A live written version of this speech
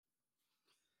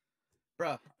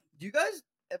Bro, do you guys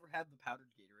ever have the powdered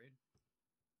Gatorade?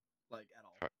 Like at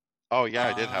all? Oh yeah,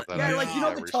 I did have that. Yeah, I like used you know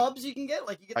that the recently. tubs you can get,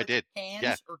 like you get I like did. cans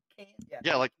Yeah. or cans.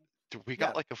 Yeah, like we got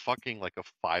Yeah. like a fucking like a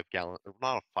 5-gallon,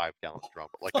 not a 5-gallon drum,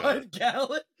 but like 5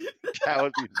 gallon. that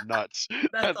would be nuts. That's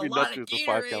That'd a be lot nuts of with a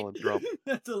Gatorade. 5-gallon drum.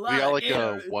 That's a We lot got of like a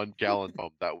Gatorade. 1-gallon drum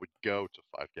that would go to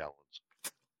 5 gallons.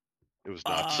 It was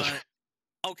nuts.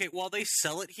 Okay, while they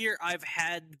sell it here, I've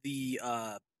had the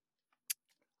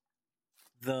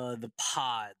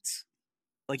pods.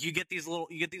 Like you get these little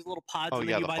pods, Oh, and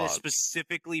yeah, then you the buy pods. this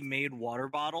specifically made water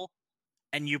bottle,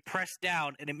 and you press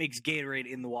down, and it makes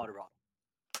Gatorade in the water bottle.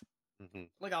 Mhm.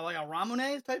 Like a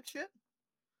Ramones type shit.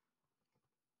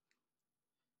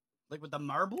 Like with the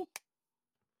marble.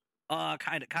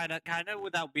 Kind of,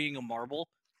 without being a marble.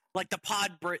 Like the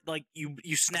pod, like you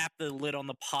snap the lid on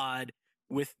the pod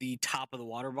with the top of the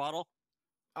water bottle.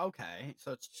 Okay,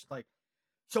 so it's just like,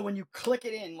 so when you click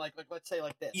it in, like let's say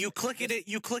like this. You click it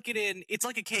in. It's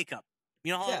like a K cup.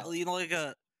 You know how you know like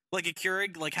a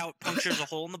Keurig, like how it punctures a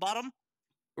hole in the bottom.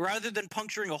 Rather than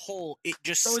puncturing a hole, it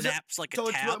just snaps like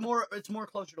a tab. It's more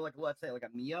closer to like, let's say like a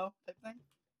Mio type thing.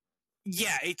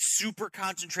 Yeah, it's super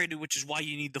concentrated, which is why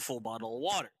you need the full bottle of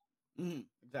water.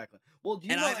 Exactly. Well, do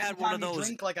you And know I've had one of you those.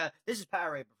 drink like a, this is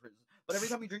Powerade, but every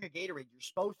time you drink a Gatorade, you're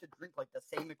supposed to drink like the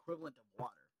same equivalent of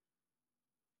water.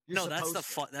 No, that's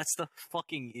the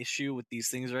fucking issue with these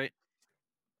things, right?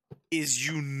 Is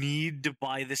you need to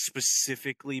buy the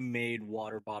specifically made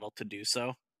water bottle to do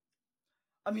so.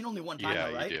 I mean, only one time,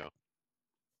 though, right? You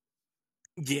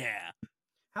do. Yeah.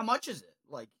 How much is it?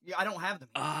 Like, I don't have them.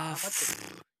 How much is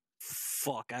it?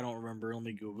 Fuck, I don't remember. Let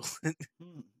me Google it.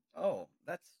 Oh,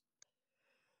 that's.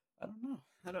 I don't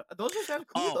know. Those are sound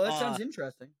cool. Though. That sounds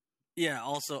interesting. Yeah.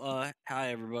 Also,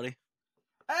 hi everybody.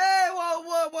 Hey, whoa!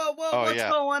 Oh, What's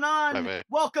going on? Bye.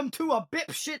 Welcome to a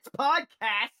Bipshits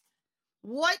podcast.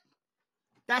 What?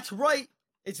 That's right.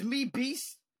 It's me,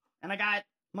 Beast, and I got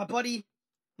my buddy,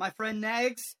 my friend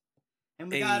Nags,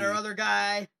 and we got our other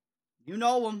guy. You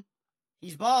know him.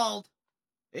 He's bald.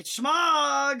 It's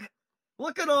Schmog.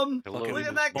 Look at him. Hello, Look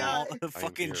at that guy.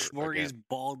 Fucking Schmorgy's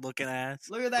bald-looking ass.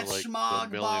 Look at that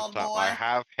Schmog bald boy. I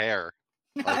have hair.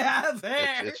 I have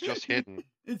hair. It's just hidden.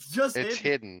 It's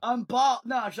hidden. I'm bald.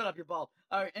 No, shut up. You're bald.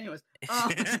 All right. Anyways.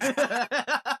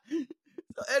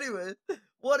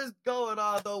 What is going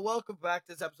on, though? Welcome back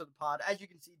to this episode of the pod. As you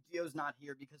can see, Dio's not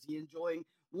here because he's enjoying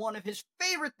one of his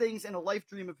favorite things and a life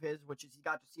dream of his, which is he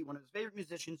got to see one of his favorite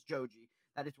musicians, Joji.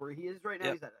 That is where he is right now.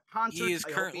 Yep. He's at a concert. He is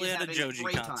currently at a Joji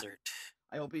concert.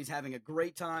 I hope he's having a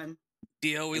great time.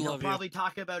 Dio, we love you. We'll probably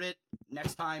talk about it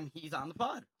next time he's on the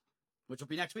pod, which will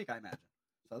be next week, I imagine.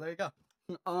 So there you go.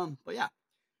 But yeah.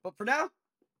 But for now,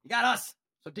 you got us.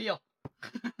 So deal.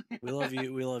 We love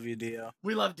you. We love you, Dio.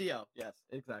 We love Dio. Yes,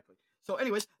 exactly. So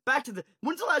anyways, back to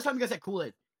when's the last time you guys had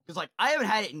Kool-Aid? Because like I haven't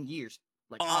had it in years.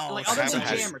 Like, other than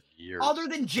jammers. Other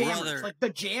than jammers. Like the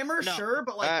jammers, sure,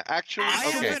 but like actually I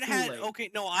haven't had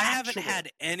I haven't had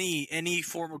any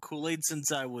form of Kool-Aid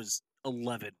since I was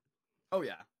 11. Oh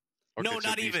yeah. Okay, no, so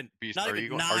not even. Not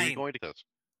even 9. Are you going to this?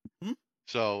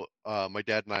 So, my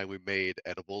dad and I, we made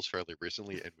edibles fairly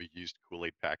recently, and we used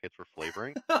Kool-Aid packets for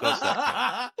flavoring. Does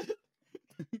that count?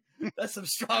 That's some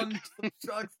strong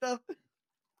stuff.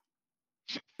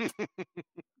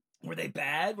 Were they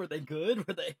bad? Were they good?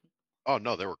 Were they? Oh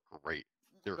no, they were great.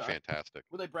 They were fantastic.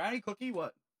 Were they brownie cookie?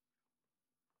 What?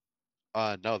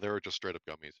 No, they were just straight up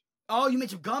gummies. Oh, you made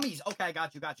some gummies. Okay, I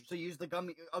got you. So you used the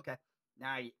gummy. Okay,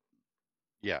 now.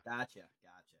 Yeah. Gotcha.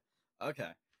 Okay.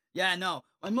 Yeah, no.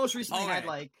 I most recently had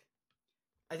like,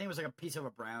 I think it was like a piece of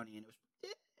a brownie, and it was.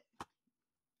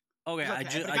 Okay,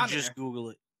 I just Google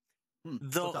it.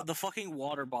 The fucking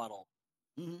water bottle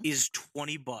is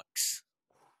 $20.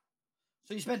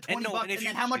 So you spend $20, and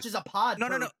then how much is a pod?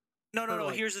 No.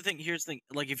 Here's the thing.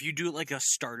 Like if you do like a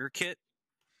starter kit,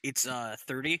 it's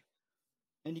 $30.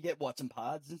 And you get what, some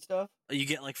pods and stuff? You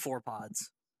get like 4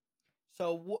 pods.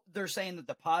 So they're saying that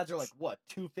the pods are like what,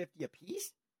 $2.50 a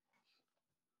piece?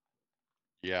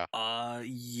 Yeah.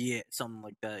 Yeah, something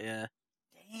like that. Yeah.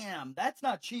 Damn, that's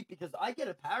not cheap because I get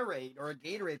a Powerade or a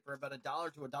Gatorade for about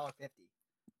 $1 to $1.50,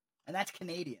 and that's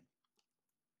Canadian.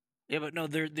 Yeah, but no,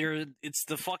 it's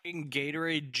the fucking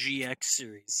Gatorade GX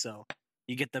series. So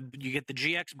you get the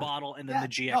GX bottle and then the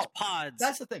GX pods.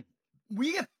 That's the thing.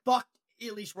 We get fucked,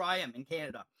 at least where I am in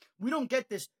Canada. We don't get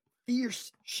this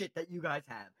fierce shit that you guys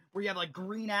have, where you have like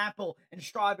green apple and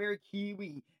strawberry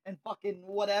kiwi and fucking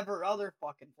whatever other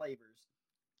fucking flavors.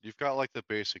 You've got like the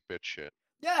basic bitch shit.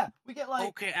 Yeah, we get like.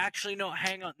 Okay, actually, no.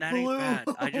 Hang on, that ain't bad.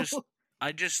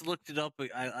 I just looked it up.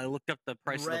 I looked up the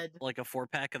price of like a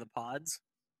 4-pack of the pods.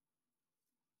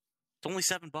 It's only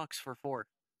 $7 for 4.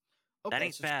 Okay, that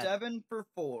ain't so bad. 7 for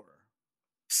 4.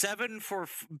 7 for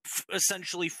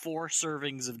essentially 4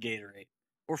 servings of Gatorade.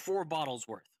 Or 4 bottles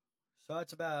worth. So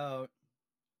that's about,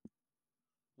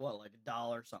 what, like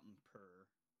 $1 something per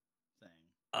thing?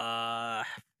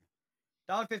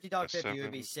 $1.50, $1.50, it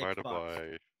would be $6.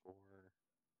 By 4.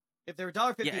 If they were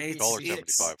 $1.50, yeah, it'd be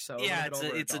 $1.75. So yeah, it's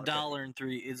it's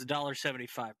 $1.03. It's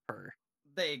 $1.75 per.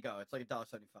 There you go. It's like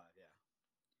 $1.75. Yeah,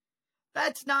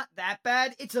 that's not that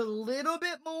bad. It's a little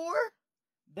bit more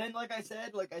than, like I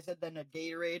said, than a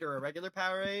Gatorade or a regular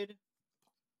Powerade.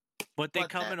 But they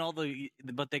come in all the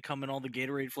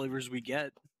Gatorade flavors we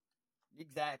get.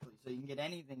 Exactly. So you can get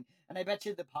anything, and I bet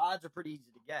you the pods are pretty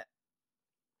easy to get.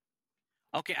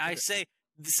 Okay, I say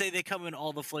they come in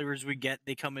all the flavors we get.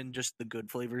 They come in just the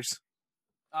good flavors.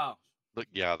 Oh.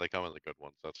 Yeah, they come in the good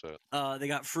ones. That's it. They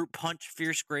got Fruit Punch,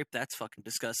 Fierce Grape. That's fucking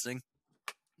disgusting.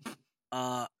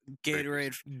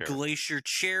 Gatorade, Glacier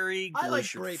Cherry, Glacier I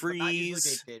like grape, Freeze. but not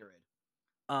usually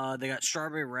Gatorade. They got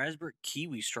Strawberry Raspberry,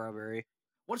 Kiwi Strawberry.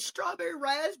 What's Strawberry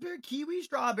Raspberry, Kiwi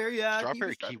Strawberry? Yeah,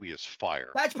 Strawberry Kiwi is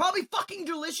fire. That's probably fucking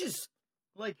delicious.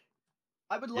 Like,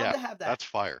 I would love to have that. That's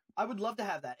fire. I would love to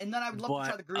have that, and then I would love to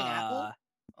try the green apple.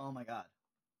 Oh my god.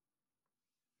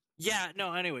 Yeah,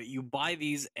 no, anyway, you buy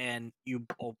these and you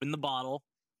open the bottle,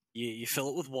 you fill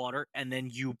it with water, and then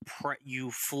you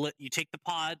take the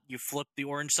pod, you flip the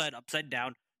orange side upside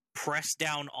down, press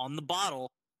down on the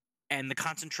bottle, and the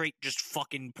concentrate just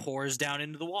fucking pours down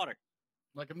into the water.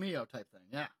 Like a Mio type thing,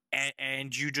 yeah.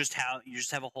 And you just have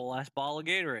a whole ass bottle of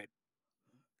Gatorade.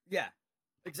 Yeah,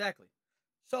 exactly.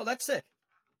 So that's sick.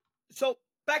 So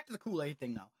back to the Kool-Aid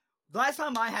thing now. The last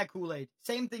time I had Kool-Aid,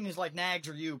 same thing as like Nags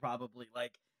or you probably.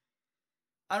 Like,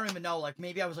 I don't even know. Like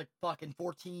maybe I was like fucking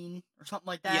 14 or something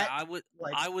like that. Yeah, I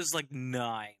was like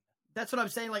 9. That's what I'm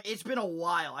saying. Like, it's been a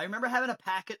while. I remember having a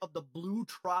packet of the blue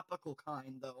tropical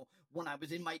kind, though, when I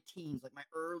was in my teens, like my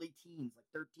early teens, like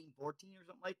 13, 14 or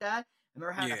something like that. I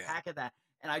remember having a pack of that,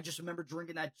 and I just remember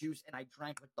drinking that juice, and I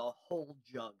drank like the whole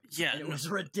jug. Yeah, and it was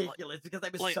ridiculous because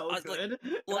it was so good.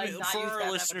 For our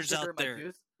listeners out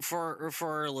there, for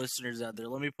our listeners out there,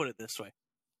 let me put it this way: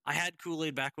 I had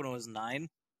Kool-Aid back when I was 9.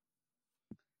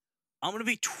 I'm gonna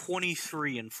be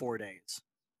 23 in 4 days.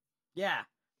 Yeah.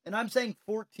 And I'm saying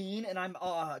 14, and I'm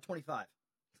 25.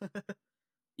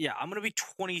 Yeah, I'm gonna be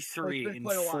 23 in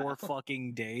 4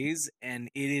 fucking days, and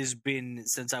it has been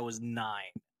since I was 9.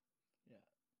 Yeah,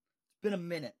 it's been a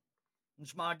minute. And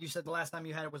Schmog, you said the last time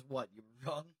you had it was what? You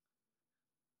were young?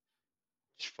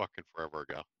 It's fucking forever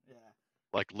ago. Yeah.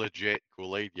 Like legit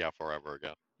Kool-Aid, yeah, forever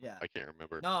ago. Yeah. I can't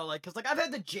remember. No, like, cause like I've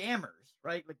had the jammers,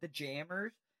 right? Like the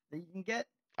jammers that you can get.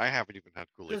 I haven't even had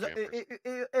Kool-Aid jammers.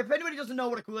 If anybody doesn't know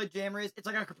what a Kool-Aid jammer is, it's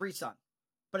like a Capri Sun,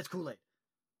 but it's Kool-Aid.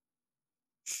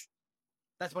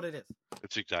 That's what it is.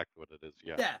 It's exactly what it is,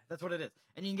 yeah. Yeah, that's what it is.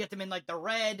 And you can get them in like the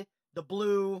red, the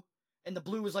blue, and the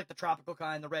blue is like the tropical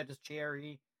kind, the red is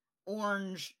cherry,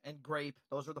 orange, and grape.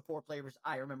 Those are the 4 flavors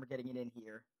I remember getting it in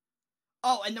here.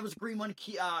 Oh, and there was a green one,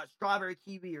 strawberry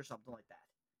kiwi or something like that.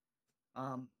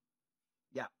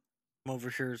 Yeah. I'm over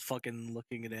here fucking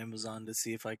looking at Amazon to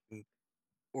see if I can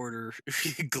order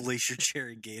Glacier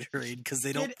Cherry Gatorade because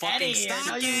they don't fucking stock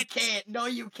No, it. you can't. No,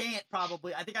 you can't.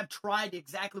 Probably. I think I've tried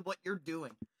exactly what you're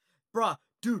doing, bruh.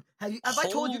 Dude, have I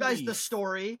told you guys the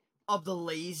story of the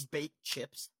Lay's baked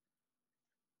chips?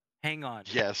 Hang on.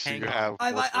 Yes, you have.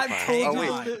 I've told you. Wait,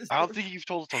 I don't think you've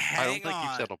told us. I don't think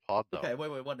you've said a pod though. Okay,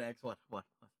 wait. What next? What?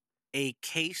 A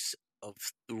case of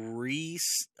three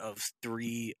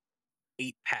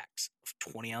 8-packs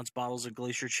of 20-ounce bottles of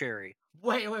Glacier Cherry.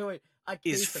 Wait.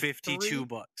 Is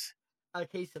 $52. A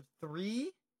case of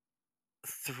 3?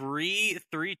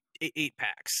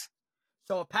 8-packs.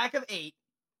 So a pack of 8,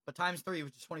 but times 3,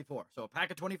 which is 24. So a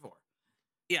pack of 24.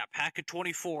 Yeah, a pack of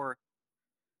 24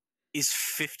 is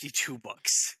 $52.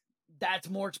 That's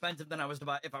more expensive than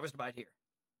if I was to buy it here.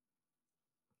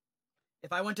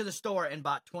 If I went to the store and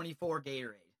bought 24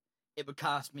 Gatorade, it would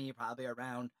cost me probably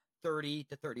around $30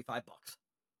 to $35.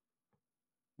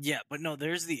 Yeah, but no,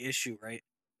 there's the issue, right?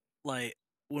 Like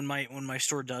when my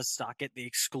store does stock it, they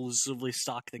exclusively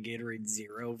stock the Gatorade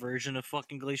Zero version of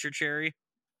fucking Glacier Cherry.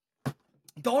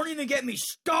 Don't even get me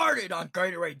started on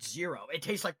Gatorade Zero. It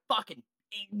tastes like fucking.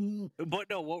 But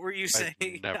no, what were you saying?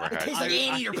 It tastes like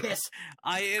anteater piss.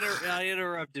 I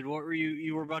interrupted. What were you?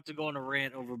 You were about to go on a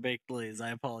rant over baked Lays.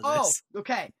 I apologize. Oh,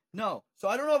 okay. No. So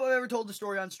I don't know if I've ever told the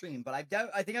story on stream, but I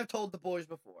think I've told the boys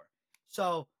before.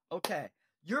 So, okay.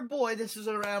 Your boy, this is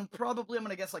around probably, I'm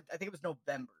going to guess, like, I think it was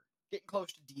November. Getting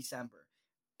close to December.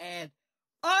 And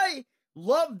I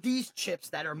love these chips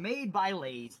that are made by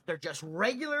Lay's. They're just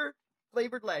regular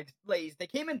flavored Lay's. They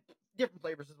came in different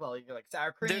flavors as well. You get like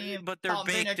sour cream, but they're salt,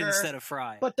 baked vinegar, instead of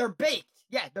fried. But they're baked.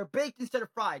 Yeah, they're baked instead of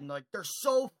fried, and like they're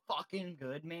so fucking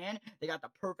good, man. They got the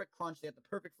perfect crunch. They got the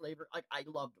perfect flavor. Like I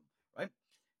love them. Right?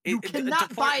 You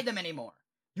cannot buy them anymore.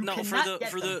 You cannot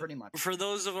get them pretty much. For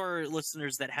those of our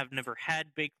listeners that have never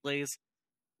had baked lays,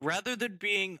 rather than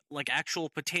being like actual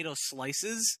potato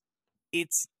slices,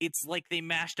 it's like they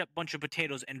mashed up a bunch of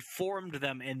potatoes and formed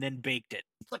them and then baked it.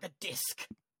 It's like a disc.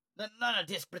 Not a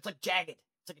disc, but it's like jagged.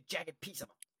 It's like a jagged piece of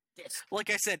a disc. Like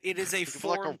I said, it is it's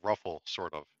like a ruffle,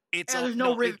 sort of. There's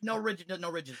no ridges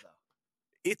though.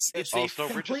 It's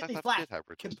completely flat.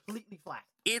 Completely flat.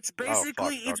 It's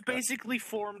basically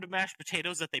formed mashed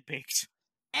potatoes that they baked.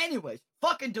 Anyways,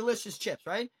 fucking delicious chips,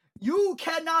 right? You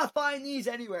cannot find these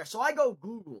anywhere. So I go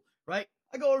Google, right?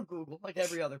 I go to Google like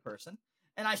every other person,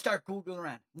 and I start Googling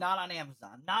around. Not on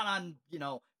Amazon, not on,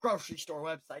 grocery store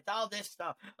websites, all this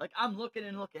stuff. Like, I'm looking,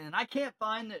 and I can't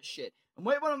find this shit. And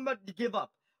wait what I'm about to give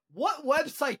up. What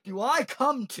website do I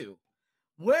come to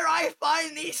where I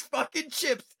find these fucking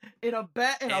chips in a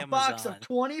box of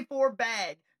 24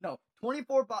 bags? No,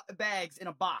 24 bags in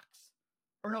a box.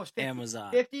 Or no, it's 50.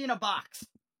 Amazon. 50 in a box.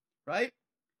 Right?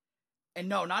 And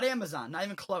no, not Amazon. Not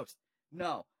even close.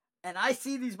 No. And I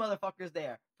see these motherfuckers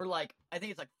there for like, I think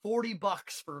it's like $40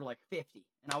 for like 50.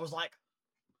 And I was like,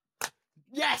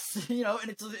 yes! And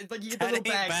it's like you get the little bags.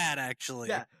 That ain't bad, actually.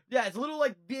 Yeah, it's little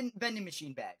like vending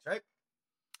machine bags, right?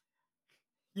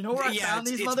 You know where I found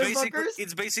these motherfuckers?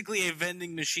 It's basically a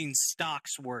vending machine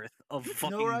stock's worth of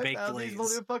fucking baked lays. These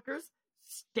motherfuckers?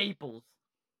 Staples.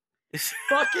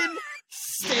 Fucking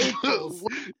Staples.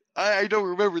 I don't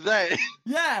remember that.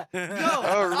 Yeah, no,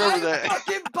 I don't remember that. I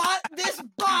fucking bought this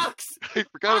box. I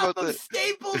forgot about that.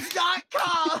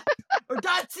 Staples.com or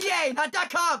 .ca, not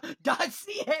 .com,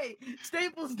 .ca.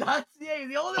 Staples.ca.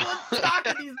 The only one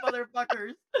stocking these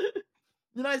motherfuckers.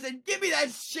 And I said, "Give me that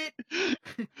shit."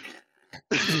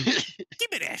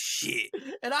 Give me that shit.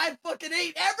 And I fucking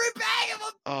ate every bag of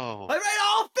them. Oh. I ate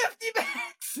all 50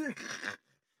 bags.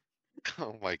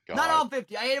 Oh my god. Not all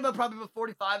 50. I ate about probably about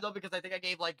 45 though, because I think I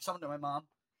gave like some to my mom.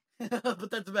 But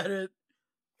that's about it.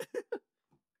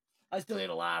 I still ate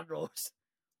a lot of those.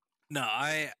 No,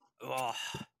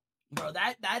 Bro,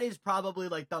 that is probably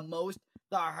like the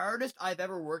hardest I've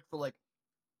ever worked for like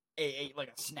a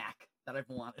snack that I've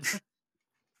wanted.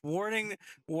 Warning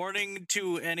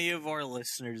to any of our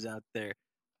listeners out there.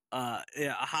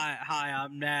 Yeah, hi,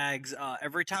 I'm Nags.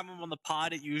 Every time I'm on the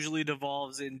pod, it usually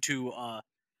devolves into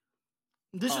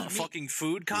this is fucking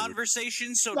food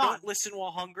conversation, so don't listen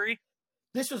while hungry.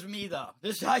 This was me though.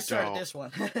 I started this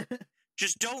one.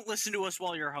 Just don't listen to us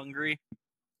while you're hungry.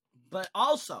 But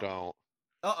also, don't.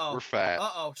 Uh-oh. We're fat.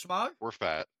 Uh-oh, Smog? We're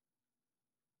fat.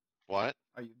 What?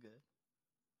 Are you good?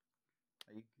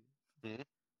 Are you good? Hmm?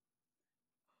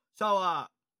 So, I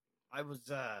was, what's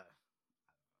the word?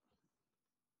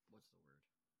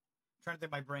 I'm trying to think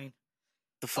of my brain.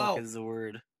 The fuck is the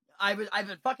word? I've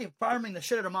been fucking farming the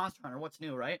shit out of Monster Hunter. What's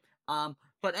new, right?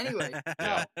 But anyway.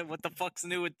 Yeah. What the fuck's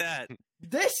new with that?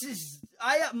 This is,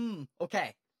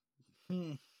 okay.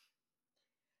 I'm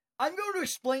going to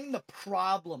explain the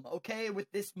problem, okay, with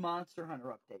this Monster Hunter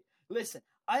update. Listen,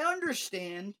 I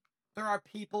understand there are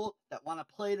people that want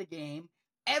to play the game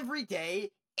every day,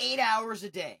 8 hours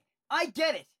a day. I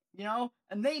get it,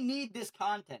 and they need this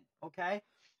content, okay?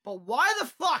 But why the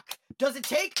fuck does it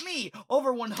take me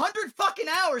over 100 fucking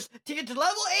hours to get to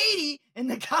level 80 in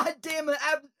the goddamn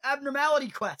anomaly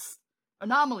quests?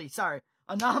 Anomaly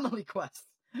quests.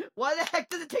 Why the heck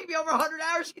does it take me over 100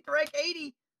 hours to get to rank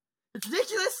 80? It's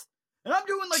ridiculous. And I'm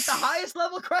doing like the highest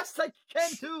level quests I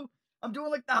can too. I'm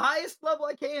doing like the highest level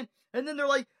I can. And then they're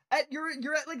like, you're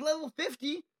at like level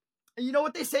 50. And you know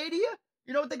what they say to you?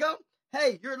 You know what they go?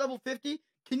 Hey, you're at level 50.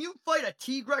 Can you fight a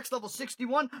T-Rex level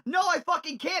 61? No, I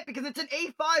fucking can't because it's an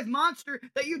A5 monster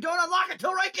that you don't unlock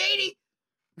until rank 80.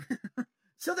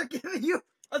 So they're giving you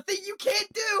a thing you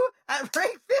can't do at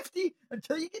rank 50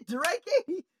 until you get to rank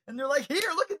 80. And they're like,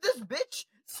 here, look at this, bitch.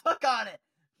 Suck on it.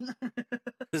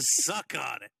 Suck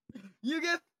on it. You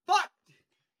get fucked.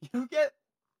 You get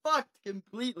fucked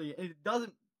completely. And it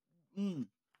doesn't...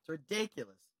 it's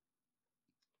ridiculous.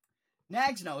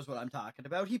 Nags knows what I'm talking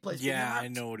about. He plays Kingdom Hearts. I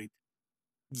know what he...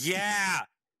 Yeah!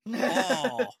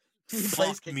 Oh,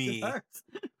 fuck me.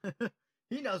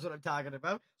 He knows what I'm talking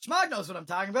about. Smog knows what I'm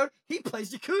talking about. He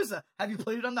plays Yakuza. Have you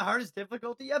played it on the hardest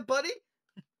difficulty yet, buddy?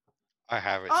 I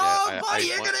haven't yet. Oh, buddy,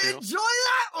 you're going to enjoy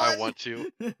that one! I want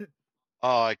to.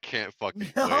 Oh, I can't fucking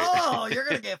wait. Oh, you're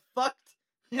going to get fucked.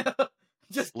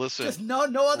 Listen, just no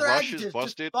other Rush adjectives. is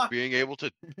busted. Being able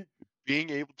to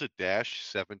dash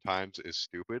 7 times is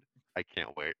stupid. I can't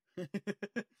wait.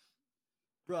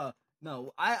 Bruh,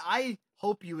 No, I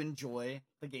hope you enjoy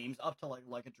the games up to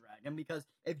like a Dragon, because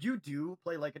if you do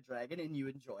play Like a Dragon and you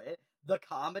enjoy it, the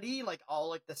comedy, like all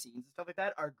like the scenes and stuff like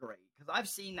that, are great. Because I've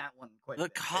seen that one quite a The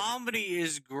bit. comedy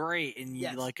is great in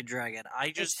Yes. Like a Dragon.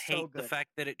 I just It's so hate the good. fact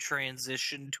that it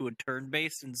transitioned to a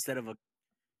turn-based instead of a.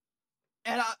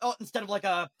 And instead of like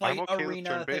a I'm fight okay with arena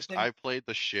turn-based. thing. I played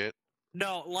the shit.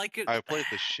 No, like it. I played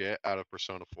the shit out of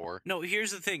Persona 4. No,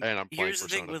 here's the thing. And I'm playing Here's the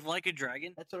thing Persona. with Like a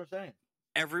Dragon. That's what I'm saying.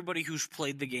 Everybody who's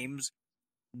played the games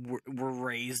were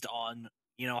raised on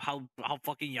how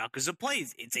fucking Yakuza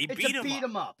plays. It's a It's beat a 'em beat up.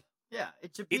 'em up. Yeah,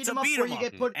 it's a It's beat a 'em up beat where 'em you up.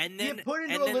 get put And then you put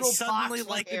into and a then little suddenly box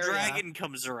Like a area. Dragon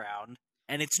comes around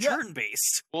and it's Yeah.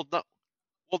 turn-based. Well,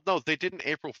 no, they did an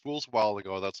April Fool's a while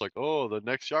ago. That's like, oh, the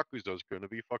next Yakuza is going to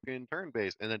be fucking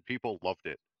turn-based, and then people loved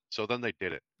it. So then they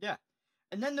did it. Yeah.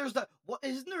 And then there's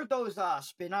isn't there those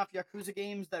spin-off Yakuza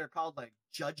games that are called like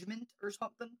Judgment or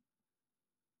something?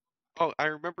 Oh, I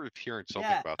remember hearing something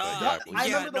Yeah. about that. Uh, Yeah, I I believe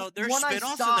yeah, remember the no, their one I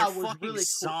spin-offs saw and they're was fucking really cool.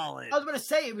 solid. I was gonna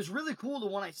say it was really cool the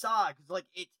one I saw because like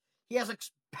he has like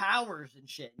powers and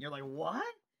shit, and you're like, what?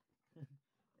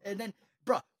 And then,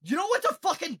 bro, you know what's a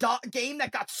fucking game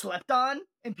that got slept on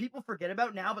and people forget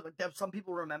about now, but like some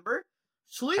people remember?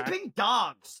 Sleeping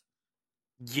Dogs.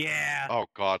 Yeah. Oh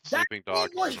god, That Sleeping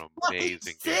Dogs was is an fucking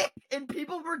amazing game. sick, and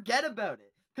people forget about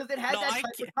it because it had No, that I type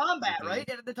can't- of combat, Mhm. right?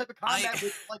 It had the type of combat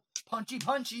with like punchy,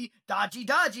 dodgy,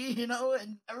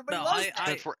 and everybody No, loves I- that.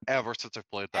 It's been forever since I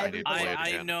played that. I need to play it I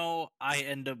again. know I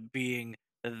end up being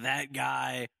that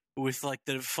guy with like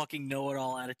the fucking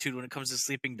know-it-all attitude when it comes to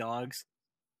Sleeping Dogs.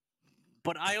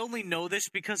 But I only know this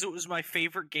because it was my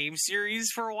favorite game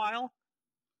series for a while.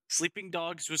 Sleeping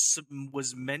Dogs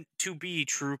was meant to be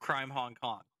True Crime Hong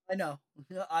Kong. I know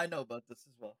about this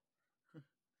as well.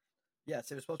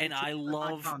 Yes, it was supposed And to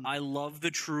be. I love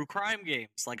the true crime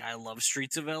games. Like I love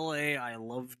Streets of LA, I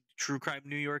love True Crime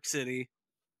New York City.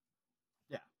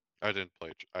 I haven't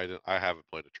played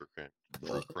a true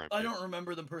crime. I game. don't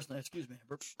remember them personally. Excuse me.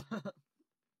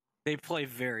 They play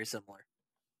very similar.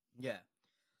 Yeah,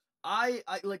 I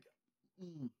like.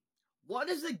 What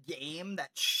is a game that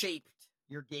shaped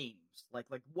your games? Like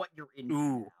what you're into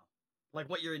Ooh. now? Like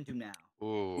what you're into now? Ooh.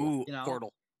 Ooh, You know?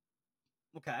 Portal.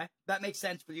 Okay, that makes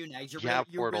sense for you, Nags. You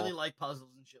Portal. really like puzzles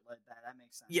and shit like that. That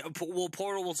makes sense. Yeah, well,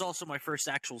 Portal was also my first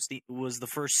actual was the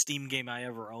first Steam game I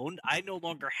ever owned. I no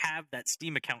longer have that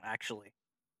Steam account actually.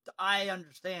 I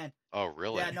understand. Oh,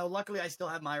 really? Yeah, no. Luckily, I still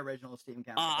have my original Steam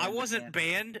account. I wasn't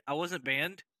banned. I wasn't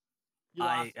banned. You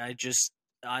lost.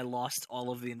 I lost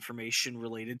all of the information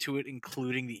related to it,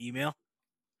 including the email.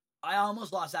 I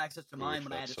almost lost access to mine Oof,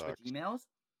 when I that had to sucks. switch emails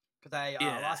because I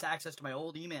Yeah. lost access to my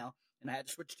old email and I had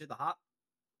to switch to the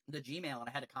Gmail, and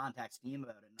I had to contact Steam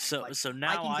about it. And I was So like, so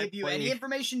now I can give you play, any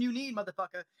information you need,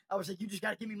 motherfucker. I was like, you just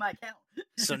gotta give me my account.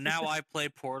 so now I play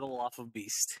Portal off of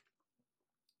Beast.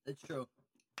 It's true.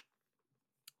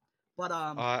 But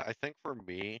I think for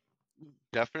me,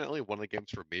 definitely one of the games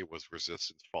for me was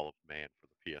Resistance: Fall of Man for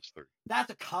the PS3.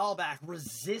 that's a callback.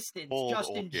 Resistance, Old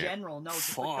in game. general. No,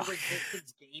 just like Fuck. the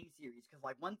Resistance game series. Because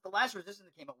like the last Resistance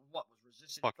that came out, what was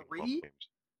Resistance Fucking love 3 games.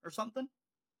 or something?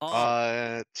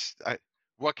 Oh,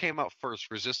 What came out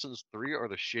first, Resistance 3 or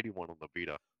the shitty one on the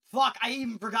Vita? Fuck, I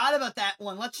even forgot about that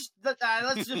one. Let's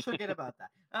just forget about that.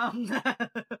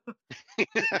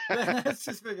 Let's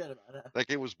just forget about that. That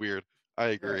game was weird. I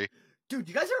agree. Dude,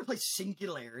 you guys ever play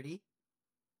Singularity?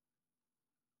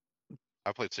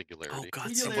 I played Singularity. oh God, I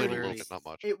played a Singularity. little Singularity. bit, not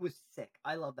much. It was sick.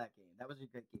 I love that game. That was a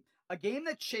great game. A game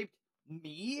that shaped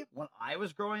me when I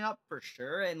was growing up for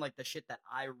sure, and like the shit that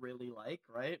I really like,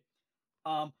 right?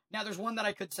 Now there's one that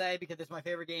I could say because it's my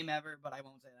favorite game ever, but I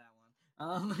won't say that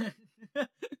one.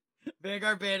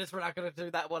 Vanguard Bandits, we're not gonna do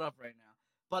that one up right now.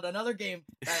 But another game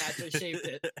that actually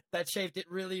shaped it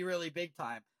really, really big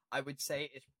time, I would say,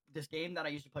 is this game that I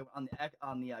used to play on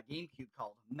the GameCube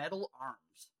called Metal Arms.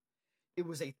 It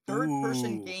was a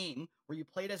third-person Ooh. game where you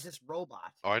played as this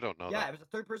robot. Oh, I don't know Yeah, that. it was a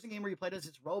third-person game where you played as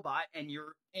this robot, and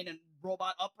you're in a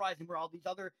robot uprising where all these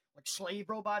other like slave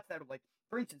robots that are like,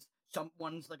 for instance,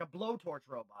 someone's like a blowtorch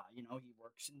robot. You know, he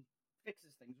works and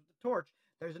fixes things with the torch.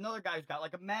 There's another guy who's got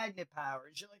like a magnet power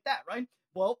and shit like that, right?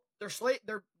 Well,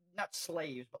 they're not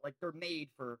slaves, but like they're made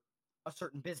for a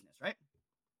certain business, right?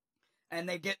 And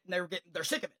they're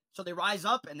sick of it, so they rise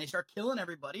up and they start killing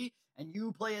everybody. And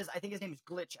you play as, I think his name is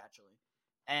Glitch actually,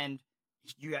 and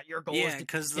your goal is Yeah, to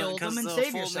because kill them and the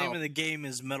save full yourself. name of the game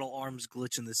is Metal Arms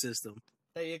Glitch in the System.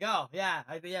 There you go. Yeah,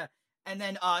 yeah. And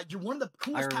then you're one of the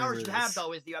coolest remember powers you have this.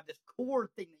 though is you have this core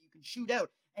thing that you can shoot out,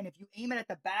 and if you aim it at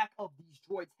the back of these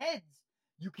droids' heads,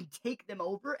 you can take them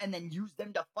over and then use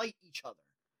them to fight each other,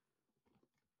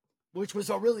 which was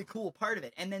a really cool part of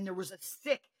it. And then there was a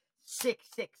sick sick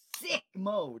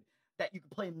mode that you can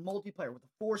play multiplayer with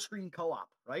a 4-screen co-op,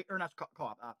 right? Or not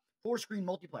co-op, 4-screen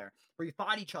multiplayer where you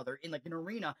fight each other in like an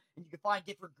arena, and you can find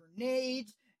different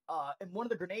grenades. And one of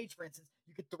the grenades, for instance,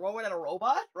 you could throw it at a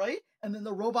robot, right? And then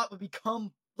the robot would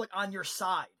become like on your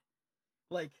side,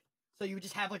 like. So you would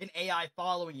just have like an AI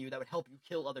following you that would help you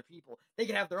kill other people. They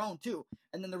could have their own too.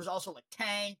 And then there was also like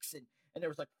tanks and there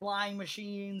was like flying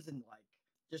machines and like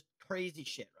just crazy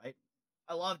shit, right?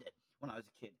 I loved it when I was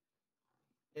a kid.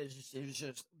 It was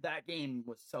just that game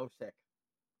was so sick.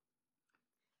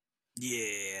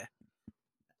 Yeah.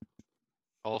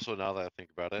 Also, now that I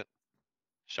think about it,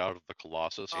 Shadow of the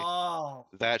Colossus. Oh,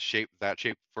 That shape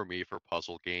for me for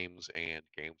puzzle games and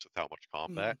games without much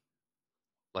combat.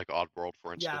 Like Oddworld,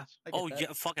 for instance. yeah. Oh,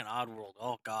 yeah, fucking Oddworld.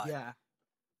 Oh, God. Yeah.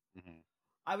 Mm-hmm.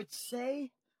 I would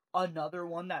say another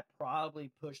one that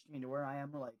probably pushed me to where I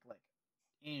am, like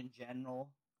in general,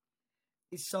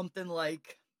 is something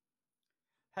like,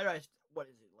 how do I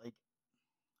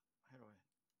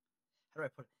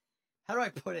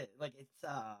put it? Like, it's,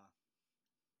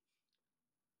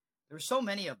 there's so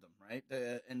many of them, right?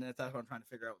 And that's what I'm trying to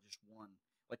figure out, just one.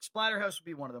 Like, Splatterhouse would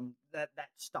be one of them, that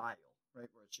style, right?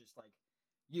 Where it's just like,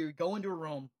 you go into a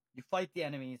room, you fight the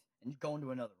enemies, and you go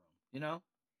into another room, you know?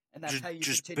 And that's how you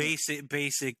just continue.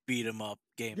 basic beat 'em up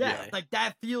gameplay. Yeah, like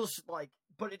that feels like,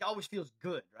 but it always feels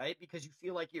good, right? Because you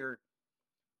feel like when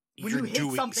you hit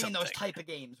doing something in those type of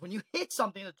games,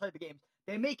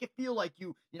 they make it feel like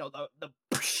you know, the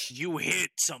you hit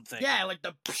something. Yeah, like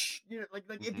the like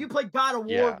Mm-hmm. if you play God of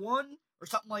War 1 or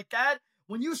something like that,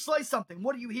 when you slice something,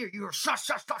 what do you hear? You hear slash,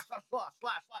 slash, slash, slash, slash,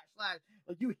 slash, slash.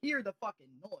 Like you hear the fucking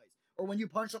noise. Or when you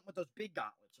punch something with those big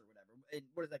gauntlets or whatever. And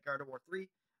what is that, God of War 3?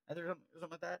 I think something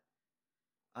like that.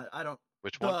 I don't.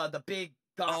 Which one? The big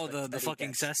gauntlets. Oh, the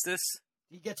fucking Cestus?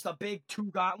 He gets the big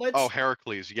 2 gauntlets. Oh,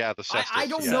 Heracles. Yeah, the Cestus. I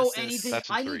don't know Cestus. anything. That's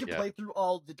I need to play through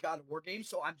all the God of War games,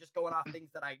 so I'm just going off things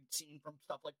that I've seen from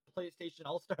stuff like PlayStation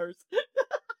All-Stars.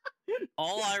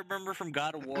 All I remember from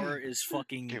God of War is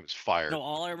fucking... Game's fire. No,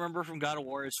 all I remember from God of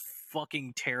War is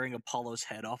fucking tearing Apollo's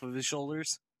head off of his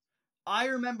shoulders. I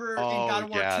remember in God of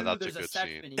War 2, that's there's a good sex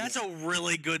scene. minigame. That's a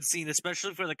really good scene,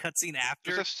 especially for the cutscene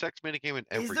after. There's a sex minigame in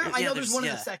every Is there? game. I know Yeah, there's one in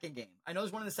yeah. the second game. I know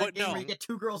there's one in the second But game no. where you get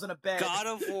 2 girls in a bed. God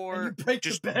of and you War break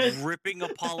just the bed. ripping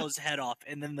Apollo's head off,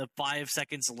 and then the 5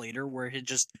 seconds later where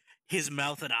his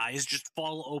mouth and eyes just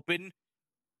fall open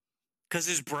because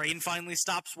his brain finally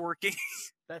stops working.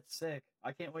 That's sick.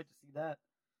 I can't wait to see that.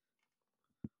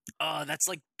 That's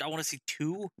like, I want to see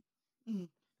 2.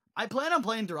 I plan on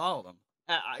playing through all of them.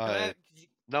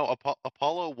 No,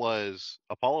 Apollo was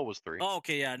 3. Oh,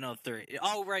 okay, yeah, no, 3.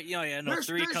 Oh, right, yeah, no,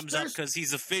 3 comes up because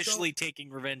he's officially taking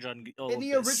revenge on Olympus.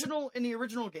 In the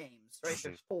original games, right?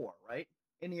 There's 4, right?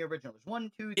 In the original, there's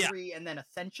 1, 2, 3, and then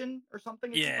Ascension or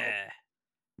something. Yeah,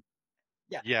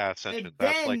 Ascension. And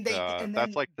That's then like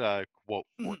that's like the quote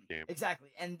fourth game.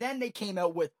 Exactly. And then they came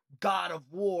out with God of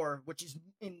War, which is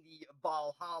in the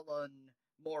Valhalla,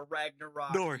 more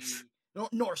Ragnarok. Norse.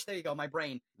 Norse. There you go. My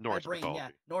brain. Norse mythology. Yeah.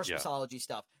 Norse mythology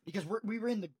stuff. Because we were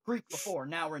in the Greek before.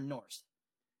 Now we're in Norse.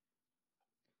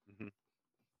 Mm-hmm.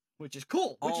 Which is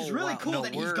cool. Which is really cool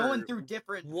that he's going through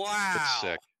different. Wow. It's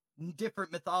sick.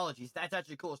 Different mythologies. That's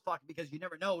actually cool as fuck because you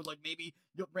never know. Like maybe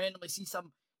you'll randomly see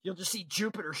you'll just see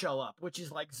Jupiter show up, which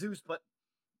is like Zeus, but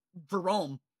for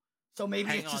Rome. So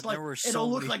maybe it's just like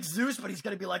it'll look like Zeus, but he's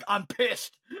gonna be like, I'm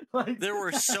pissed. Like, there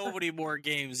were so many more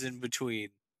games in between.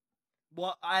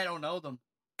 Well, I don't know them.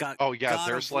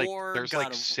 There's like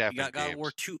 7 you got God games. of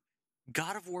War 2,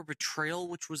 God of War Betrayal,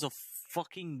 which was a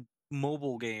fucking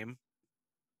mobile game.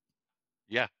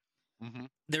 Yeah. Mm-hmm.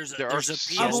 There's a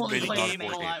PSP game.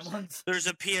 There's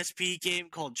a PSP game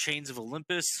called Chains of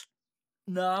Olympus.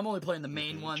 No, I'm only playing the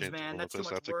main ones, man. That's too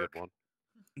much That's work. a good one.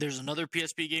 There's another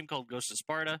PSP game called Ghost of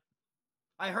Sparta.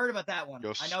 I heard about that one.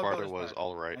 Ghost of Sparta was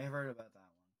all right. I heard about that one.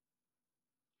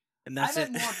 And that's I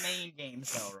meant more main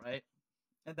games, though, right?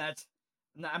 And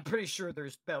I'm pretty sure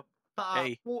there's about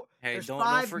 5. There's don't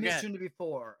 5, forget. soon to be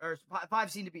 4, or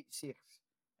 5 soon to be 6.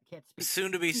 I can't speak.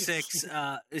 Soon to be 6.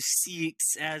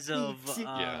 6 as of 6.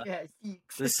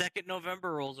 the 2nd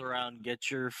November rolls around.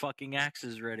 Get your fucking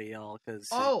axes ready, y'all, because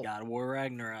God of War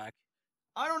Ragnarok.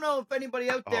 I don't know if anybody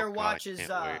out there watches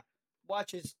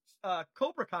watches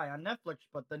Cobra Kai on Netflix,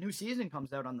 but the new season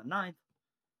comes out on the 9th.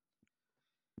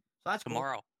 So that's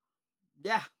tomorrow. Cool.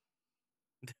 Yeah.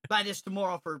 That is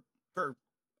tomorrow for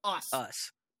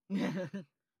us.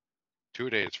 2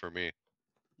 days for me.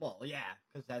 Well, yeah,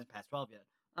 because it hasn't passed 12 yet.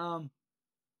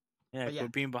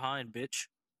 Quit being behind, bitch.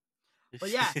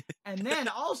 But yeah, and then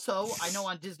also, I know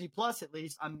on Disney Plus at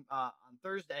least, on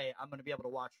Thursday, I'm going to be able to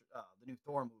watch the new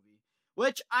Thor movie,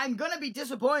 which I'm gonna be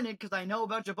disappointed because I know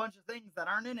about a bunch of things that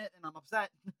aren't in it, and I'm upset.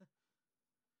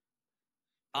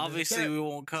 Obviously, we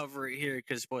won't cover it here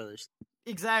because spoilers.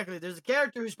 Exactly. There's a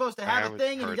character who's supposed to have a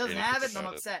thing and he doesn't have it, and I'm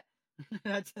upset.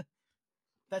 That's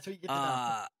what you get to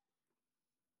know.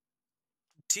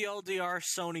 TLDR,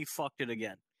 Sony fucked it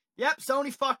again. Yep,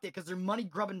 Sony fucked it because they're money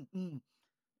grubbing.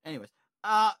 Anyways,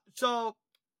 so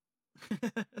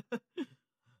I'm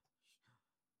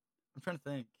trying to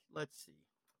think. Let's see.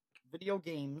 Video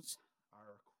games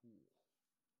are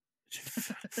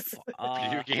cool.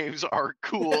 Video games are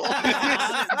cool.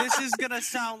 This is gonna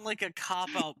sound like a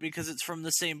cop-out because it's from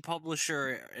the same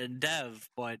publisher and dev,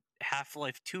 but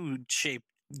Half-Life 2 shaped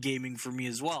gaming for me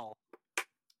as well.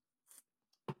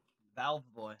 Valve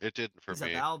boy. It didn't for He's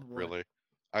me, a Valve boy. really.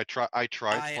 I tried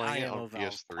playing it on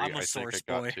PS3. I'm a I Source think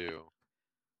I got boy. to.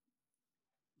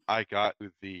 I got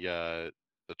to the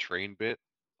train bit,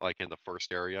 like in the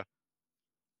first area.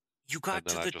 You got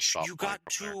to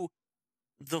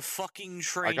the fucking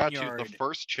train I got yard. to the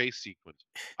first chase sequence.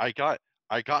 I got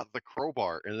the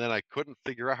crowbar, and then I couldn't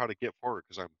figure out how to get forward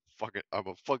because I'm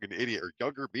a fucking idiot. Or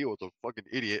younger me was a fucking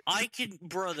idiot.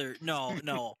 Brother,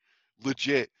 no.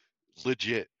 Legit.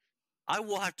 I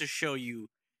will have to show you.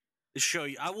 It's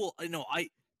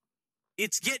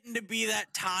getting to be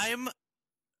that time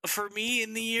for me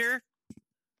in the year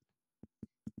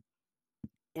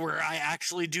where I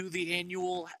actually do the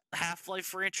annual Half-Life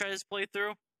franchise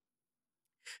playthrough.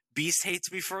 Beast hates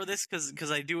me for this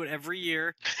because I do it every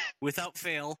year without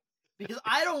fail. Because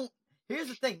I don't. Here's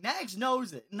the thing, Nags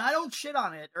knows it, and I don't shit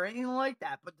on it or anything like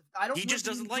that. But I don't. He just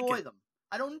doesn't enjoy like it. them.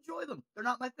 I don't enjoy them. They're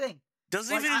not my thing.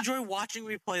 Doesn't even enjoy watching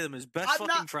me play them. His best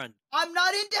friend. I'm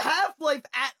not into Half-Life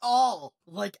at all.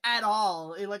 Like at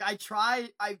all. I've tried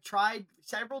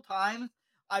several times.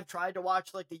 I've tried to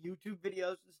watch like the YouTube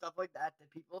videos and stuff like that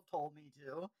people have told me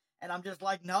to, and I'm just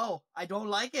like, no, I don't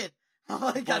like it.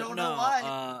 I don't know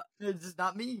why. It's just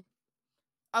not me.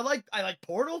 I like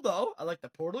Portal though. I like the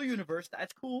Portal universe.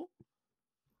 That's cool.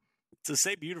 It's the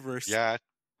same universe. Yeah.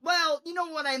 Well, you know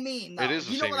what I mean. Though. It is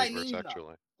the same universe,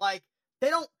 actually. Though. Like they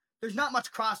don't. There's not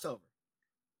much crossover.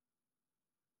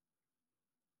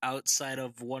 Outside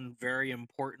of one very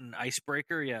important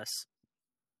icebreaker, yes.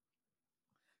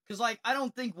 Because, I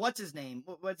don't think, what's his name?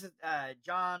 What's it?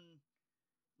 John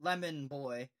Lemon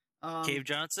Boy. Cave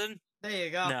Johnson? There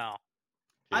you go. No.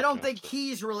 I don't think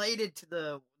he's related to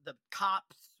the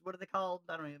cops. What are they called?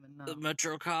 I don't even know. The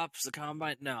Metro Cops, the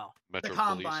Combine? No. Metro the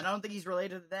Combine. Police. I don't think he's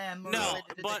related to them. Or no,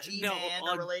 related to but the G-Man,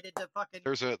 or related to fucking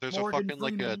There's a Morgan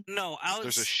fucking Freeman.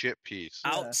 there's a ship piece.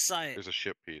 Outside. There's a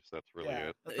ship piece. That's really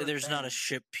it. There's not a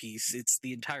ship piece. It's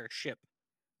the entire ship.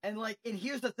 And and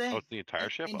here's the thing. Oh, it's the entire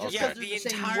ship? And just Yeah, the the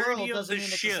same entirety world of doesn't the mean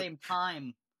ship. it's the same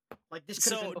time. This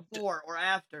could have been before or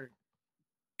after.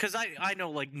 Because I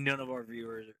know none of our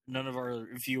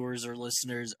viewers or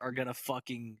listeners are gonna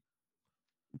fucking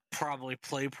probably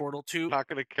play Portal 2. Not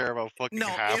gonna care about fucking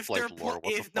Half-Life lore.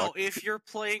 If you're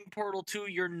playing Portal 2,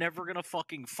 you're never gonna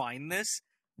fucking find this.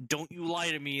 Don't you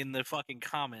lie to me in the fucking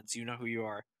comments. You know who you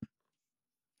are.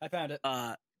 I found it.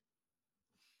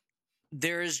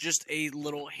 There is just a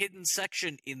little hidden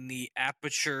section in the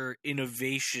Aperture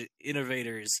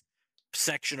Innovators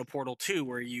section of Portal 2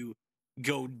 where you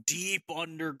go deep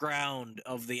underground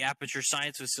of the Aperture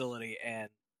Science Facility and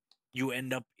you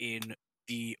end up in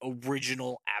the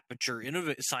original Aperture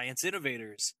Science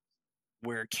Innovators,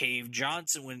 where Cave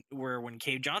Johnson, when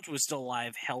Cave Johnson was still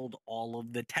alive, held all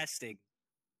of the testing.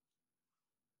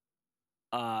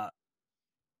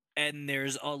 And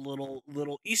there's a little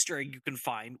Easter egg you can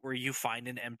find where you find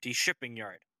an empty shipping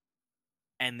yard,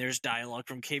 and there's dialogue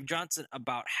from Cave Johnson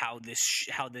about how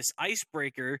this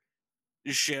icebreaker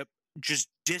ship just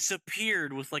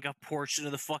disappeared with a portion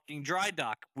of the fucking dry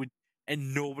dock,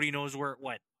 and nobody knows where it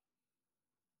went.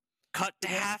 Cut to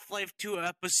Half-Life 2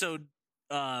 episode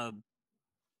 1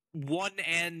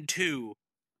 and 2,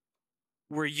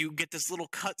 where you get this little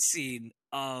cutscene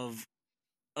of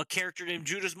a character named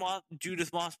Judith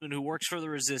Mossman, who works for the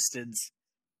Resistance,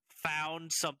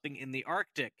 found something in the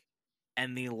Arctic,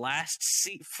 and the last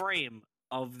frame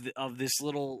of this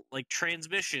little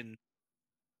transmission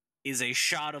is a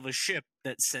shot of a ship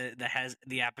that has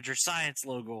the Aperture Science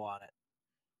logo on it.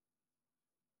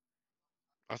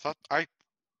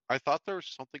 I thought there was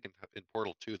something in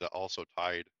Portal 2 that also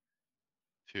tied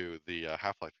to the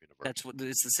Half-Life universe.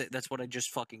 That's what I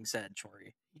just fucking said,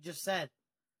 Chori. You just said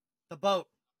the boat.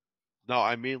 No,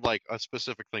 I mean a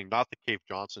specific thing, not the Cave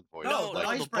Johnson voice. No, the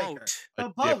icebreaker. boat.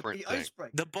 The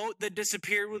icebreaker. The boat that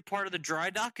disappeared with part of the dry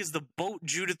dock is the boat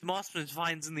Judith Mossman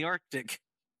finds in the Arctic.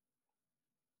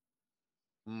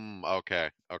 Okay.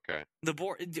 The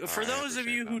for I those of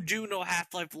you understand who now. do know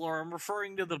Half-Life lore, I'm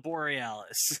referring to the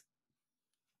Borealis.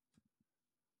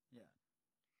 Yeah.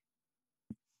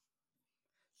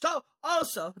 So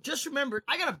also, just remember,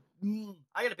 I gotta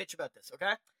bitch about this,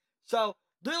 okay? So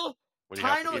little What do you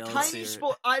have to tiny bitch Yeah, about? let's tiny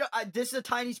hear it. this is a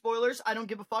tiny spoilers. I don't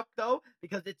give a fuck though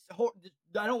because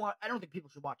I don't think people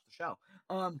should watch the show.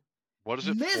 What is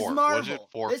it Ms. for? Marvel. What is it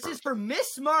for This first? is for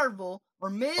Miss Marvel or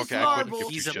Ms. Okay, I couldn't Marvel. give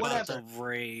He's two shits about about Whatever. to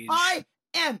rage. I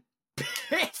am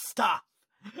pissed off.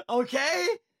 Okay?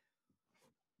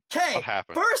 Okay. What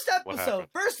happened? First What episode. happened?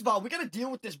 First of all, we gotta deal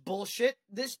with this bullshit.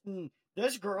 This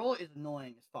girl is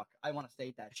annoying as fuck. I want to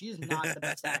state that. She is not the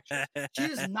best actress. She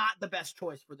is not the best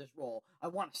choice for this role. I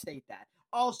want to state that.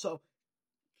 Also,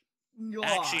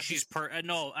 Actually, she's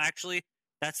no. Actually,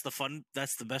 that's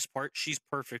the best part. She's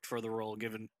perfect for the role,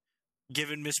 given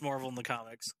Miss Marvel in the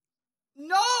comics.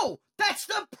 No, that's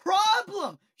the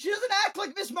problem. She doesn't act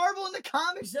like Miss Marvel in the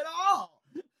comics at all.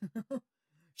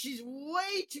 She's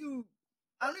way too.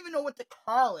 I don't even know what to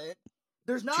call it.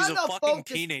 There's not She's a enough fucking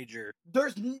focus. teenager.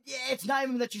 It's not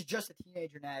even that she's just a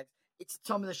teenager, Nags. It's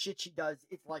some of the shit she does.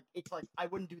 It's like I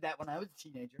wouldn't do that when I was a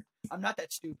teenager. I'm not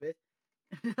that stupid.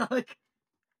 Like,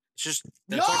 It's just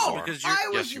no, that's also because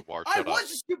you're. Yes, you are. I Shut was up. a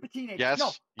stupid teenager. Yes,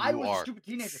 no, I you was are. a stupid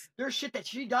teenager. There's shit that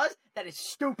she does that is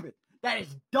stupid. That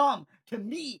is dumb to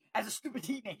me as a stupid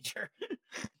teenager.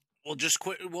 Well, just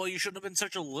quit. Well, you shouldn't have been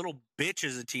such a little bitch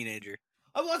as a teenager.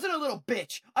 I wasn't a little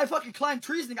bitch. I fucking climbed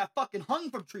trees and got fucking hung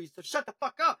from trees. So shut the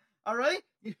fuck up. All right.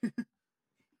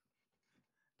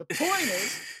 The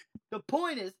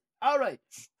point is, all right.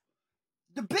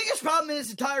 The biggest problem in this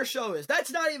entire show is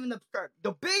that's not even the start.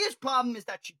 The biggest problem is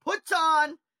that she puts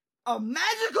on a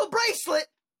magical bracelet,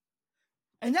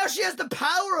 and now she has the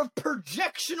power of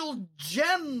projectional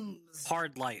gems.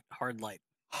 Hard light. Hard light.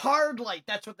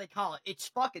 That's what they call it. It's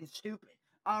fucking stupid.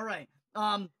 All right.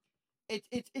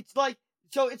 It's like,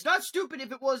 so it's not stupid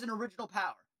if it was an original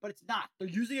power, but it's not. They're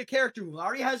using a character who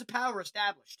already has a power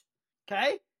established.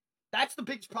 Okay? That's the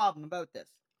biggest problem about this.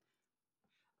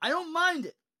 I don't mind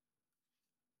it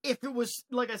if it was,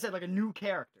 like I said, like a new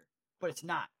character, but it's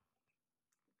not.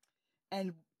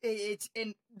 And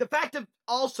and the fact of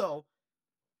also,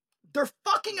 they're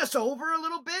fucking us over a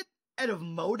little bit out of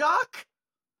MODOK,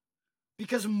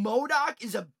 because MODOK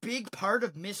is a big part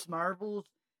of Miss Marvel's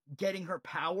getting her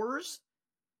powers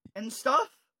and stuff,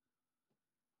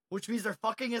 which means they're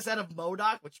fucking us out of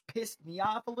MODOK, which pissed me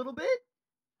off a little bit.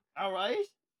 All right.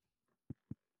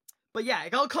 But yeah,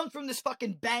 it all comes from this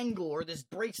fucking bangle or this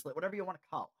bracelet, whatever you want to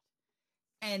call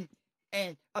it.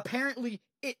 And apparently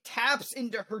it taps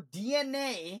into her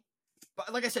DNA.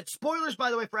 But like I said, spoilers,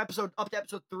 by the way, for up to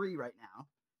episode 3 right now.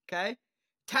 Okay?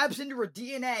 Taps into her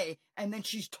DNA, and then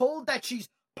she's told that she's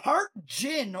part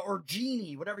Jinn or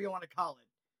genie, whatever you want to call it.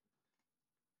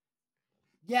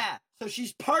 Yeah, so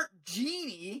she's part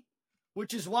genie,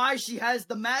 which is why she has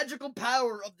the magical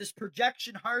power of this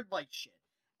projection hard light shit.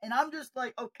 And I'm just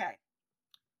like, okay,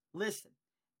 listen,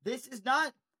 this is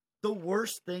not the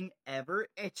worst thing ever.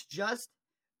 It's just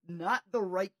not the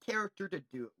right character to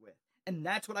do it with. And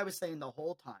that's what I was saying the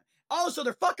whole time. Also,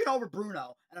 they're fucking over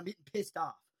Bruno, and I'm getting pissed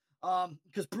off.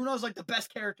 Because Bruno's like the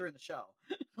best character in the show.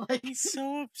 Like, He's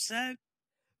so upset.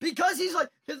 because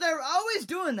they're always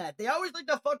doing that. They always like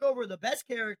to fuck over the best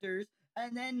characters,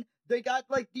 and then they got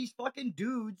like these fucking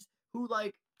dudes who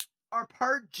like are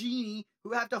part genie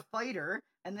who have to fight her,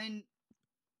 and then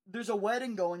there's a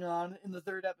wedding going on in the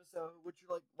 3rd episode, which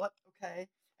you're like, what? Okay.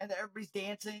 And then everybody's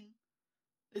dancing.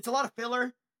 It's a lot of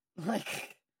filler.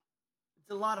 Like,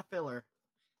 it's a lot of filler.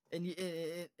 And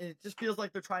it just feels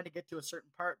like they're trying to get to a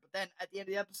certain part. But then at the end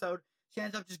of the episode, she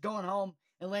ends up just going home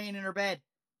and laying in her bed.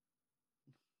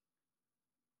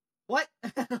 What?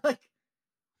 Like,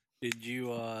 Did you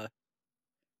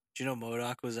know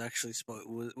MODOK was actually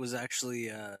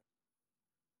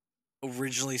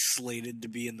originally slated to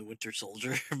be in the Winter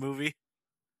Soldier movie?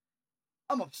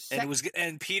 I'm upset.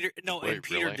 And Peter Wait,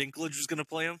 really? Dinklage was gonna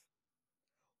play him.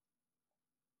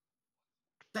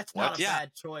 That's not a Yeah.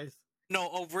 bad choice.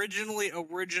 No, originally,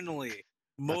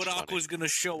 MODOK funny. was gonna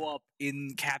show up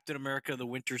in Captain America: The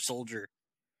Winter Soldier,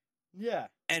 Yeah.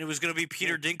 and it was gonna be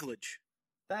Peter Dinklage.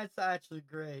 That's actually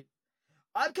great.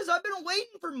 Because I've been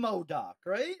waiting for MODOK,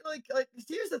 right? Like,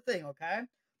 here's the thing, okay?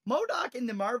 MODOK in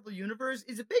the Marvel Universe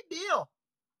is a big deal.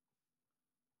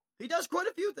 He does quite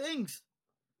a few things.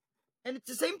 And it's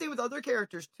the same thing with other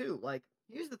characters, too. Like,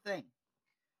 here's the thing.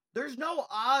 There's no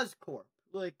Oscorp.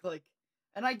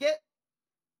 And I get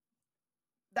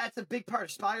that's a big part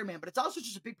of Spider-Man, but it's also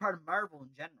just a big part of Marvel in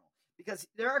general. Because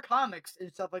there are comics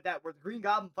and stuff like that where the Green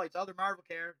Goblin fights other Marvel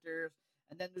characters,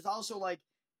 and then there's also, like,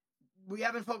 we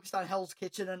haven't focused on Hell's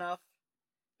Kitchen enough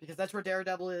because that's where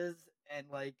Daredevil is, and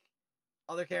like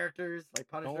other characters like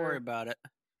Punisher. Don't worry about it.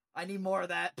 I need more of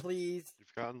that, please.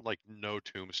 You've gotten like no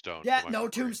Tombstone. Yeah, for my no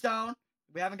memory. Tombstone.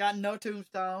 We haven't gotten no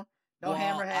Tombstone. No Well,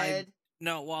 Hammerhead.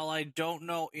 No, while I don't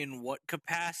know in what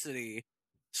capacity,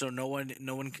 so no one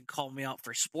can call me out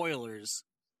for spoilers.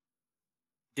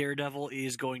 Daredevil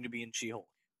is going to be in She-Hulk.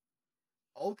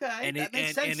 Okay, And that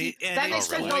makes sense. and That makes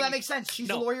sense. really? No, that makes sense. She's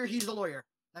a No. lawyer. He's a lawyer.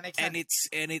 That makes sense.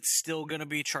 And it's still going to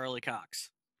be Charlie Cox.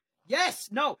 Yes.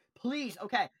 No. Please.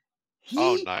 Okay.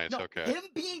 Oh, nice, no, okay. Him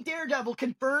being Daredevil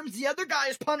confirms the other guy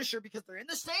is Punisher because they're in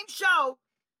the same show.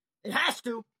 It has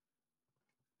to.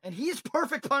 And he's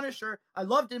perfect Punisher. I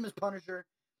loved him as Punisher.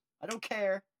 I don't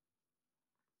care.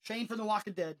 Shane from The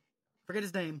Walking Dead. Forget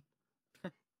his name.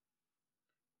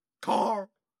 Carl.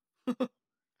 I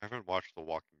haven't watched The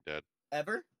Walking Dead.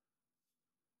 Ever?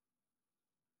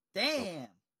 Damn.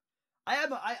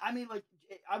 I mean, like,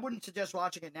 I wouldn't suggest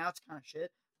watching it now. It's kind of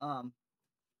shit.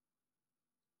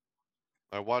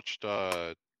 I watched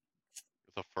the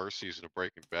first season of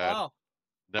Breaking Bad. Oh,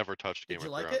 Never touched Game Did of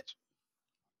you like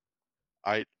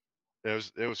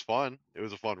Thrones. It was fun. It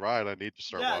was a fun ride. I need to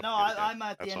start yeah, watching no, it again I'm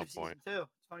at the end some of season point. 2. It's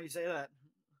funny you say that.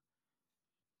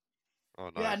 Oh,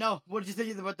 nice. Yeah, no. What did you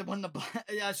think about the one?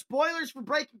 Yeah, spoilers for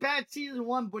Breaking Bad season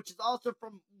 1, which is also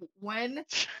from when?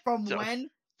 From So, when?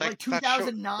 That- Like that show-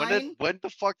 2009? When the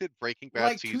fuck did Breaking Bad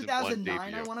Like season 1 2009,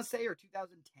 I debut? want to say, or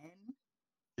 2010.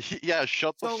 Yeah,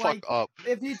 shut the So, fuck like, up.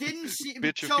 If you didn't see,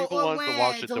 Bitch, if so, people wanted to wait,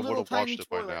 watch it, it's a they little would've tiny watched it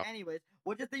by spoiler. now. Anyways,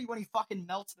 what do you think when he fucking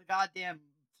melts the goddamn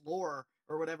floor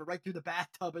or whatever right through the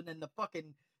bathtub and then the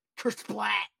fucking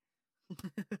splat?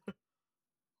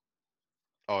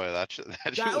 Oh yeah, that shit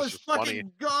That was was just funny.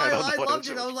 fucking I god. don't I know, it loved was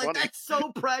it. I so was like, funny. that's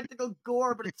so practical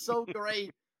gore, but it's so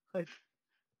great. Like,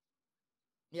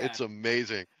 yeah. It's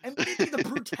amazing. And what do you think of the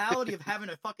brutality of having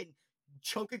to fucking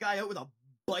choke a guy out with a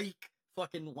bike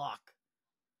fucking lock?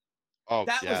 Oh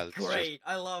That yeah, was it's just- great.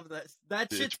 I love that. That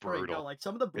It's shit's great. No, brutal. like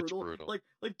some of the It's brutal, brutal.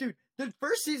 like dude, the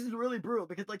first season's really brutal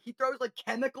because like he throws like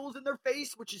chemicals in their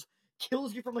face, which is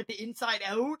kills you from like the inside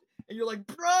out, and you're like,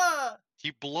 bruh.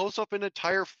 he blows up an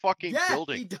entire fucking Yeah,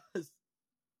 building. he does.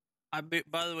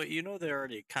 By the way, you know they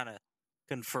already kind of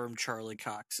confirmed Charlie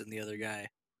Cox and the other guy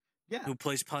Yeah, who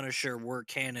plays Punisher were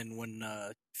canon when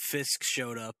Fisk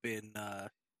showed up in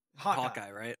Hawkeye.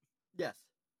 Hawkeye, right? Yes,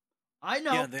 I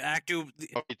know. Yeah, the actor.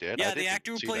 Oh, he did. I Yeah, the didn't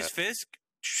actor who see plays that. Fisk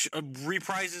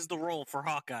reprises the role for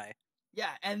Hawkeye. Yeah,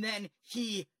 and then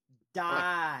he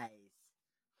dies.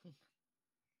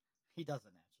 He doesn't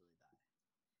actually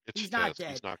die. It's, He's not yes, dead.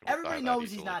 He's not gonna Everybody die that knows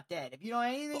he's easily. not dead. If you know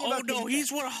anything Oh about no, Kingpin-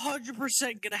 he's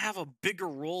 100% gonna have a bigger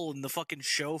role in the fucking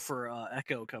show for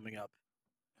Echo coming up.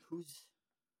 Who's?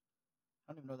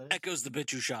 I don't even know who that is. Echo's the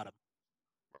bitch who shot him.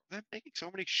 They're making so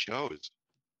many shows.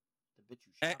 The bitch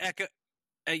who shot him. Echo,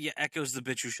 yeah, Echo's the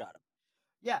bitch who shot him.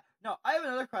 Yeah, no, I have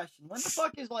another question. When the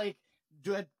fuck is, like,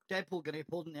 Deadpool gonna get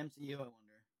pulled in the MCU, I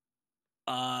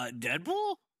wonder?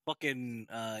 Deadpool? Fucking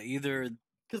either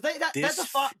Because that's a This-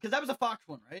 Fox, because that was a Fox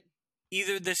one, right?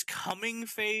 this coming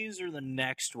phase or the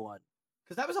next one.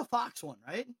 Because that was a Fox one,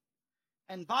 right?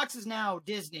 And Fox is now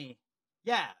Disney.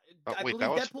 Yeah, I wait, believe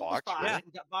that was Deadpool Fox, was Fox. really?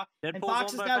 And Deadpool's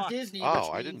Fox owned is by now Fox. Disney. Oh, which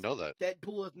I didn't means know that.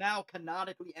 Deadpool is now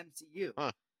canonically MCU.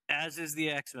 Huh. As is the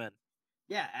X-Men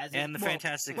Yeah, as and is, the well,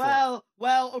 Fantastic Four.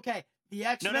 Well, okay. The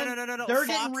X-Men, No. they're Fox,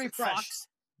 getting refreshed. Fox,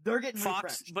 They're getting Fox,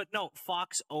 refreshed. but no,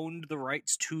 Fox owned the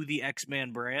rights to the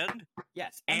X-Men brand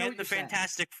Yes, I know and what the you're saying.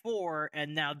 Fantastic Four,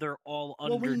 and now they're all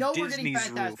under Well, we know we're getting Disney's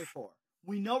Fantastic roof. Four.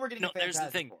 We know we're getting No, a there's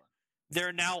Fantastic the thing. Four.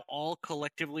 They're now all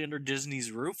collectively under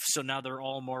Disney's roof, so now they're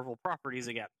all Marvel properties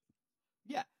again.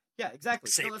 Yeah, exactly.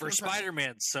 So Save that's for what I'm saying.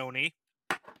 Spider-Man, Sony.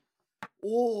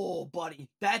 Oh, buddy,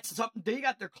 that's something. They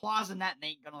got their claws in that, and they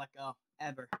ain't gonna let go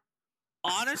ever.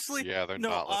 Honestly, Yeah, they're no.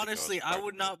 not letting go of Honestly, I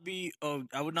would Spider-Man. not be.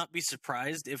 I would not be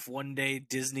surprised if one day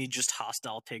Disney just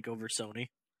hostile take over Sony.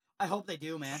 I hope they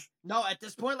do, man. No, at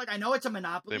this point, like I know it's a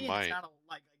monopoly, They and might. it's not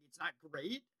it's not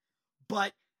great,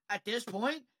 but at this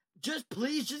point,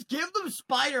 please give them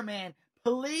Spider-Man,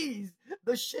 please.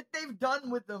 The shit they've done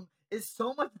with them is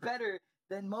so much better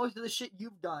than most of the shit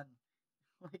you've done.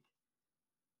 Like,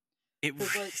 It,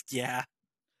 'Cause, like, yeah.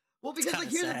 well, because like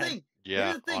kinda here's sad. the thing. Yeah,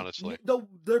 Here's the thing. honestly.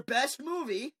 Their best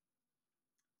movie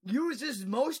uses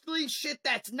mostly shit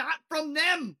that's not from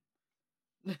them.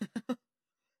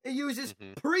 It uses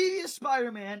Mhm. previous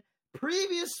Spider-Man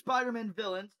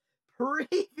villains,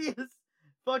 previous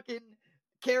fucking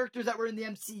characters that were in the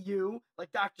MCU,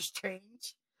 like Doctor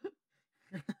Strange.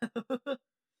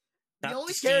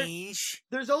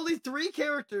 There's only 3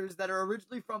 characters that are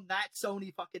originally from that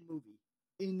Sony fucking movie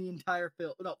in the entire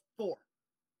film. No, 4.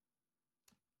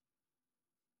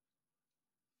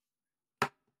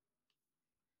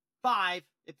 5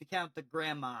 if you count the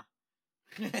grandma.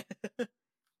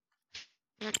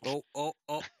 Oh,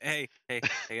 hey,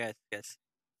 guys.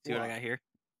 See what I got here?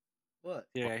 What?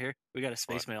 See what I got here? We got a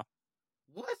space mail.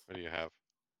 What? What do you have?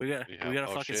 We got a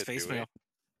Oh, fucking shit, space do we? mail.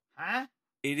 Huh?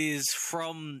 It is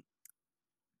from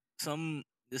some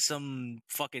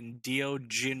fucking Dio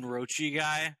Jinrochi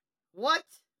guy. What?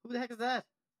 Who the heck is that?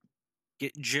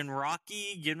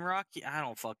 Ginrocky? I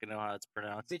don't fucking know how it's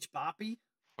pronounced. Bitch Boppy?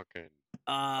 Fucking.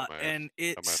 And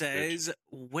it dumbass says,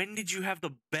 when did you have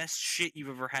the best shit you've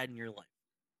ever had in your life?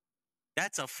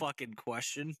 That's a fucking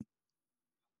question.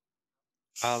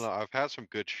 I don't know. I've had some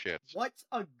good shits. What's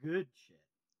a good shit?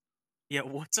 Yeah,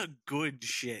 what's a good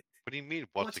shit? What do you mean?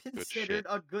 What's a good considered shit?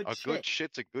 a good A shit? good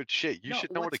shit's a good shit. You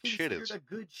should know what a shit is. What's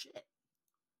considered a good shit?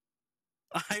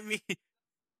 I mean,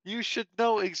 You should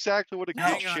know exactly what a No,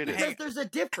 good shit is. because there's a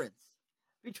difference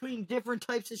between different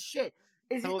types of shit.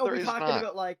 No, Are there we is talking not.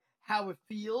 about like how it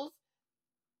feels?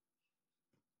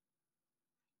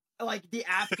 Like the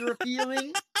after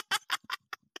feeling?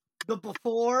 The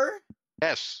before?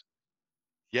 Yes.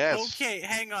 Yes. okay,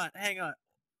 hang on.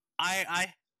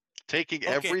 I Taking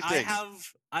okay, everything.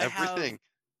 I everything.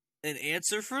 have an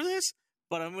answer for this,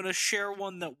 but I'm gonna share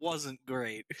one that wasn't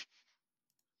great.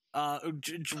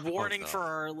 Warning no. for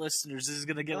our listeners, this is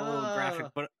gonna get a little graphic,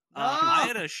 but no! I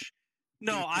had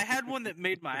I had one that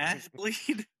made my ass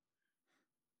bleed.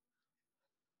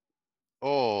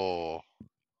 Oh.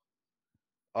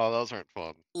 Oh, those aren't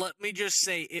fun. Let me just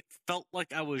say, it felt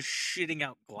like I was shitting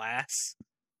out glass.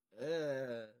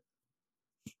 Mm.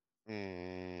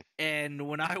 And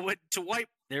when I went to wipe,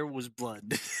 there was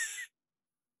blood.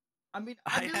 I mean,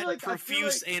 I feel had like,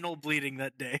 profuse anal bleeding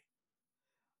that day.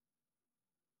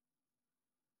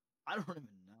 I don't even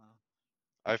know.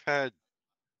 I've had.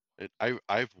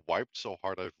 I've wiped so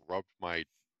hard I've rubbed my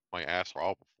ass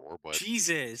raw before, but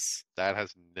Jesus. that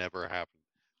has never happened.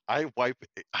 I wipe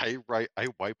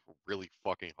really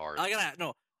fucking hard. I gotta I ask.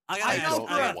 know don't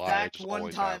for know a why, I fact just one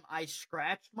always time have. I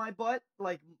scratched my butt,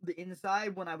 like the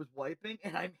inside when I was wiping,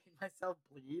 and I made myself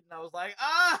bleed, and I was like,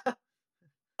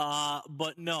 ah!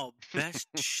 But no, best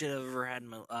shit I've ever had in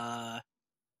my I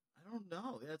don't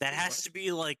know. That's that a has to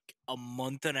be like a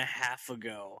month and a half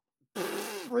ago.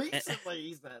 recently,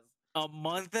 he says. A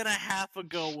month and a half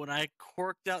ago when I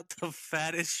corked out the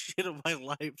fattest shit of my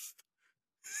life.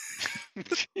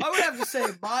 I would have to say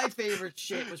my favorite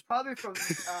shit was probably from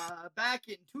back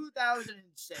in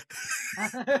 2006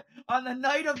 on the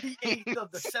night of the 8th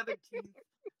of the 17th.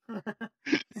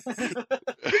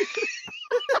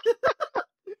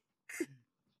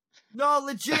 No,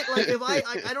 legit. Like if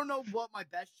I don't know what my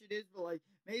best shit is, but like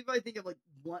maybe if I think of like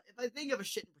one, if I think of a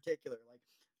shit in particular, like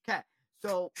okay.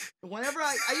 So whenever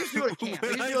I used to go to camp,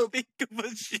 When I used I to go, think of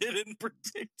a shit in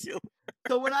particular.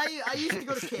 so when I used to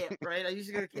go to camp, right? I used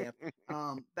to go to camp.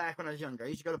 Back when I was younger, I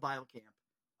used to go to Bible camp.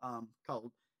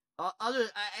 Called.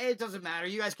 It doesn't matter.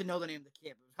 You guys can know the name of the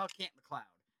camp. It was called Camp McLeod.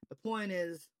 The point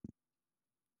is,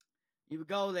 you would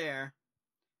go there,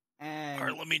 and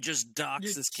Alright, let me just dox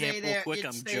you'd this stay camp there. real quick. You'd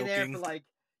I'm stay there joking. for like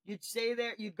you'd stay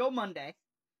there. You'd go Monday,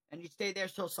 and you'd stay there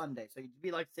till Sunday. So you'd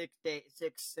be like 6 days,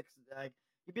 like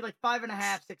you'd be like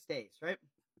 5.5, 6 days, right?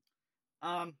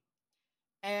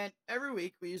 And every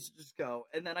week we used to just go,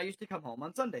 and then I used to come home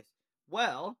on Sundays.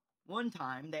 Well, one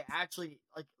time they actually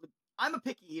like I'm a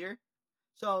picky eater,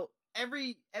 so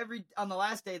every on the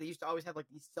last day they used to always have like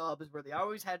these subs where they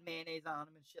always had mayonnaise on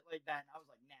them and shit like that. And I was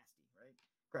like nasty, right?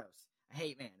 Gross. I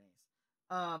hate mayonnaise.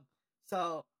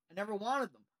 So I never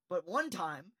wanted them. But one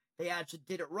time they actually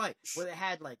did it right, where they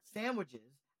had like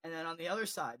sandwiches, and then on the other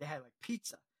side they had like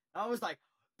pizza. And I was like,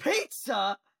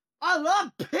 pizza! I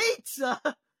love pizza!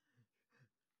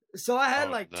 So I had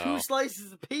like 2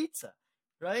 slices of pizza,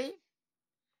 right?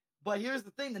 But here's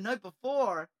the thing: the night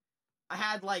before, I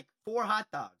had like 4 hot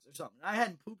dogs or something. I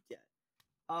hadn't pooped yet.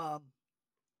 So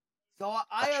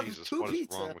I have Jesus, 2 what is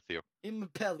pizza wrong with you? in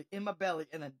my belly,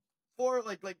 and then 4,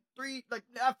 like 3, like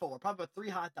not 4, probably about 3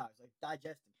 hot dogs, like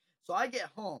digesting. So I get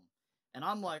home, and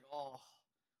I'm like, oh,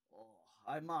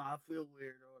 I feel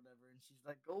weird or whatever, and she's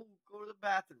like, go to the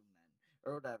bathroom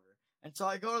then, or whatever. And so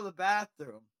I go to the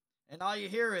bathroom, and all you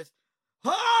hear is,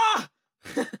 ah!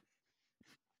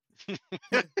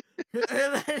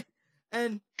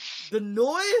 and the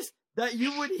noise that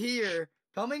you would hear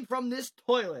coming from this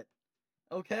toilet,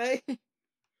 okay,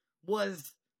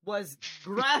 was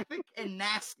graphic and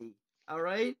nasty, all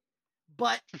right?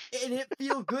 But it didn't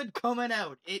feel good coming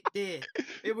out. It did.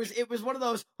 It was one of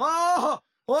those, oh.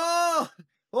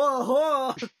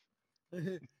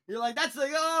 You're like, that's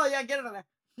like, oh yeah, get it on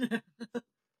there.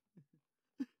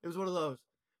 It was one of those.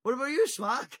 What about you,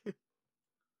 Schmuck?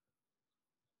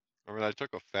 I mean, I took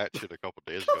a fat shit a couple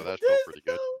days ago. That felt pretty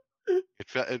good.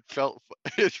 It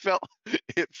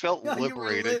felt Yeah,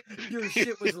 liberating. your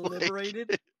shit was Like,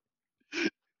 liberated.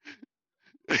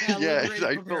 yeah, Liberated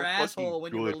I from your felt asshole fucking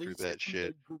when you good for release that it from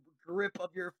shit. the grip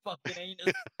of your fucking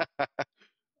anus.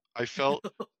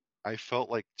 I felt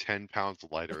like 10 pounds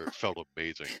lighter. It felt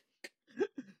amazing.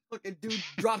 Fucking dude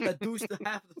dropped a deuce to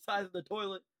half the size of the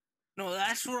toilet. No,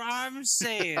 that's what I'm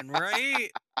saying,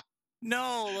 right?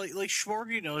 No, like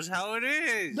Schmorky knows how it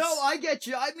is. No, I get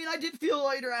you. I mean, I did feel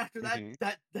lighter after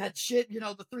that shit. You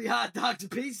know, the 3 hot dogs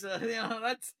and pizza. You know,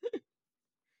 that's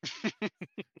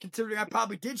considering I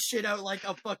probably did shit out like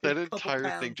a fucking That couple entire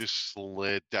pounds. thing just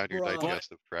slid down your Bruh.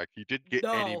 digestive tract. You didn't get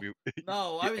any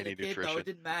No, I was a any kid nutrition. though. It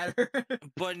didn't matter.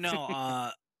 But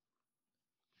no,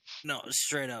 no,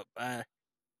 straight up.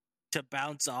 To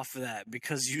bounce off of that,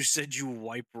 because you said you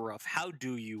wipe rough. How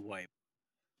do you wipe?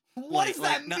 What does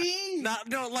that mean?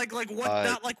 Like what?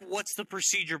 Not like what's the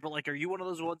procedure, but like, are you one of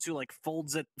those ones who like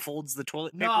folds the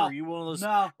toilet paper? No, Or are you one of those?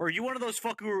 No. Or are you one of those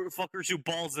fuckers who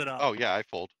balls it up? Oh yeah, I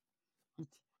fold.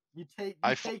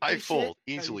 I fold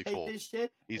easily. Fold this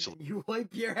shit, easily. You wipe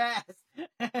your ass.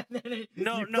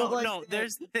 No.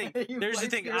 There's the thing. There's the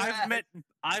thing.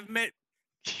 I've met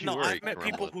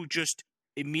people who just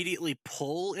immediately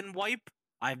pull and wipe.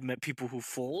 I've met people who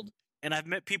fold, and I've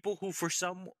met people who, for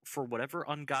whatever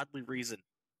ungodly reason,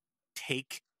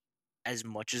 take as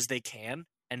much as they can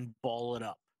and ball it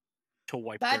up to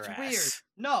wipe their ass. That's weird.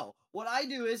 No, what I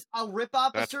do is I'll rip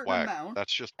off a certain amount.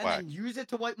 That's just and whack. then use it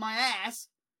to wipe my ass.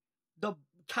 The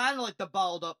kind of like the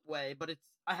balled up way, but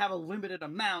I have a limited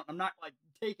amount. I'm not like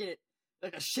taking it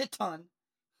like a shit ton,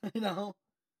 you know.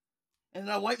 And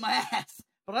then I wipe my ass,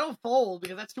 but I don't fold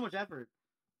because that's too much effort.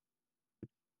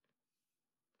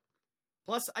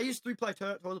 Plus, I use 3-ply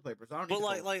toilet paper, so I don't need to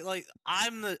fold. Like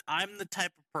I'm the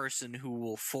type of person who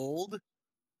will fold,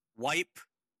 wipe,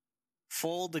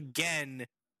 fold again,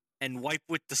 and wipe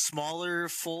with the smaller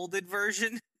folded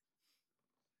version.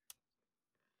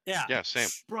 Yeah. Yeah, same.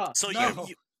 Bruh, so no.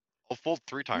 I'll fold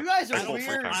 3 times. You guys are I fold 3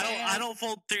 weird. times. I don't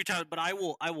fold 3 times, but I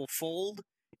will fold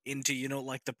into, you know,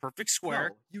 like the perfect square.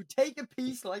 No, you take a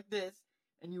piece like this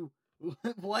and you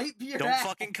wipe your Don't ass.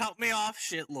 fucking cut me off,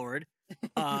 shit lord.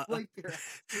 Wipe your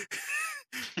ass.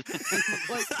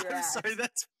 Wipe your I'm ass. sorry,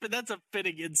 that's a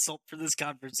fitting insult for this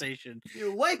conversation.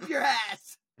 You wipe your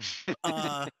ass.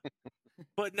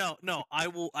 But no, I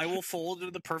will fold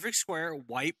into the perfect square,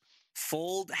 wipe,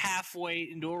 fold halfway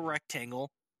into a rectangle,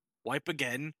 wipe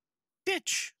again,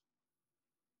 ditch.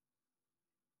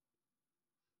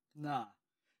 Nah.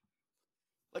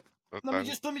 Let me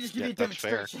just give you a that's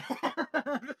fair.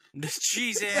 demonstration.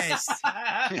 Jesus.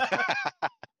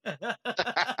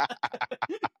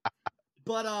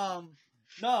 But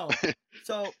no.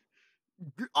 So,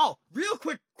 real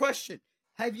quick question: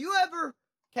 have you ever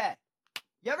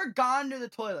gone to the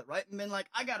toilet, right, and been like,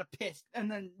 I gotta piss,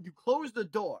 and then you close the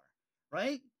door,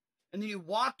 right, and then you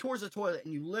walk towards the toilet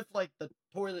and you lift like the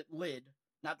toilet lid,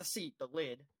 not the seat, the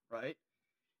lid, right,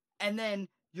 and then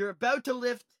you're about to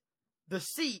lift the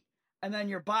seat. And then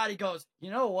your body goes, you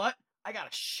know what? I got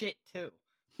to shit too.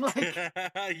 Like, yes.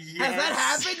 Has that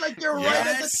happened? Like you're right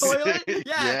at the toilet?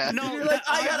 Yeah. Yeah. No, you're like,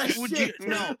 I got to shit.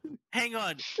 No, hang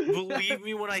on. Believe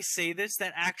me when I say this,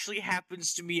 that actually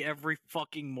happens to me every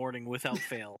fucking morning without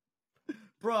fail.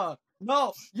 Bruh.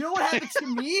 No. You know what happens to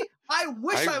me? I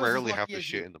wish I was rarely as have lucky to as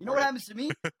shit you. in the You know what morning. happens to me?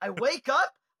 I wake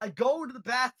up, I go to the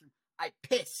bathroom, I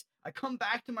piss. I come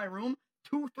back to my room.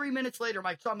 2-3 minutes later,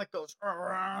 my stomach goes. And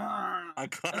I'm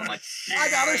like, I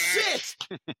gotta shit.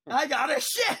 I gotta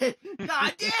shit.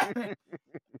 God damn it.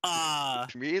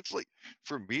 For me,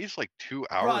 it's like 2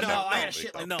 hours. Bro, no, I after gotta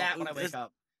shit like No, that when I wake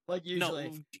up. Like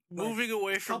usually. No, moving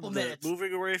away from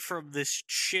this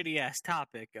shitty ass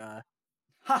topic.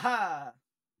 Haha.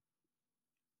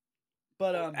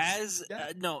 But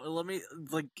let me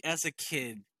as a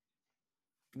kid.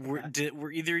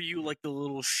 Were either you like the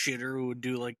little shitter who would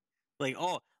do like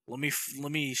oh, let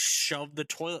me shove the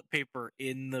toilet paper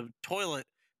in the toilet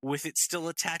with it still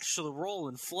attached to the roll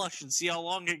and flush and see how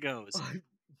long it goes?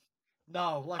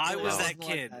 No, I was that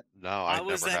kid. No, I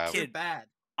was never that have. kid. You're bad.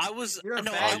 I was You're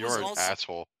no, bad. I You're was an also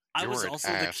asshole. I was You're also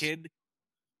an the ass. kid.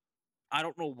 I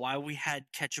don't know why we had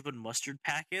ketchup and mustard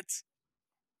packets,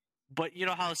 but you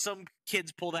know how some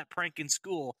kids pull that prank in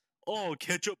school. Oh,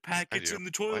 ketchup packets in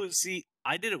the toilet seat.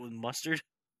 I did it with mustard.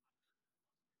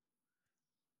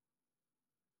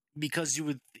 Because you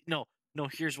would no.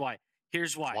 Here's why.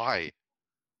 Why?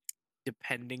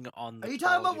 Depending on the. Are you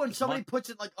talking about when somebody puts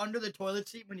it like under the toilet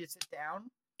seat when you sit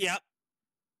down? Yep.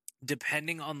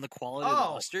 Depending on the quality of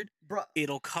the mustard, bro.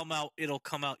 it'll come out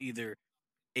either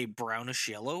a brownish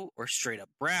yellow or straight up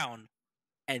brown,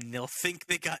 and they'll think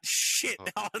they got shit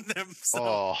on themselves.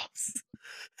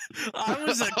 Oh. I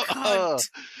was a cunt.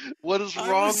 What is I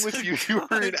wrong was with a you? You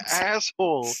were an cunt.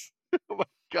 asshole. Oh my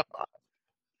god.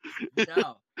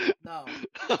 No.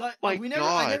 But My I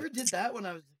God. never did that when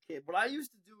I was a kid. What I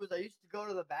used to do was I used to go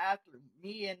to the bathroom,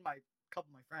 me and my couple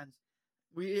of my friends.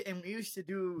 We used to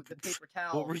do the paper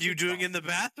towel. What were you doing in the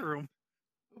bathroom?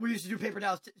 We used to do paper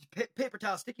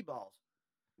towel sticky balls.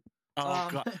 Oh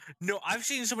god. No, I've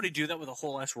seen somebody do that with a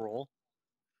whole ass roll.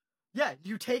 Yeah,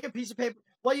 you take a piece of paper.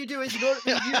 What you do is you go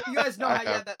to, you guys know how you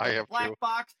have that black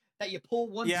box that you pull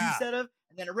one piece out of,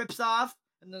 and then it rips off,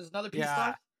 and there's another piece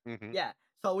left? Mm-hmm. Yeah.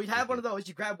 So we'd have one of those.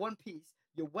 You grab one piece,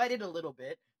 you wet it a little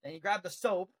bit, then you grab the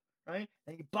soap, right?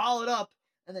 And you ball it up,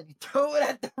 and then you throw it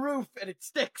at the roof, and it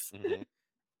sticks. Mm-hmm.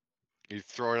 You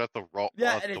throw it at the wall,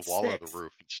 of the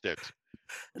roof, it sticks.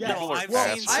 Yeah, no, I've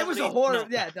seen I was a horror. No.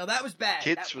 Yeah, no, that was bad.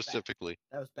 Kids specifically.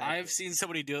 That was bad. I've seen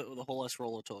somebody do it with a whole ass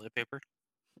roll of toilet paper.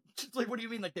 Just like, what do you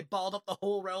mean? Like they balled up the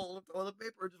whole roll of toilet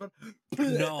paper? Or just went,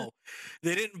 no,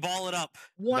 they didn't ball it up.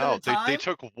 They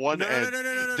took one end.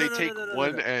 No, they take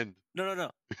one end. No.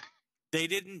 They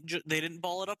didn't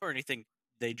ball it up or anything.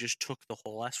 They just took the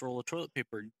whole ass roll of toilet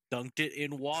paper, dunked it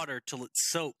in water till it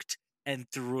soaked, and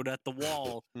threw it at the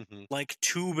wall like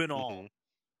tube and all.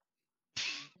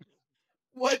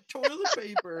 What toilet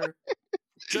paper?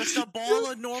 Just a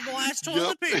ball of normal ass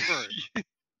toilet paper.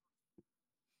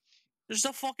 Just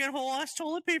a fucking whole ass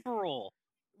toilet paper roll.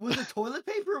 Was it toilet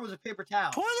paper or was it paper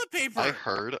towel? Toilet paper. I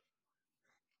heard a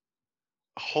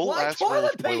whole ass roll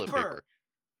of toilet paper.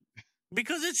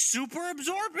 Because it's super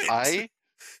absorbent.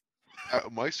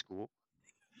 At my school,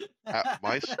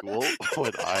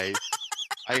 when I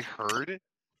heard,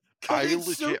 I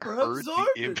legit heard the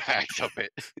impact of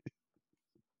it.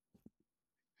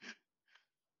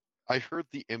 I heard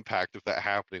the impact of that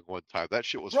happening one time. That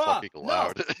shit was fucking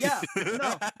loud. No, yeah,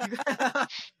 no.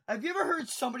 Have you ever heard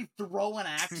somebody throw an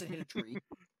axe and hit a tree?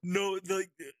 No,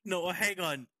 hang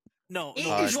on. No, it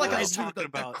is like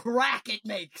the crack it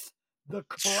makes. The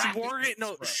crack.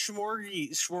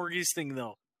 Schmorgy's thing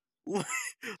though.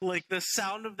 Like the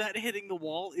sound of that hitting the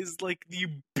wall is like the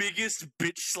biggest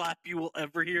bitch slap you will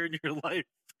ever hear in your life.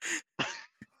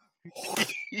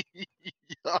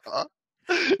 Yeah.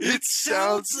 It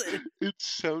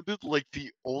sounded like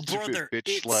the ultimate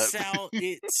bitch slap.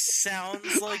 It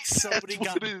sounds like somebody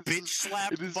got bitch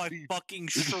slapped by fucking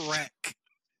Shrek.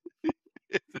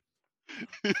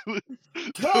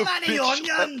 Too many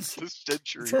onions! The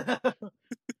century.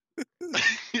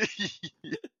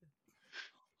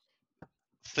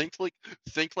 Think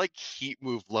like heat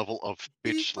move level of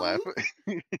bitch slap.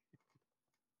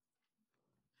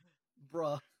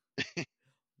 Bruh.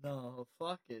 No,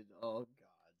 fucking, oh god.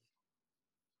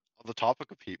 On the topic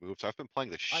of heat moves, I've been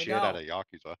playing the shit out of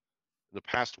Yakuza. In the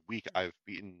past week, I've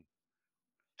beaten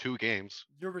 2 games.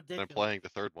 You're ridiculous. And I'm playing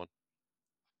the 3rd one.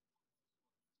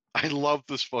 I love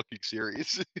this fucking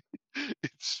series.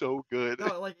 It's so good.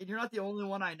 No, like, and you're not the only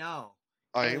one I know.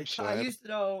 I am sad. I used to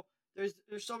know, there's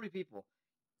so many people.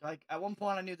 Like, at one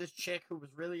point I knew this chick who was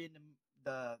really into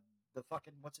the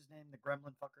fucking, what's his name? The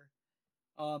gremlin fucker.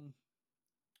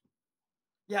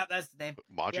 Yeah, that's the name.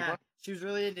 Majima? Yeah, she was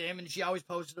really into him, and she always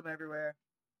posted him everywhere.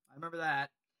 I remember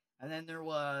that. And then there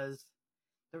was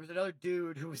another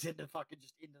dude who was into fucking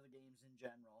just into the games in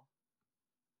general.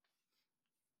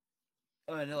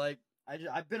 And like,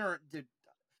 I've been around, dude.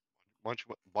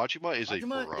 Majima is a bro.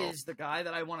 Majima is the guy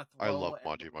that I want to throw. I love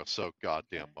Majima so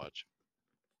goddamn much.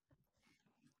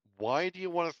 Why do you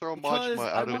want to throw Because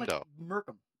Majima out a window? Murk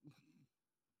him.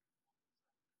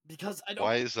 Because I don't.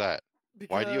 Why is that?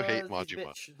 Why do you hate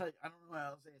Majima? I don't know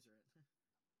how else to answer it.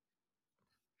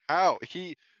 How?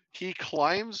 He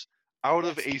climbs out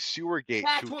of a sewer gate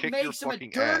to kick your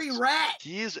fucking ass. Dirty rat.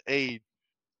 He is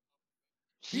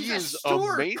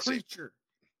amazing. Creature.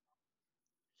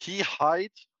 He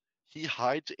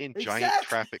hides in giant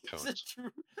traffic cones.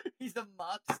 He's a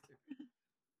monster.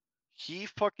 He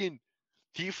fucking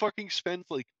spends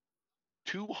like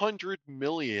 200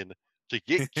 million to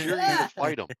get Kiryu to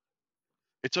fight him.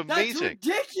 It's amazing.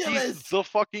 That's ridiculous. He's the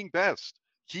fucking best.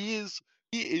 He is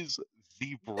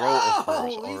the bro of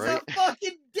bros, all right? He's a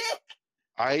fucking dick.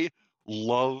 I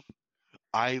love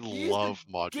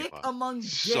Majima dick among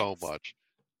so much.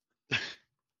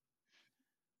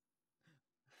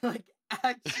 Like,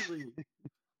 actually.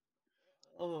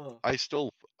 Oh. I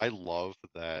love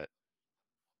that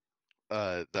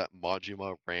that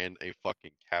Majima ran a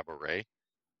fucking cabaret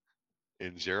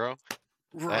in Zero.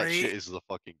 Right. That shit is the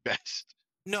fucking best.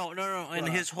 No. And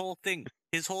his whole thing,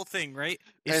 right?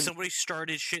 Is somebody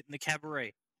started shit in the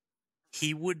cabaret.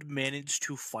 he would manage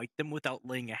to fight them without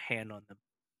laying a hand on them.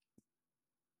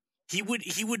 He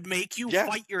would make you Yeah,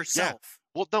 fight yourself.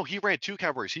 Well, no, he ran 2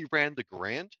 categories. He ran the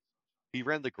Grand.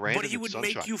 But he and would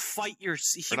Sunshine. make you fight your.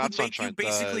 He Or not would make you Sunshine,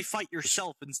 basically fight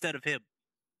yourself instead of him.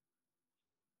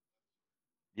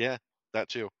 Yeah, that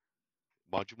too.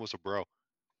 Majima was a bro.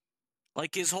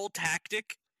 Like his whole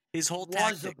tactic Was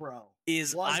a bro.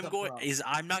 is Was I'm a going bro. is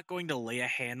I'm not going to lay a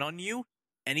hand on you.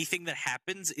 Anything that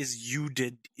happens is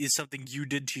something you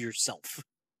did to yourself.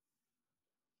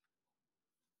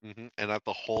 And that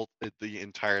the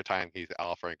entire time he's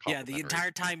offering Yeah, complimentary. the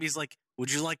entire time he's like,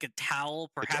 "Would you like a towel?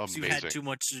 Perhaps you had amazing. too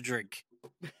much to drink."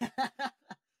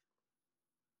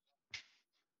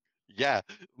 Yeah,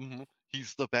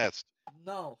 he's the best.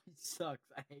 No, he sucks.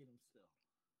 I hate him still.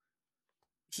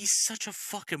 He's such a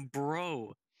fucking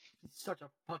bro. He's such a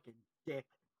fucking dick.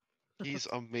 He's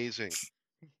amazing.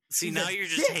 See, He's now a you're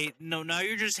just dick. hating. No, now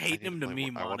you're just hating need him to to play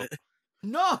meme more- I on wanna- it.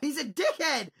 No, he's a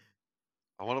dickhead.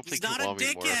 I want to play He's not a Kiwami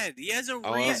more. dickhead. He has a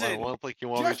I reason. want to play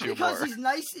Kiwami Just 2 because more. he's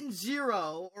nice in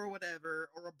Zero or whatever,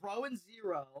 or a bro in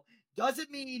Zero,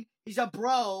 doesn't mean he's a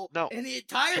bro No, in the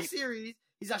entire he- series.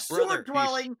 He's a Brother,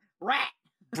 sewer-dwelling rat.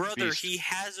 Brother, Beast. he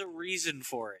has a reason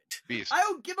for it. Beast. I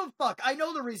don't give a fuck. I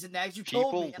know the reason, Nags. You told me,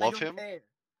 People and I love don't him. care.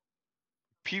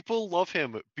 People love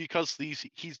him because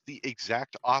he's the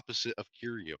exact opposite of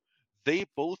Kiryu. They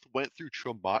both went through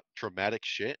traumatic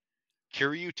shit.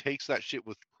 Kiryu takes that shit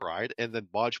with pride, and then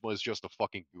Majima is just a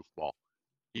fucking goofball.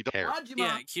 He don't care. Majima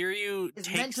Yeah, Kiryu is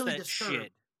takes mentally that disturbed.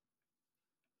 shit.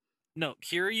 No,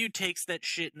 Kiryu takes that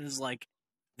shit and is like,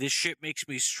 "This shit makes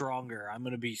me stronger. I'm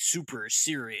gonna be super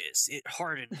serious. It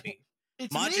hardened me."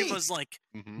 It's Majima's me. like,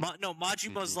 Mhm.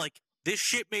 Majima's Mhm. like, "This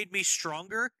shit made me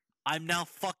stronger. I'm now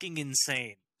fucking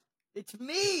insane." It's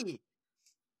me.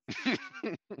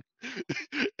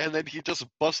 And then he just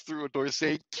busts through a door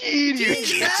saying,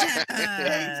 Kiryu!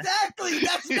 Exactly.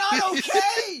 That's not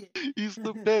okay. He's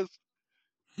the best.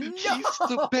 No. He's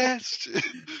the best.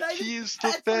 That is- He is the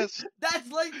that's like- best. That's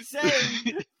like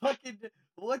saying fucking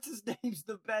what's his name's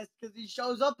the best because he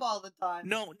shows up all the time.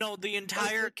 No, the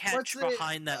entire it- catch what's it,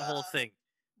 behind that whole thing.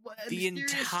 What, a The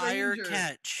mysterious entire stranger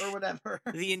catch. or whatever.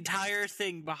 The entire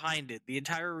thing behind it, the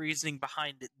entire reasoning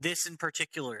behind it, this in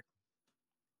particular,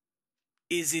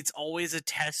 is it's always a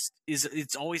test.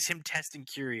 It's always him testing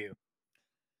Kiryu.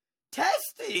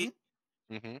 Testing.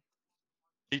 hmm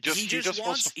He just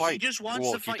wants to fight. He just wants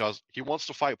well, to fight. he does. He wants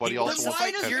to fight, but He he wants also to wants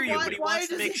fight to test Kiryu, but he wants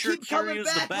to make sure keep coming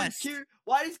Kiryu's the back when best.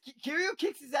 why does Kiryu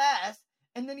kicks his ass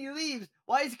and then he leaves?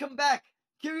 Why does he come back?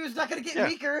 Kiryu's not gonna get Yeah.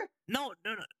 weaker. No.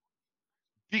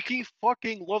 He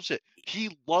fucking loves it.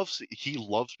 He loves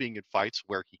being in fights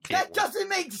where he can't That win. doesn't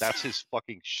make sense. That's his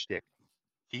fucking shtick.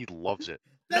 He loves it.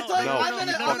 That's No, like no, I'm he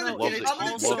gonna, fucking I'm gonna, loves take, it. I'm He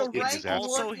gonna loves take a getting rank his ass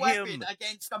Also work him. weapon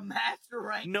against a master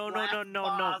rank. No. blast boss.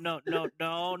 No.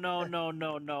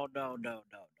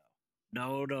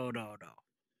 No,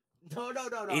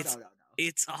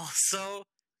 It's- no.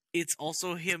 It's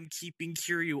also him keeping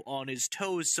Kiryu on his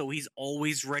toes, so he's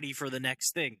always ready for the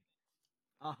next thing.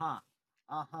 Uh huh.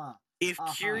 If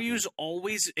Uh-huh. Kiryu's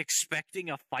always expecting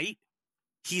a fight,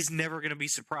 he's never gonna be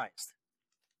surprised.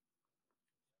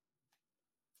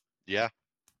 Yeah.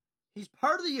 He's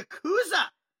part of the Yakuza.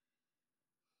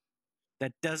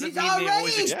 That doesn't He's mean they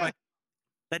always already- expect.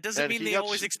 That doesn't And mean he they gets-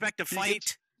 always expect a he fight.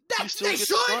 gets- That's still they gets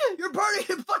should. stuck. You're part of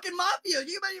the fucking mafia.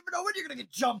 You might even know when you're gonna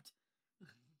get jumped.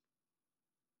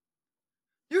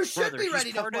 You should Brother, be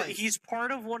ready to part fight. he's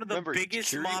part of one of the Remember,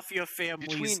 biggest Kiryu- mafia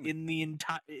families between- in the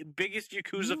entire biggest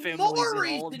Yakuza families More in all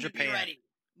reason of to be Japan. ready.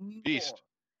 Beast. More.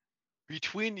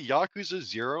 Between Yakuza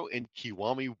 0 and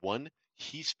Kiwami 1,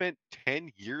 he spent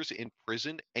 10 years in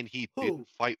prison and he Who? didn't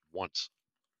fight once.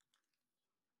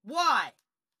 Why?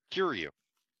 Kiryu.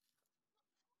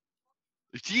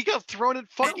 He got thrown in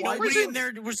fucking And nobody prison. in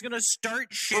there was gonna start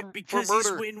shit For because he's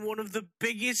murder. in one of the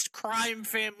biggest crime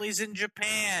families in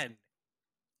Japan.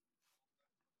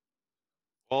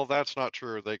 Well, that's not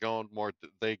true. They go in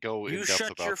You depth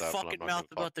shut about your that. but I'm fucking not mouth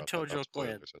gonna about the talk about that. Tojo That's clan.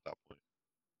 spoilers at that point.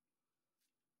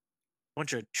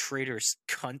 Bunch of traitors,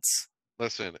 cunts.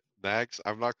 Listen, Nags,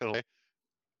 I'm not gonna lie.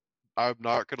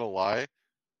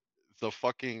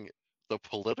 The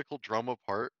political drama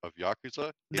part of Yakuza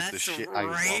is the That's shit I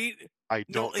love. right. I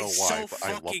No, don't know it's why, so but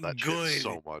I love fucking that good. shit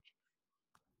so much.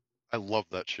 I love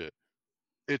that shit.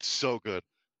 It's so good.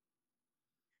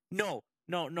 No.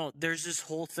 There's this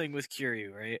whole thing with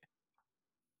Kiryu, right?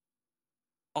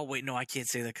 Oh wait, no, I can't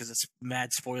say that because it's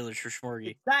mad spoilers for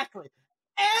Shmorgy. Exactly.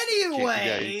 Yeah,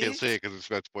 Anyway. you can't say it because it's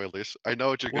bad spoilers. I know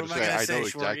what you're What gonna am I say. gonna I know say,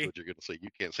 exactly Shmorgy? what you're gonna say. You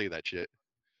can't say that shit.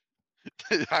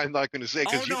 I'm not gonna say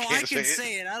Oh because you no, can't I can say it.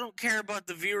 say it. I don't care about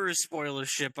the viewers'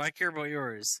 spoilership. I care about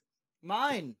yours.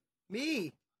 Mine.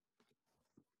 Me.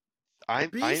 I'm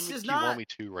Beast in is not. Kiwami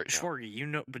 2 right now. Shorty, you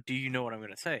know, but do you know what I'm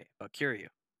going to say about Kiryu?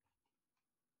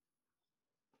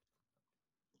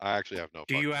 I actually have no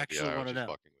Do fucking you idea. actually I was wanna just know?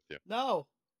 fucking with you. No.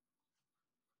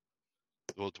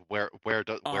 Well, it's where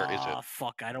is it?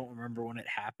 Fuck, I don't remember when it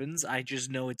happens. I just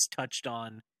know it's touched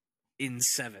on in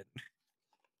 7.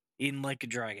 In Like a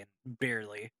Dragon.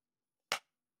 Barely.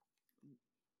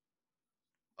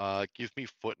 Give me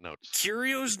footnotes.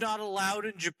 Kiryu's not allowed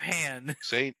in Japan,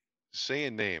 Say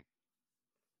a name.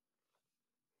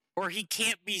 or he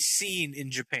can't be seen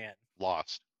in Japan.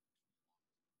 Lost.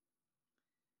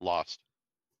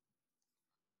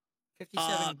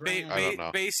 57 grand. I don't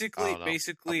know. Basically, I don't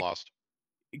know. I'm lost.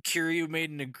 Kiryu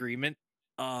made an agreement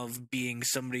of being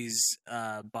somebody's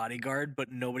bodyguard,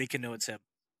 but nobody can know it's him.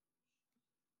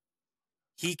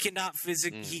 He cannot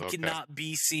okay. cannot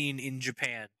be seen in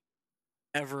Japan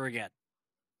ever again.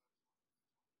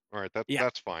 All right, Yeah.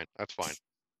 that's fine. That's fine.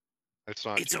 It's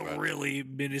not. It's too a bad. really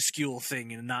minuscule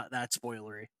thing and not that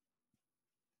spoilery.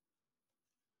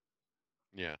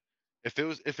 Yeah. If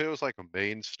it was like a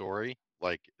main story,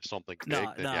 like something big,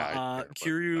 then yeah. I'd care, but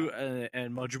Kiryu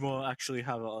and Majima actually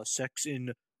have sex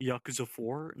in Yakuza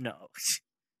 4? No.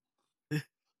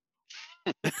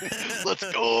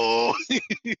 Let's go.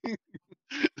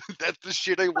 That's the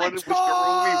shit I wanted Let's with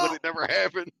Garumi, go! but it never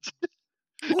happened.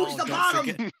 Who's the don't bottom?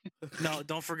 forget- No,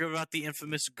 don't forget about the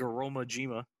infamous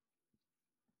Garomajima.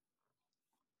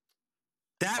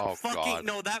 That Oh, fucking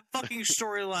God. that fucking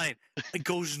storyline, it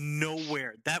goes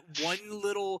nowhere. That one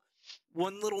little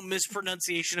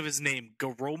mispronunciation of his name,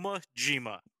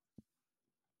 Garomajima.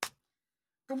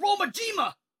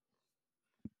 Garomajima!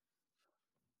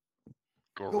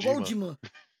 Gorojima.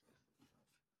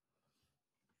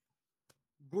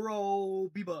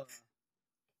 Grobiba.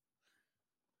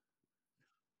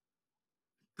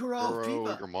 Goro,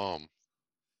 Grobiba. your mom.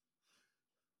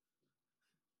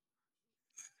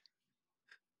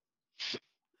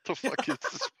 The fuck is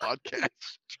this podcast?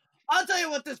 I'll tell you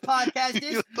what this podcast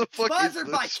is. What the fuck Sponsored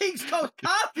is by this? King's Coast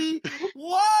Coffee.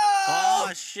 Whoa!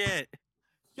 Oh shit!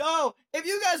 Yo, if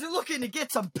you guys are looking to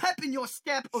get some pep in your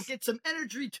step or get some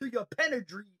energy to your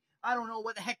pedigree, I don't know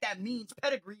what the heck that means.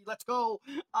 Pedigree, let's go.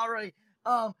 All right.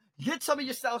 Get some of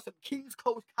yourself some King's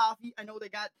Coast Coffee. I know they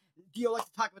got. Dio likes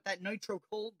to talk about that Nitro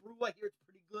Cold Brew. I hear it's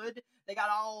pretty good. They got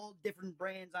all different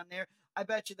brands on there. I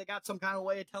bet you they got some kind of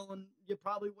way of telling you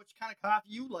probably which kind of coffee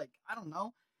you like. I don't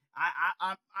know.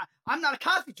 I'm not a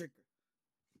coffee drinker,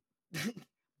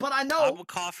 but I know. I'm a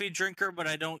coffee drinker, but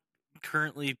I don't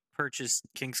currently purchase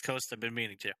King's Coast. I've been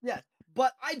meaning to. Yes,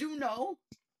 but I do know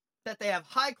that they have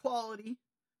high quality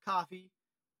coffee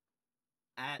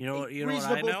at a what I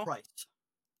reasonable know? price.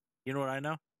 You know what I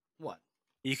know? What?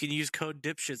 You can use code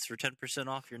DIPSHITS for 10%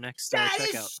 off your next That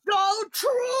checkout. is so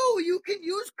true. You can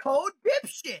use code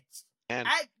DIPSHITS And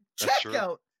at that's true.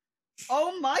 checkout.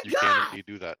 Oh my you can god! indeed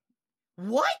do that.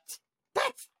 What?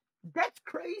 That's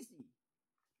crazy.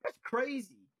 That's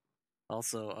crazy.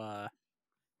 Also,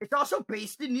 It's also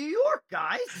based in New York,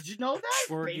 guys. Did you know that? It's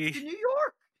Shorty. based in New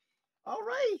York. All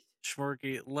right.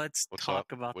 Shmorky, let's What's talk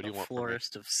up? about What do the you want from me?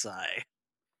 Florist of Psy.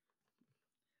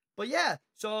 But yeah,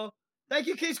 so thank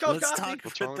you, King's Coast Let's Coffee. talk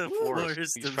What's about wrong the with the Florist?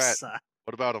 Florist He's of fat. Psy.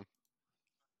 What about him?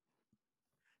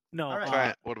 No, All right.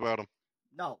 Fat. What about him?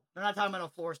 No, they're not talking about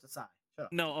a florist aside. Shut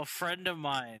up. no, a friend of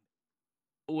mine,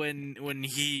 when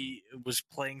he was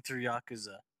playing through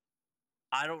Yakuza,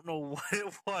 I don't know what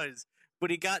it was, but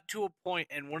he got to a point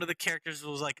and one of the characters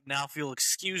was like, "Now if you'll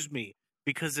excuse me,"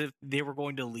 because if they were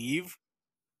going to leave,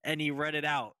 and he read it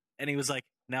out, and he was like,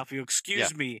 "Now if you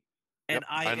excuse me," and Yep,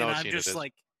 I know what I'm scene just it is.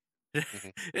 like,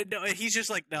 no, and he's just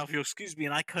like, "Now if you excuse me,"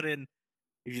 and I cut in,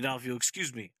 if you'll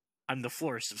excuse me, I'm the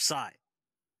Florist of Psy.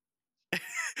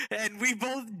 And we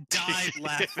both died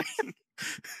laughing.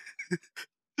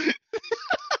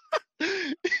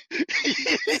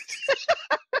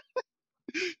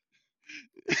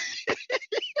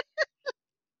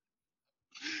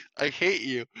 I hate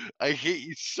you. I hate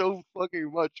you so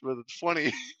fucking much, but it's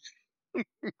funny.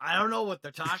 I don't know what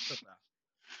they're talking about.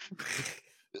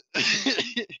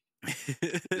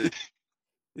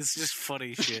 It's just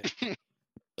funny shit.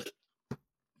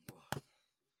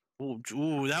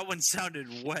 Ooh, that one sounded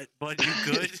wet, bud. You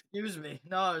good? Excuse me.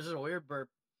 No, it was just a weird burp.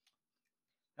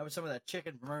 That was some of that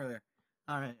chicken from earlier.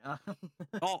 All right.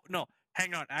 Oh, no.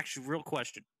 Hang on. Actually, real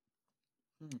question.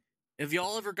 Have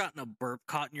y'all ever gotten a burp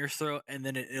caught in your throat and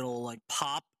then it'll like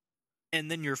pop and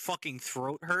then your fucking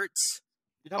throat hurts?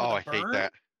 You talking Oh, I about hate burn?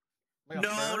 that. Like a No,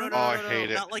 burn? no, Oh, I no,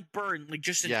 hate it. not like burn, like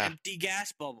just an Yeah. empty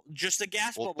gas bubble. Just a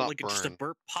gas Well, bubble, not like just a burn.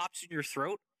 burp pops in your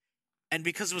throat. and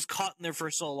because it was caught in there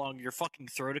for so long, your fucking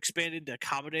throat expanded to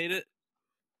accommodate it.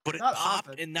 But it Not popped,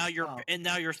 often. and now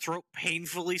No. your throat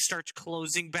painfully starts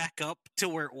closing back up to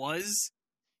where it was.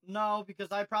 No,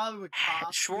 because I probably would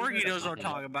cough. Schwargy knows what I'm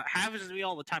talking about. Happens to me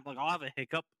all the time. Like, I'll have a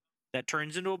hiccup that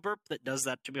turns into a burp that does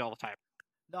that to me all the time.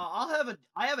 No,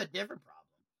 I have a different problem.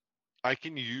 I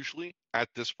can usually, at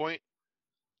this point,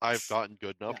 I've gotten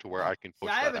good enough to where I can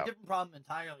push I have that a out. different problem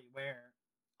entirely where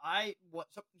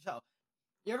so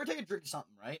you ever take a drink of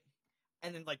something, right?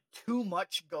 And then like too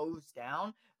much goes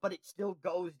down, but it still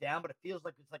goes down, but it feels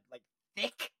like it's like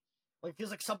thick. Like it feels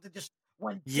like something just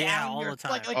went Yeah, down all your the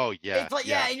time. like Oh yeah, it's like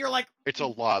and you're like it's a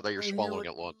lot that you're and swallowing like,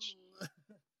 at once.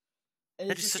 and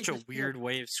That it's is just- such it a just feels- weird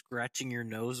way of scratching your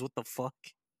nose. What the fuck?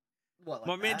 What, like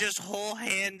My man that? just whole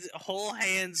hand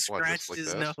What, scratched just like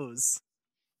his this? nose.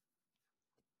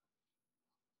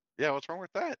 Yeah, what's wrong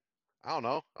with that? I don't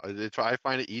know. I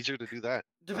find it easier to do that.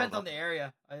 Depends know. on the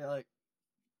area. I like.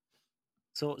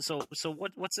 So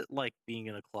what's it like being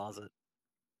in a closet?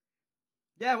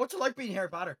 Yeah, what's it like being Harry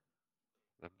Potter?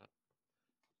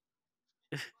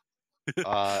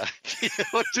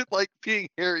 What's it like being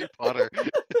Harry Potter?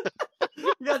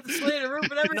 You got the slated roof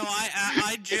and everything. No, I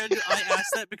asked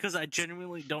that because I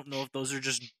genuinely don't know if those are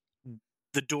just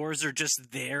the doors are just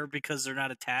there because they're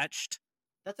not attached.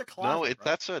 That's a closet. No, bro.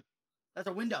 that's a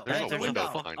a window. There's That's a a window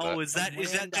window. behind Oh, that. is that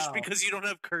just window. because you don't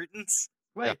have curtains?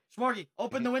 Wait, Yeah. Smorgy,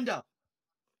 open the window.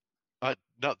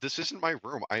 no, this isn't my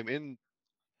room. I'm in.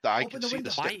 I Open can the see window.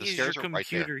 the, Why the is your stairs are right there.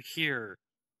 computer here?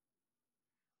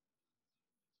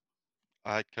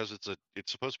 Because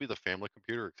it's supposed to be the family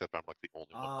computer, except I'm like the only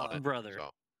one on it. Brother. So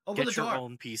Open Get the your door.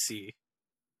 own PC.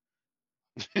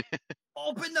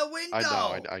 Open the window. I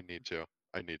know. I need to.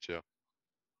 I need to.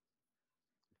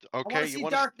 Okay, see you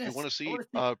want darkness. to I see wanna see-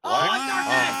 black?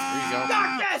 Oh, There you go.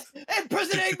 darkness!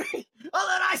 Imprisoning me! All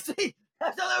that I see!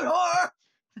 Absolute horror!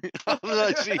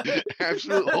 I see.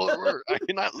 Absolute horror. I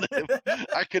cannot live.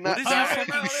 I cannot What is your die.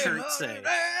 fucking shirt say?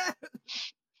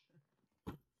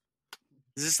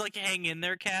 Is this like hang in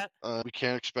there, cat? We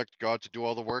can't expect God to do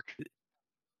all the work.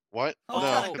 What? Oh, no,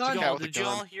 got a it's a gun. cat with a did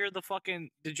y'all gun. hear the fucking?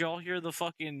 Did y'all hear the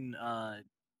fucking?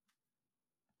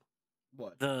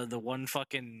 What? The one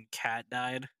fucking cat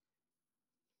died.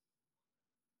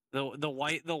 The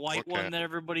white What one cat? that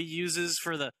everybody uses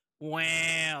for the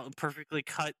wow perfectly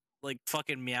cut like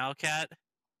fucking meow cat.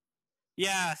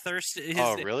 Yeah, Thurston.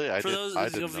 Oh, really? For those I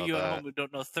of didn't know you at that. home who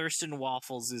don't know, Thurston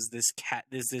Waffles is this cat.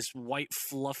 Is this white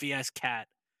fluffy ass cat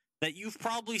that you've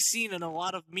probably seen in a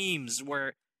lot of memes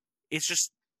where it's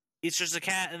just a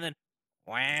cat and then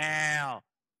wow,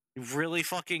 really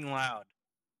fucking loud.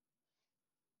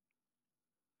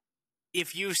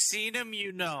 If you've seen him,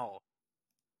 you know.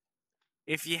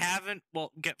 If you haven't,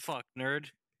 well, get fucked, nerd.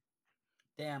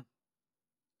 Damn.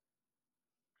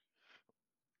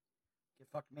 Get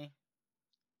fucked me.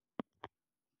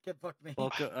 Get fucked me.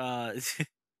 Welcome.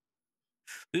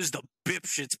 This is the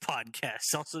Bipshits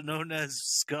podcast, also known as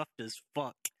Scuffed as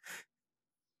Fuck.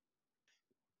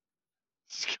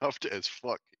 Scuffed as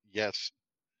fuck. Yes.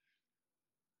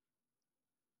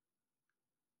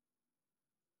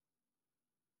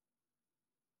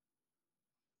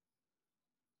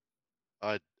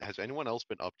 Has anyone else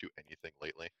been up to anything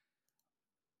lately?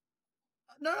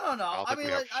 No. I don't think mean,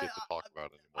 we have like, shit to talk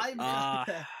about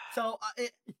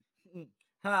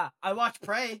anymore. I watched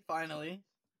Prey finally.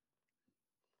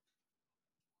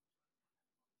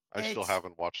 I still it's-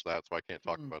 haven't watched that, so I can't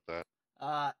talk Mm. about that.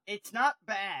 It's not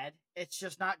bad. It's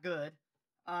just not good.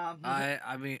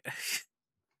 I mean,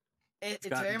 it's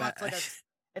gotten very much bad.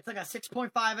 it's like a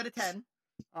 6.5 out of 10.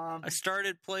 I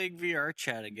started playing VR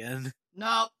chat again.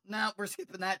 No, we're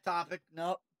skipping that topic.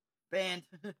 Nope, banned.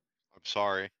 I'm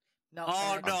sorry. No. Oh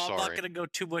banned. no, I'm not sorry. gonna go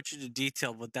too much into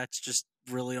detail, but that's just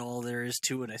really all there is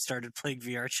to it. I started playing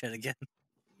VR chat again.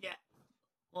 Yeah.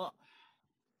 Well,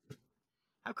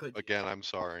 how could you? Again, I'm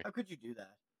sorry. How could you do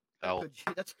that? Hell. Could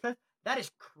you? That is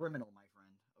criminal, my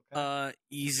friend. Okay.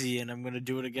 Easy, and I'm gonna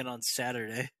do it again on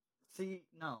Saturday. See,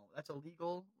 no, that's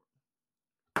illegal.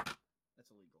 That's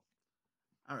illegal.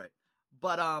 All right,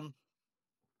 but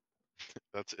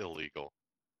That's illegal.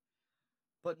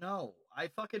 But no, I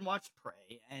fucking watched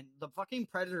Prey, and the fucking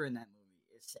Predator in that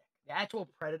movie is sick. The actual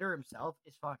Predator himself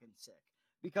is fucking sick.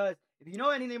 Because if you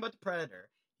know anything about the Predator,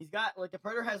 he's got, like, the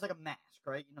Predator has, like, a mask,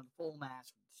 right? You know, the full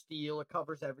mask, steel, it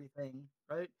covers everything,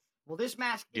 right? Well, this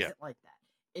mask Yeah. isn't like that.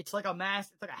 It's like a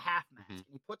mask, it's like a half mask. Mhm. And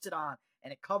he puts it on,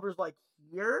 and it covers, like,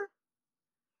 here,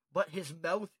 but his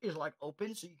mouth is, like,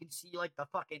 open, so you can see, like, the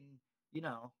fucking, you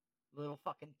know, little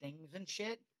fucking things and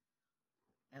shit.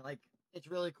 And, like, it's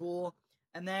really cool.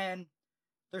 And then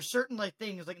there's certain, like,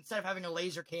 things, like, instead of having a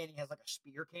laser cannon, he has, like, a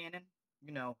spear cannon.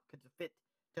 you know, to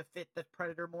fit the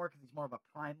predator more because he's more of a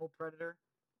primal predator.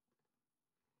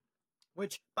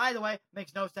 Which, by the way,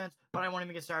 makes no sense. But I won't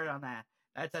even get started on that.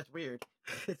 That's weird.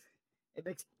 It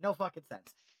makes no fucking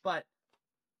sense. But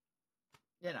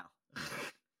you know,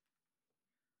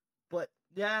 but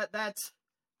yeah,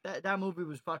 that movie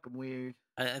was fucking weird.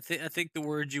 I think the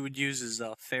word you would use is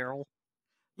feral.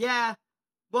 Yeah.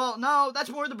 Well, no, that's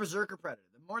more the Berserker Predator.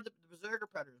 The Berserker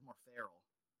Predator is more feral.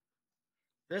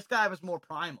 This guy was more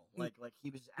primal. Like he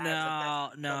was.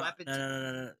 No.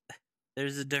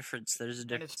 There's a difference. There's a And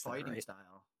difference. his fighting right?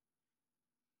 style.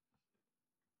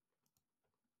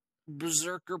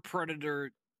 Berserker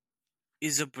Predator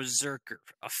is a berserker.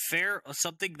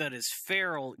 Something that is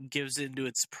feral gives into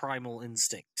its primal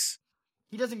instincts.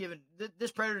 He doesn't give it.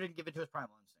 This predator didn't give it to his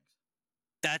primal instincts.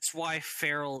 That's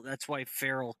why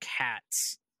feral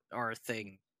cats are a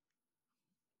thing.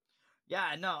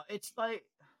 Yeah, no, it's like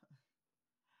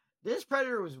this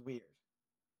predator was weird.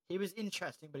 He was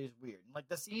interesting, but he was weird. And, like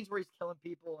the scenes where he's killing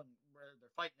people and where they're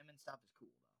fighting him and stuff is cool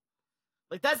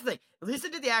though. Like that's the thing. At least they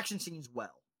did the action scenes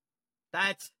well.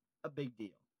 That's a big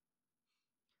deal.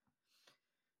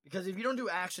 Because if you don't do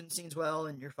action scenes well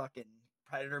in your fucking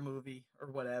Predator movie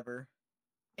or whatever,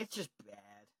 it's just bad.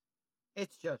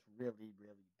 It's just really,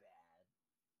 really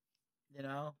bad. You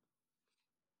know?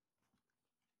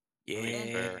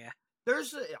 Yeah.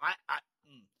 There's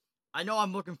I know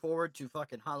I'm looking forward to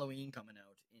fucking Halloween coming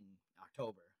out in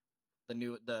October.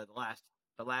 The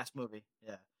last movie.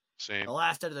 Yeah. Same. The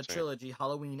last out of the trilogy,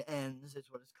 Halloween Ends is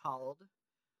what it's called.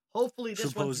 Hopefully this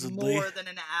Supposedly. one's more than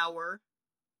an hour.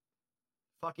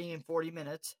 Fucking in 40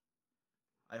 minutes.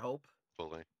 I hope.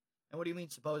 Fully. And what do you mean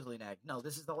supposedly, Nag? No,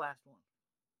 this is the last one.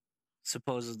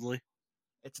 Supposedly.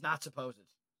 It's not supposed.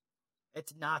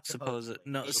 It's not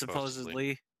supposedly.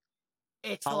 Supposedly.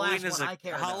 It's the last one I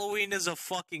care about. Halloween is a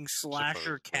fucking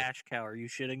slasher cash cow. Are you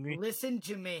shitting me? Listen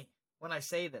to me when I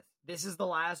say this. This is the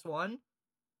last one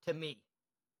to me.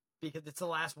 Because it's the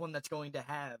last one that's going to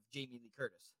have Jamie Lee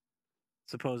Curtis.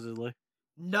 Supposedly.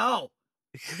 No.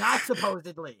 Not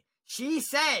supposedly. She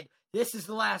said this is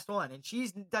the last one. And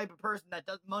she's the type of person that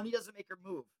money doesn't make her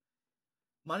move.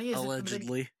 Money isn't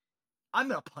allegedly. I'm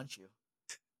going to punch you.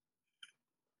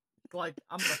 Like,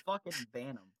 I'm going to fucking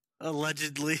ban him.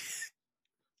 Allegedly.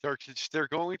 They're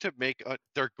going to make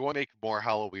more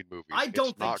Halloween movies. I don't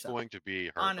think not so. going to be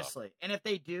her, honestly. though. And if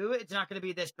they do, it's not going to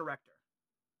be this director.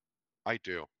 I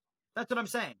do. That's what I'm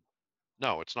saying.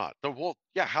 No, it's not.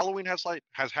 Halloween has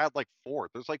had like 4.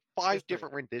 There's like 5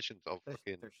 different renditions of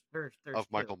there's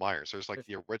Michael Myers. There's like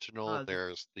the original.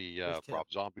 there's the Rob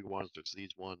Zombie ones. There's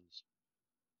these ones.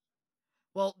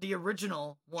 Well, the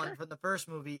original one from the first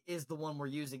movie is the one we're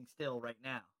using still right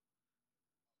now.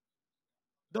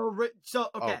 Okay.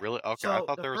 Oh, really? Okay, So I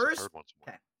thought there was a third one somewhere.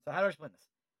 Okay, so how do I explain this?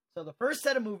 So the first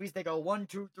set of movies, they go 1,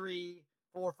 2, 3,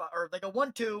 4, 5, or they go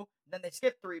 1, 2, and then they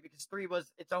skip 3 because 3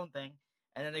 was its own thing,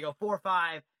 and then they go 4,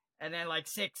 5, and then like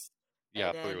 6.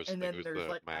 Yeah, and then there's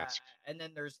the mask. and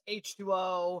then there's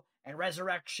H2O and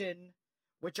Resurrection,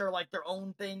 which are like their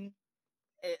own thing.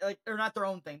 Like they're not their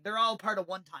own thing. They're all part of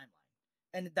one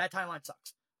timeline, and that timeline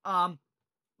sucks.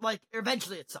 Like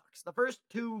eventually it sucks. The first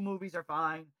 2 movies are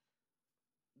fine.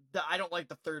 I don't like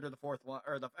the third or the fourth one,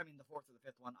 the fourth or the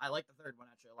fifth one. I like the third one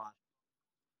actually a lot.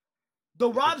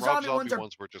 The Rob Zombie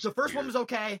ones were just the first one was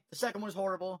okay. The second one was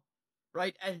horrible,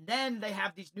 right? And then they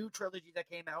have these new trilogies that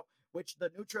came out, which the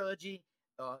new trilogy,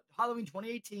 Halloween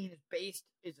 2018,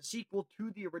 is a sequel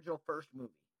to the original first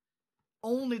movie.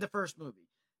 Only the first movie,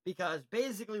 because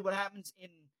basically what happens in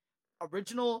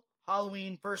original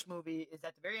Halloween first movie is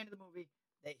at the very end of the movie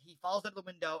that he falls out of the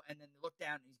window and then they look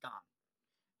down and he's gone.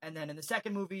 And then in the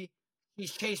second movie,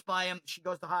 he's chased by him. She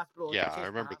goes to the hospital. Yeah, I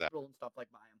remember that. And stuff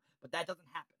like by him, but that doesn't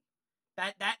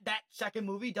happen. That second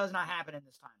movie does not happen in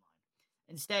this timeline.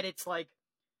 Instead, it's like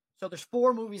so. There's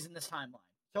 4 movies in this timeline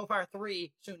so far.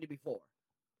 3, soon to be 4.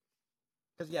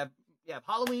 Because you have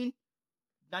Halloween,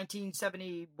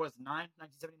 1979, I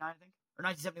think, or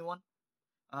 1971,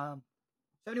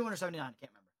 71 or 79, I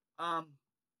can't remember.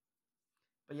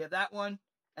 But you have that one.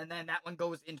 And then that one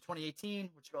goes into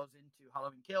 2018, which goes into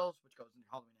Halloween Kills, which goes into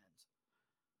Halloween Ends.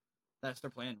 That's their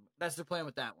plan. That's their plan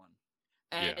with that one.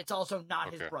 And it's also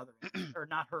not his brother, or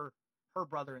not her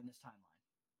brother in this timeline.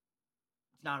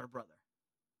 It's not her brother.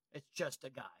 It's just a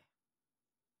guy.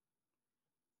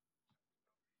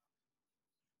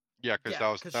 Yeah, because that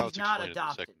was she's not explained adopted in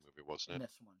the second movie, wasn't in it?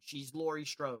 this one. She's Laurie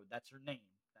Strode. That's her name.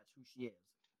 That's who she is.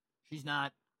 She's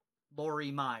not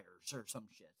Laurie Myers or some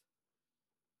shit.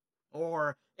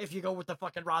 Or if you go with the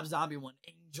fucking Rob Zombie one,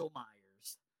 Angel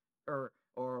Myers, or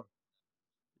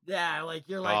yeah, like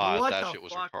you're like, what that the shit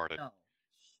was fuck? retarded. No.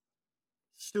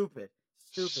 Stupid.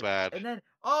 Sad. And then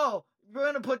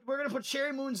we're gonna put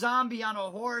Sherry Moon Zombie on a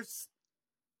horse,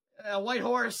 a white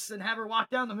horse, and have her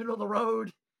walk down the middle of the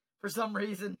road for some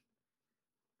reason.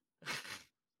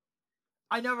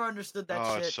 I never understood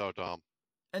that shit. It's so dumb.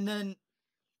 And then,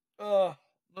 those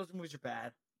movies are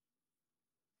bad.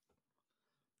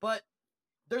 But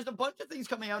there's a bunch of things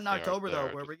coming out in October though,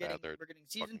 where we're getting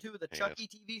season 2 of the Chucky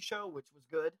TV show, which was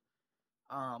good.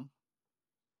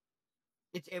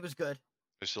 It was good.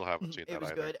 I still haven't seen that. It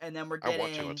was either. good, and then we're I getting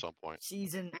want to at some point.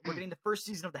 We're getting the first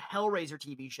season of the Hellraiser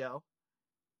TV show,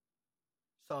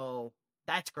 so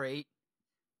that's great.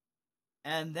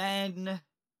 And then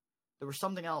there was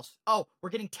something else. Oh, we're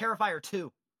getting Terrifier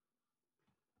 2.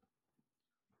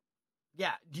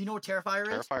 Yeah, do you know what Terrifier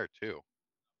is? Terrifier 2.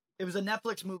 It was a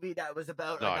Netflix movie that was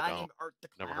about a guy named Art the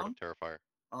Clown. Never heard of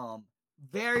Terrifier.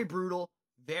 Very brutal,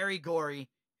 very gory,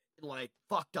 like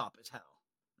fucked up as hell,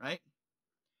 right?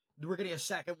 We're getting a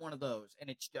second one of those, and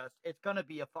it's gonna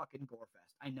be a fucking gore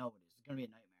fest. I know it is. It's gonna be a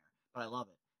nightmare, but I love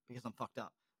it because I'm fucked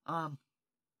up.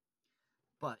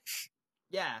 But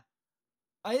yeah,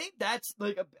 I think that's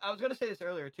like I was gonna say this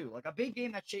earlier too. Like a big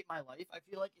game that shaped my life, I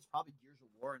feel like is probably Gears of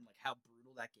War and like how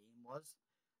brutal that game was,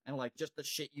 and like just the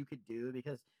shit you could do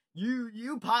because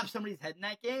you pop somebody's head in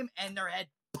that game and their head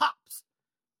pops.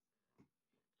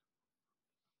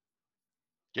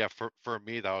 Yeah, for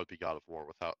me that would be God of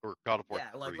War God of War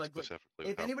 3 specifically.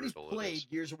 If anybody's played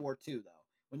Gears of War 2 though,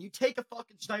 when you take a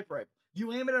fucking sniper rifle,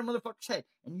 you aim it at a motherfucker's head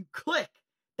and you click,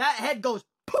 that head goes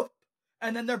poof,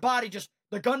 and then their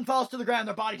gun falls to the ground,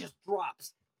 their body just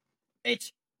drops.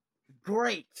 It's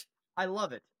great. I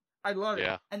love it.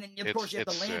 Yeah. And then of course you have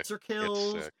the Lancer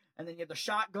kills, and then you have the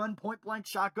shotgun, point blank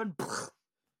shotgun.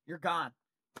 You're gone,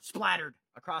 splattered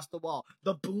across the wall.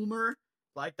 The boomer,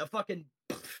 like the fucking.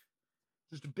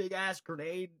 Just a big ass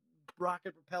grenade,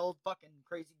 rocket propelled fucking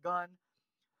crazy gun.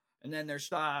 And then there's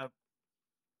then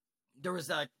there's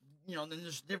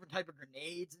different type of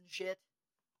grenades and shit.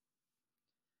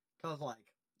 Cause like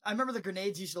I remember the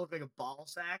grenades used to look like a ball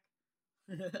sack.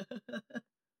 You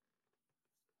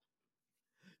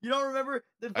don't remember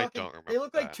the fucking? I don't remember. They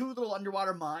look like two little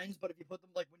underwater mines, but if you put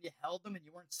them like when you held them and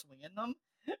you weren't swinging them,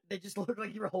 they just looked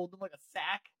like you were holding them like a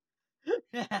sack.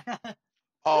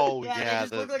 Oh yeah,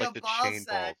 the chain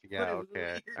sack, balls. Yeah, okay,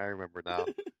 weird. I remember now.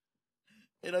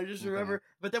 And I just remember,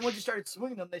 but then once you started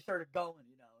swinging them, they started going, and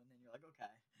then you're like, okay.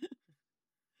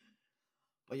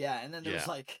 But yeah, and then there was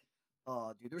like,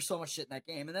 oh, dude, there was so much shit in that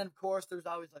game, and then of course there's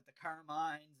always like the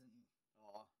Carmines and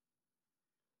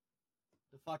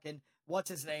the fucking what's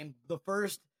his name? One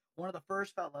of the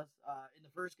first fellas in the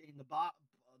first game, the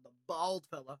bald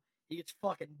fella, he gets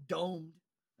fucking domed.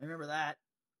 I remember that.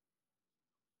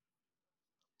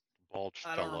 Bald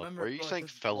fella. Why are you saying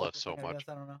fella so much?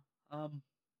 I don't know.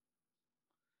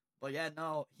 But yeah,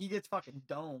 no, he gets fucking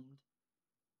domed.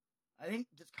 I think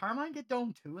does Carmine get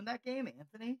domed too in that game,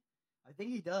 Anthony? I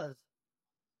think he does.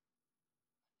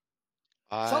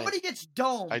 Somebody gets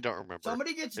domed. I don't remember.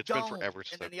 Somebody gets it's domed, been forever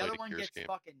since and then the other one gets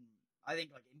fucking, I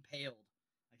think, like impaled.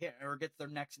 Or gets their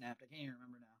neck snapped. I can't even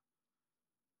remember now.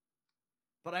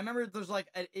 But I remember there's like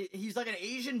he's like an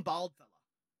Asian bald fella.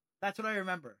 That's what I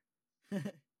remember.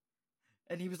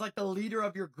 And he was like the leader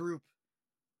of your group,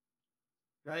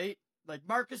 right? Like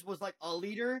Marcus was like a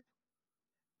leader,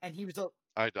 and he was a.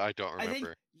 I don't remember. I think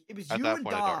it was you and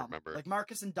Dom, like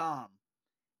Marcus and Dom,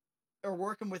 are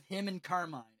working with him and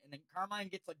Carmine, and then Carmine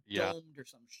gets like domed or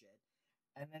some shit,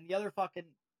 and then the other fucking.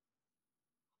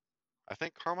 I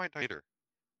think Carmine died later.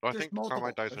 I think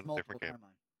Carmine dies in a different game.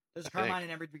 There's a Carmine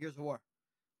in every Gears of War.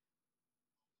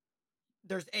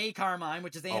 There's A Carmine,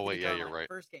 which is Anthony Carmine you're right. in the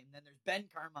first game. Then there's Ben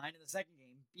Carmine in the second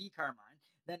game, B Carmine.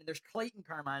 Then there's Clayton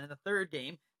Carmine in the third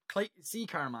game, C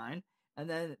Carmine. And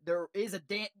then there is a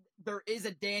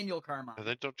Daniel Carmine. And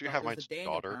then don't you have my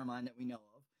daughter? Carmine that we know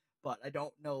of, but I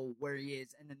don't know where he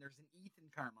is. And then there's an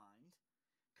Ethan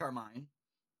Carmine,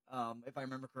 if I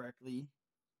remember correctly.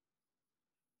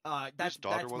 That's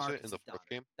daughter was Marcus' it in the fourth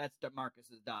game? That's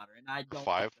Marcus's daughter, and I don't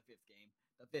like the fifth game.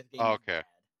 The fifth game. Oh, okay.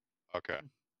 Okay.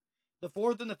 The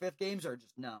fourth and the fifth games are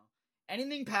just no.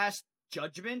 Anything past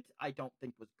Judgment, I don't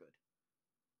think was good.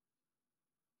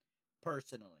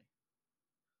 Personally.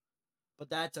 But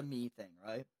that's a me thing,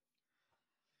 right?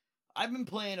 I've been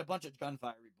playing a bunch of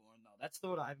Gunfire Reborn, though. That's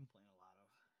what I've been playing a lot of.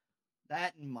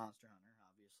 That and Monster Hunter,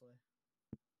 obviously.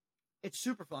 It's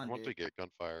super fun, I want to get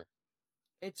Gunfire.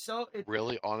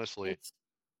 Really, honestly,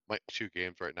 my two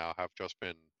games right now have just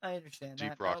been. I understand Deep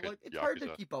that. Rocket, look, it's hard to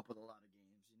keep up with a lot of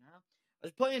games, you know. I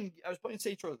was playing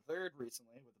Saints Row the Third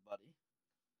recently with a buddy,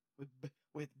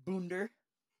 with Boonder.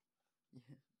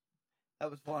 That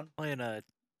was fun. Playing a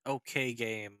okay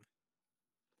game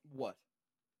What?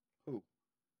 Who?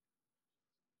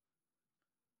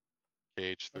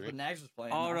 That's KH3. what Nags was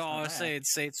playing. Oh no, it's not I was bad. saying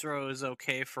Saints Row is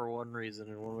okay for one reason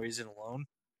and one reason alone.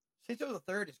 Saints Row the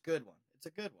Third is a good one. It's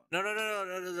a good one.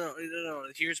 No.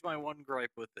 Here's my one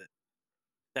gripe with it.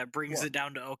 That brings What? it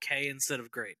down to okay instead of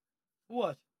great.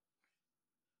 What?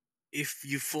 If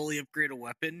you fully upgrade a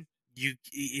weapon,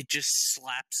 it just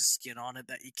slaps a skin on it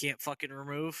that you can't fucking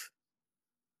remove.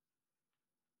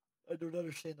 I don't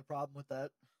understand the problem with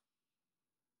that.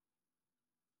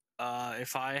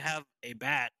 If I have a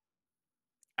bat,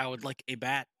 I would like a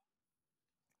bat,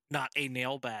 not a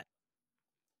nail bat.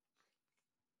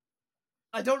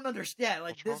 I don't understand.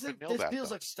 Like What's wrong with nail bat, feels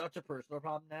though? like such a personal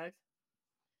problem, Nags.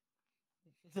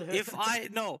 If I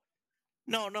no,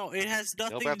 it has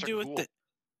nothing to bats are do with cool. it.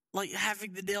 Like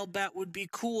having the nail bat would be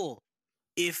cool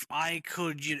if I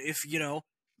could,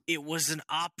 it was an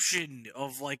option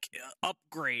of like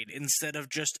upgrade instead of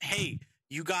just hey,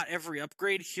 you got every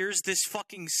upgrade. Here's this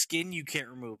fucking skin you can't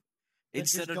remove.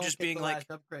 Instead of just being like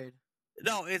upgrade.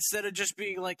 no, instead of just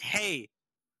being like hey,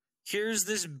 here's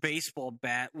this baseball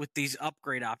bat with these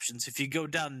upgrade options. If you go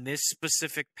down this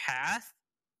specific path,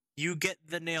 you get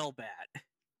the nail bat.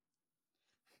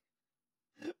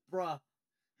 Bruh,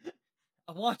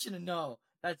 I want you to know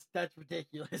that's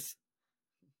ridiculous.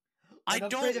 I Like,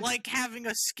 don't upgraded- like having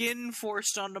a skin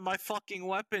forced onto my fucking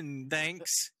weapon,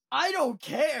 thanks. I don't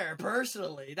care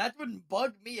personally. That wouldn't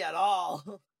bug me at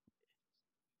all.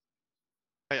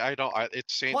 I don't.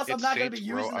 It's Saints. Plus, I'm it's not going to Saints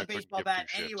be Row, using I the couldn't baseball give bat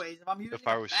two shits. anyways. If I'm using If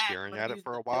I a was bat, I'm staring gonna at it use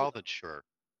for to a while, kill then them. sure.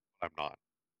 I'm not.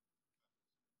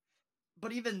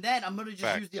 But even then, I'm going to just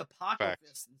Facts. use the Apocalypse Facts.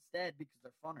 Fists instead because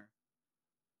they're funner.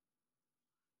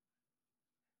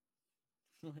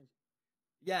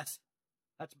 Yes.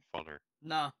 That's Funner.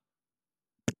 no.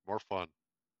 More fun.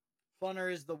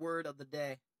 Funner is the word of the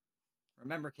day.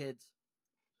 Remember, kids.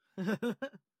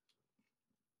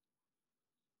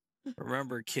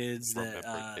 Remember, kids, that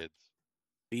Remember, kids.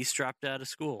 Beast dropped out of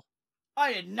school.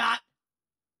 I did not.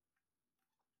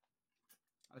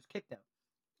 I was kicked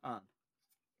out.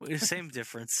 Same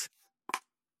difference.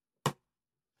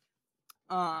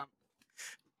 No,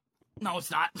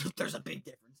 it's not. There's a big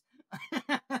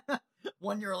difference.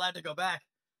 One, you're allowed to go back.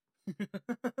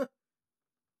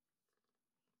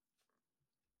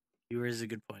 You raise a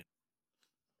good point.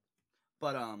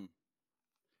 But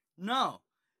no,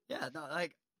 yeah, no,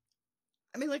 like,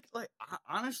 I mean, like,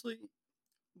 honestly,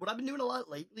 what I've been doing a lot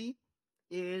lately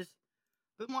is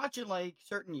been watching like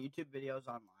certain YouTube videos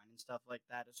online and stuff like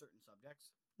that of certain subjects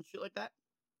and shit like that.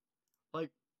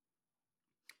 Like,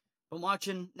 been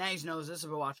watching. Nags knows this. I've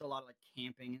been watching a lot of like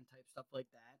camping and type stuff like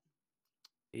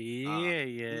that.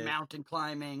 Yeah. Mountain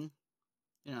climbing,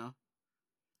 you know.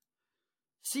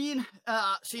 Seeing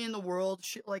the world,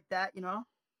 shit like that, you know.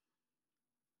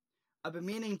 I've been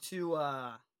meaning to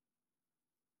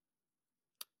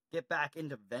get back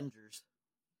into Avengers.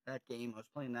 That game, I was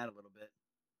playing that a little bit.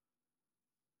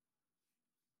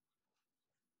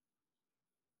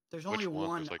 There's only Which one?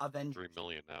 one There's like Avengers. 3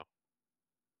 million now.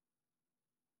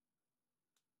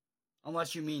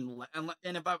 Unless you mean,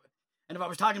 and if I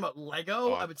was talking about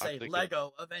Lego, Oh, I would say I'm thinking-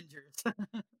 Lego Avengers.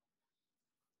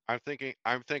 I'm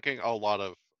thinking a lot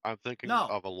of. I'm thinking No,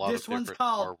 of a lot this of one's different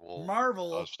called Marvel,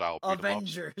 Marvel style beat 'em ups.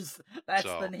 Avengers. That's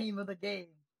So- the name of the game.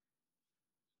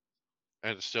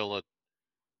 And it's still a.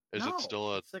 Is No, it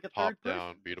still a it's like a top third person.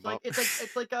 down beat 'em It's like, up?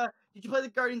 It's like did you play the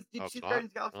Guardians? Did Oh, you it's see the not? Guardians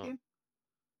of the Galaxy Oh. game?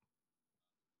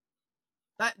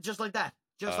 That just like that.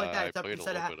 I Except played a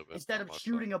instead little of bit of it, instead not of much,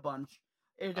 shooting a bunch,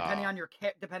 depending on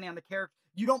depending on the character,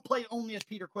 you don't play only as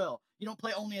Peter Quill. You don't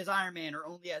play only as Iron Man or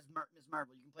only as Ms.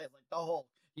 Marvel. You can play as like the Hulk.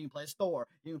 You can play as Thor.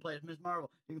 You can play as Ms. Marvel.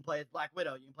 You can play as Black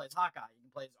Widow. You can play as Hawkeye. You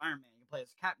can play as Iron Man. You can play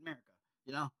as Captain America.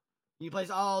 You know, you can play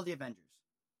as all the Avengers.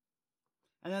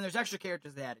 And then there's extra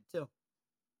characters they added too.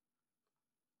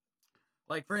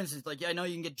 Like for instance, like I know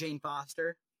you can get Jane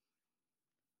Foster,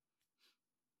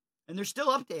 and they're still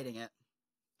updating it.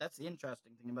 That's the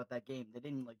interesting thing about that game. They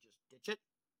didn't like just ditch it.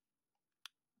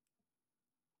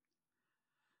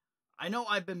 I know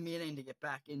I've been meaning to get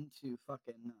back into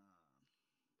fucking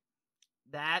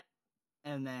that,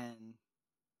 and then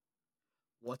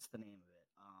what's the name of it?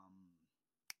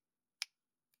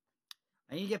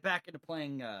 I need to get back into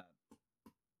playing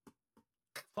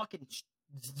fucking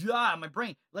my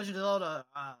brain. Legend of Zelda.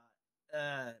 Blah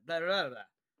blah blah blah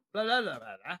blah blah blah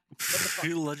blah. fuck?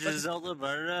 Legend of Zelda.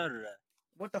 Blah, blah, blah.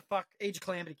 What the fuck? Age of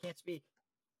Calamity can't speak.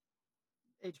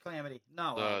 Age of Calamity.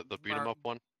 No. The beat 'em up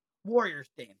one. Warriors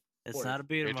game. It's not a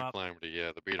beat 'em Age of up. Calamity,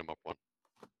 yeah, the beat 'em up one.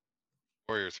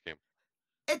 Warriors game.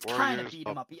 It's kind of Warriors, beat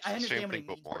 'em up. I same understand what he thing,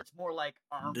 but means, but more. it's more like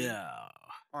Yeah.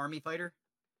 army fighter.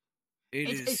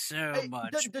 It's so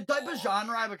much. The type of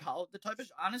genre I would call it.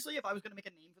 Honestly, if I was gonna make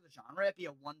a name for the genre, it'd be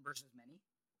a one versus many.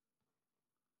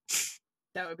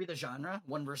 That would be the genre,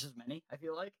 one versus many. I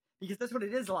feel like because that's what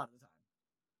it is a lot of the time.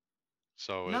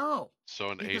 So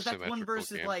an because that's one asymmetrical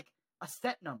versus game. like a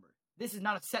set number. This is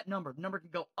not a set number. The number can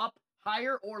go up,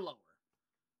 higher, or lower.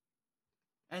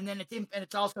 And then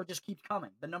it's also just keeps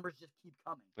coming. The numbers just keep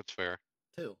coming That's fair.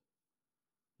 too.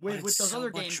 But With it's those so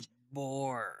other much games,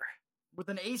 more. with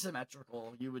an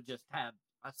asymmetrical, you would just have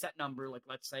a set number. Like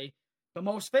let's say the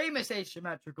most famous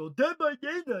asymmetrical, Dead by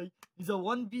Daylight, is a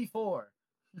 1v4.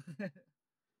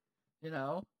 You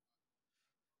know,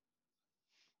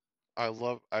 I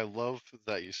love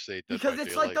that you say Dead because by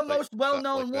it's Daylight like the most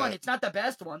well-known like one. that. It's not the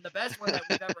best one. The best one that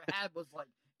we've ever had was like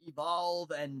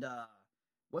Evolve and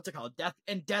what's it called? Death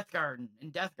Garden.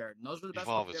 Those were the best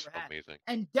Evolve ones is we ever had. amazing.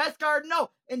 And Death Garden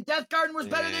was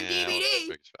better than Yeah,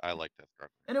 DVD. I like Death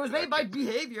Garden. And it was made That by game's-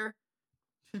 Behavior.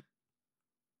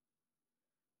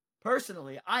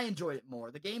 Personally, I enjoyed it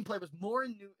more. The gameplay was more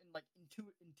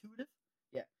intuitive.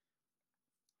 Yeah.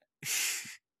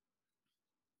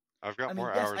 I've got I mean,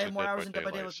 more yes, hours I have in more Dead hours by in Dead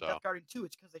by Daylight, Daylight so than Death Garden 2.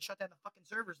 It's because they shut down the fucking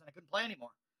servers and I couldn't play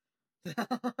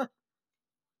anymore.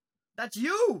 That's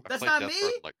you! I That's played not Death me!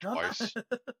 Garden, like, No, I'm not- twice.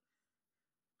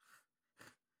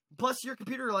 Plus, your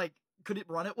computer, like, could it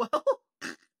run it well?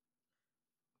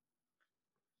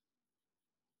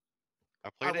 I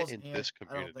played it in wasn't here. this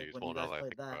I don't think community as when well. you Now guys that I played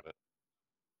think that. about it,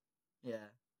 Yeah.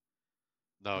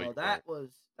 no, No, you that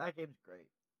weren't. game's great.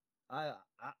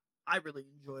 I really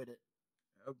enjoyed it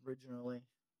originally.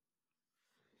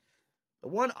 The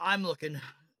one I'm looking,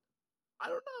 I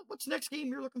don't know what's the next game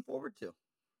you're looking forward to.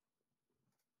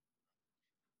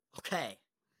 Okay,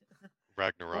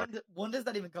 Ragnarok when does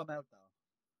that even come out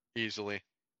though? easily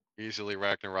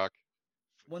Ragnarok.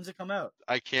 When's it come out?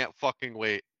 I can't fucking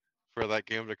wait for that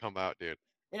game to come out, dude.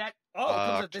 It comes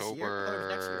out this year. I thought it was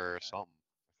next year. October something,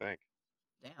 I think.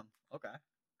 Damn. Okay.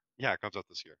 Yeah, it comes out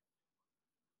this year.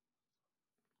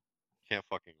 Can't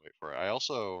fucking wait for it.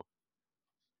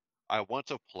 I want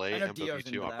to play I know Dio's MW2.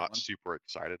 into I'm that not one. super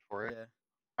excited for it. Yeah.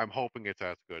 I'm hoping it's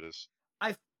as good as.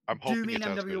 I- I'm Do you hoping mean it's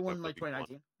as good as MW1 like MW1.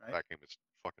 2019? Right. That game is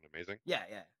fucking amazing. Yeah.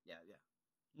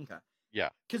 Okay. Yeah.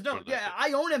 Because no, 2019. yeah,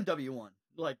 I own MW1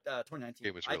 like 2019.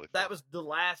 Game was really that fun. was the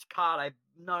last COD.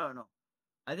 No.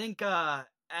 I think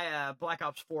Black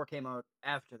Ops 4 came out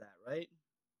after that, right?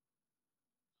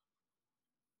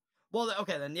 Well,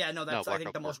 okay then. Yeah, no, that's I Black think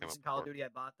Ops the 4 most came out recent Call of before. Duty I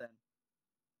bought then.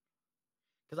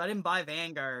 Because I didn't buy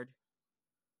Vanguard.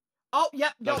 Oh,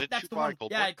 yep, No, no, didn't that's you the buy one.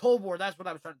 Cold Yeah, War? Cold War. That's what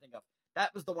I was trying to think of.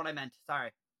 That was the one I meant.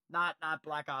 Sorry, not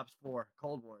Black Ops 4.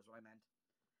 Cold War is what I meant.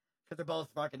 Because they're both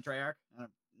fucking Treyarch. My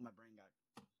brain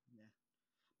got. Yeah.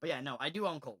 But yeah, no, I do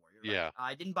own Cold War. You're Yeah. right.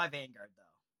 I didn't buy Vanguard though.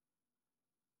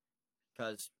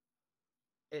 Because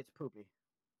it's poopy.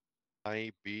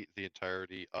 I beat the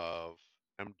entirety of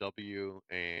MW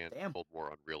and Damn. Cold War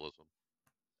on Realism.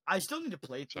 I still need to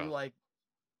play through So- like.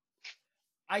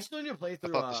 I still need to play I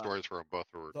through. thought the stories for them both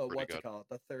were the pretty what's it good. called?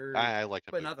 The third. I liked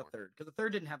But MW not the more. third, because the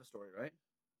third didn't have a story, right?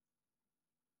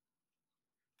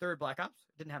 Third Black Ops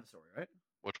didn't have a story, right?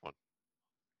 Which one?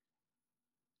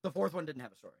 The fourth one didn't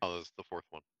have a story. Oh, this is the fourth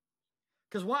one.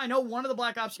 Because I know one of the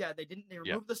Black Ops, they didn't. They Yeah.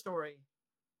 removed the story,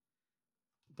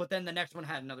 but then the next one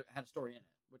had a story in it,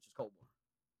 which is Cold War.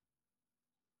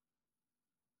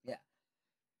 Yeah.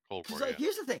 Cold Because War, like, yeah.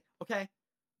 here's the thing, okay?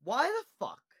 Why the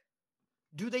fuck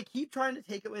do they keep trying to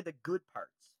take away the good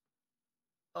parts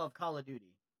of Call of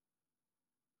Duty?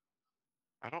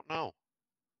 I don't know.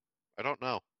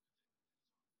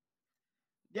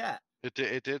 Yeah. It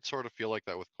did sort of feel like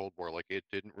that with Cold War. Like it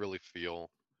didn't really feel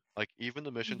like even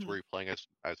the missions Mhm. where you're playing as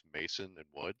Mason and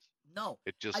Woods, No.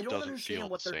 it just I don't doesn't understand feel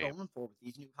what the they're same. going for with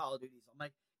these new Call of Duties. I'm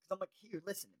like, here,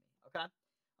 listen to me, okay?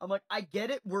 I'm like, I get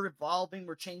it. We're evolving.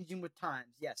 We're changing with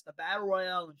times. Yes, the battle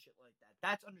royale and shit like that.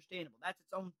 That's understandable. That's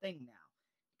its own thing now,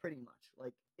 pretty much.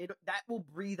 Like that will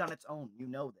breathe on its own. You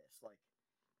know this. Like,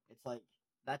 it's like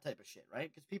that type of shit, right?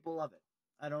 Because people love it.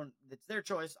 It's their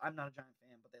choice. I'm not a giant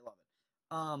fan, but they love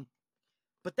it.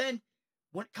 But then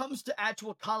when it comes to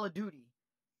actual Call of Duty,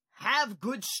 have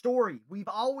good story. We've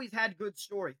always had good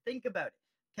story. Think about it.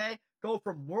 Okay? Go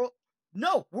from World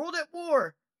at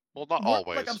War. Well, not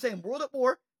always. Like I'm saying, World at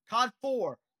War, COD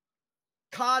 4,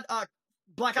 COD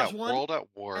Black Ops 1, World at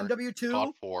War, MW2,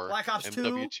 COD 4, Black Ops 2,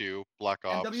 MW2, Black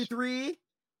Ops, MW3.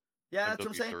 Yeah, that's what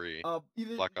I'm saying. MW3,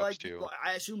 Even Black Ops like 2.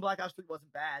 I assume Black Ops 3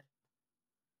 wasn't bad.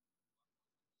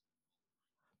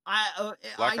 I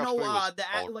Black know Ops 3 was that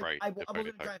all like right, I if wasn't a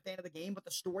anything. giant fan of the game, but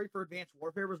the story for Advanced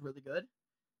Warfare was really good.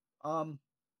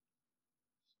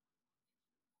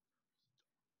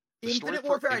 The story Infinite for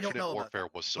Warfare, I don't Infinite know about Warfare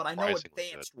that was one, but I know surprisingly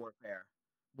Advanced Warfare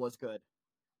was good.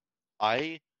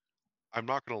 good. I'm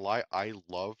not gonna lie, I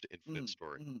loved Infinite Mhm,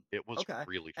 Story. mhm. It was Okay.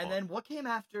 really fun. And then what came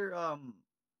after?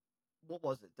 What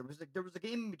was it? There was a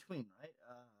game in between, right?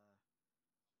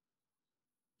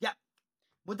 Yeah.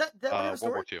 Would that would have a World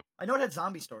story? War II. I know it had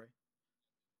zombie story.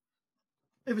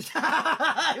 It was it was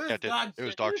Yeah, dog it was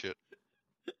shit. dog shit.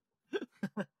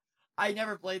 I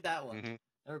never played that one. hmm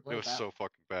Never It played was that so one.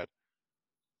 fucking bad.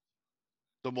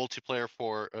 The multiplayer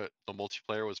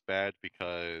was bad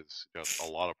because a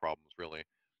lot of problems really.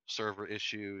 Server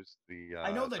issues,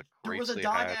 I know the that there was crates a they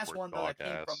dog had ass were one though dog that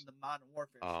came from ass. the Modern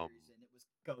Warfare Um, series, and it was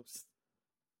Ghost.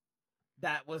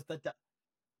 That was the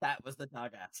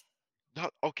dog ass.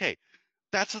 Not okay.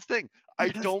 That's the thing. I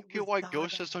Because don't it get was why dog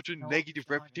Ghost has ass. such a No, it was negative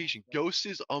dog ass, reputation. bro. Ghost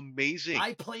is amazing.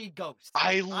 I played Ghost.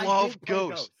 I love did play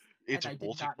Ghost. Its and I did not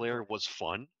enjoy multiplayer it. was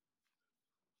fun.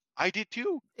 I did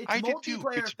too. Its I did too.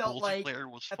 multiplayer Its felt like multiplayer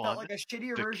was it felt fun. like a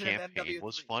shittier The version of campaign MW3.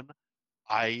 was fun.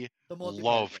 I The multiplayer game.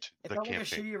 loved It the felt like a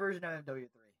campaign. shittier version of MW3.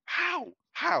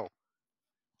 How?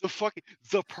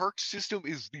 The perk system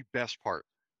is the best part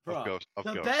of Bro, Ghost. the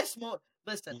Ghost. best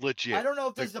Listen, Legit. I don't know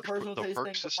if this is a personal the taste perk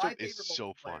thing, but system my favorite is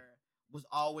so fun. multiplayer was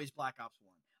always Black Ops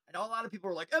 1. I know a lot of people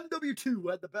are like, MW2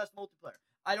 had the best multiplayer.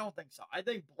 I don't think so. I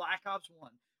think Black Ops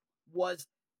 1 was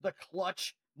the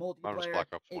clutch multiplayer. Black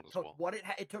Ops 1 It as took well. what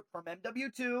it took from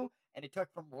MW2, and it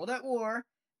took from World at War,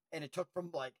 and it took from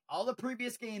like all the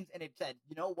previous games, and it said,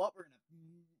 you know what, we're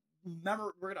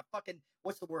gonna fucking,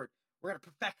 what's the word? We're gonna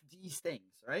perfect these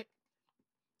things, right?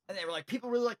 And they were like, people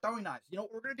really like throwing knives. You know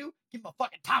what we're gonna do? Give them a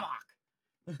fucking tomahawk.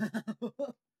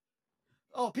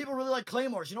 Oh, people really like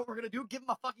claymores. You know what we're gonna do? Give them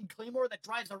a fucking claymore that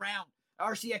drives around.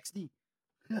 RCXD.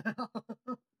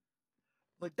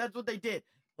 Like that's what they did.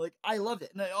 Like I loved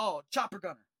it. And chopper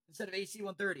gunner instead of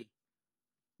AC-130.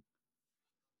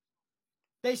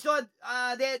 They still had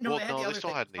they had Well, they had no, the they other still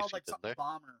thing. had It's an called AC, like didn't something they?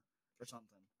 bomber or something.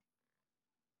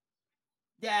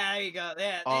 Yeah, there you go.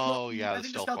 Yeah. Yeah, I the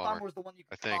think the stealth stealth bomber bomber. was the one you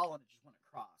could I think. call and it just went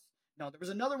across. No, there was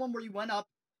another one where you went up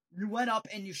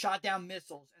and you shot down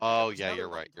missiles. And Oh, there was yeah, another you're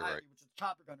one right, you're entirely, right. Which was the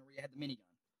chopper gunner where you had the minigun.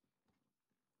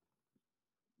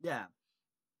 Yeah.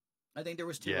 I think there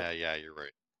was two. Yeah, you're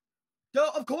right. No,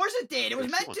 of course it did. It was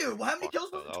There's meant two to. and How many fuck,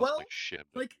 kills though. was it? That 12? like shit.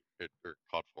 Like, It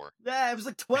caught for. yeah, it was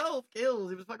like 12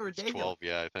 kills. It was fucking It's ridiculous. 12,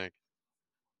 yeah, I think.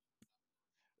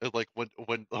 It's like when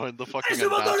the fucking It's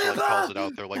about announcer to like, live calls up! it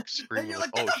out, they're like And screaming you're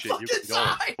like, like, "Oh get the shit, fuck y'all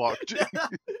are inside! fucked."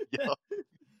 Yeah.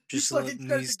 Just fucking letting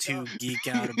start these to two go. geek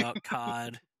out about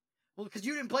COD. Well, because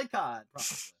you didn't play COD,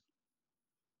 probably.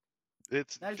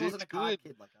 It's Nash wasn't a COD good.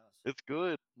 kid like us. It's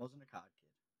good. Wasn't a COD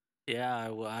kid. Yeah,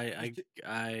 well, I He's too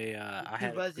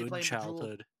had a busy good playing Bejeweled.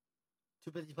 childhood.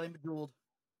 Too busy playing Bejeweled.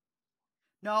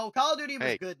 No, Call of Duty was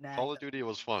Hey, good, Nash. Call of Duty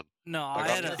was fun. No, I I got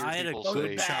had to a, hear I had a people say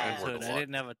good the childhood. N-word a I lot.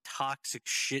 didn't have a toxic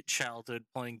shit childhood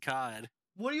playing COD.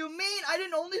 What do you mean? I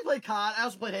didn't only play COD. I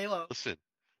also played Halo.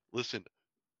 Listen.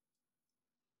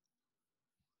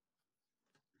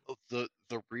 The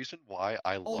reason why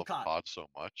I love COD. COD so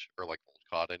much, or like old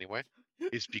COD anyway,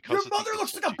 is because Your of the mother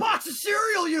looks like a insults you box of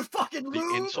cereal, you fucking get. The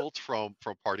lube! insults from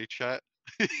party chat.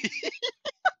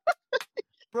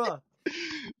 Bruh.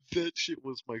 That shit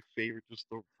was my favorite. Just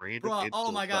the random Bruh, insults.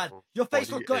 oh my that god. were Your face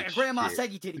funny looks like a as grandma shit.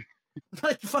 saggy titty.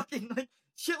 Like fucking like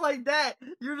shit like that.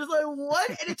 You're just like, what?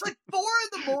 And it's like 4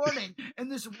 in, and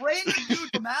this random dude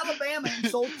from Alabama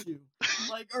insults you.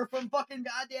 Like, or from fucking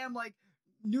goddamn like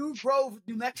New Grove,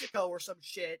 New Mexico or some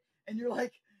shit. And you're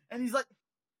like, and he's like,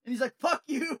 fuck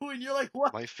you, and you're like,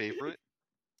 what? My favorite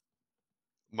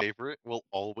will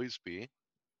always be.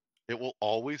 It will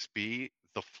always be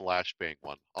the flashbang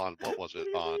one on what was it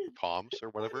on comms or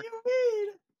whatever. What do you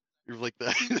mean? You're like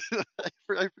that.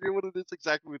 I forget what it is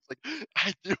exactly. It's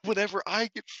like whenever I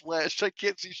get flashed, I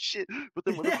can't see shit. But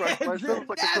then whenever I flash, the it's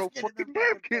like I throw a napkin in fucking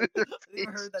their napkin in their I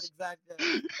never heard that face. exact.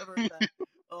 Never heard that.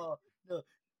 Oh no.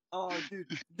 Oh dude.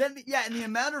 Then yeah, and the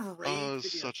amount of rage Oh, videos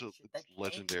it's such and a shit that came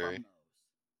legendary. from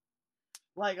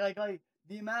those. Like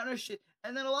the amount of shit,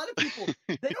 and then a lot of people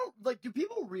they don't like. Do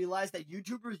people realize that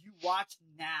YouTubers you watch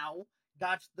now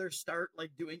got their start like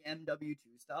doing MW2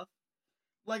 stuff?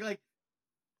 Like.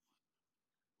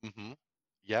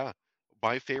 Yeah.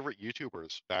 My favorite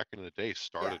YouTubers back in the day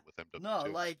started with MW2. No,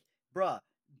 like, bruh,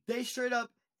 they straight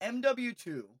up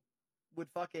MW2 would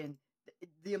fucking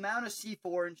the amount of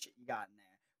C4 and shit you got in there,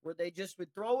 where they just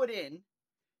would throw it in,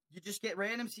 you just get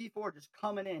random C4 just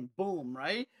coming in, boom,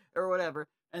 right, or whatever,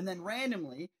 and then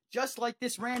randomly, just like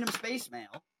this random space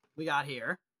mail we got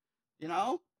here, you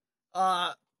know,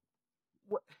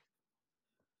 what?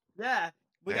 Yeah,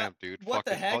 we Damn, got. dude. What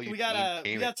the fucking heck? all you We got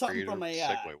team something creator from a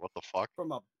segue. What the fuck?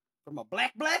 from a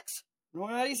Black Blacks.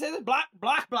 How do you say that?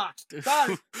 Blocks.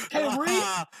 Sorry. Can't read.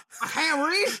 I can't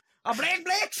read. A black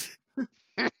blacks.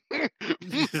 I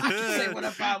can say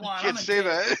whatever I want. Can't say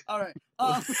that. All right.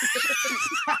 I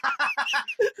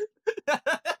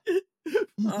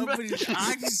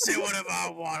can say whatever I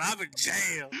want. I'm in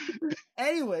jail.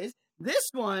 Anyways, this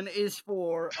one is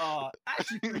for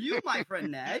actually for you, my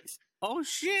friend Nags. Oh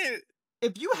shit!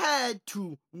 If you had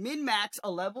to min-max a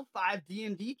level 5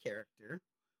 D&D character,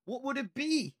 what would it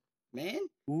be, man?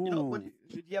 Ooh. You know,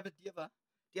 do you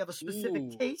have a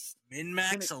specific taste?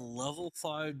 Min-max a level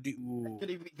 5 Ooh.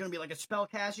 Gonna be like a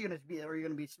spellcaster? Are you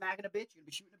gonna be smacking a bitch? You gonna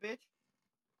be shooting a bitch?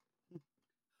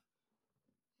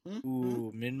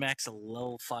 Ooh, min-max a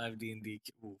level 5 D&D.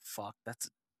 Ooh, fuck, that's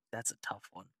a tough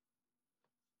one.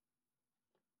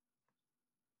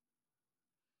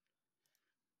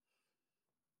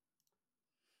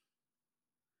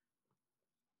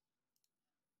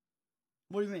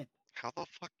 What do you mean? How the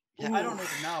fuck? Yeah, I don't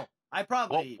even know. I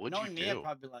probably, what would knowing you me, I'd do?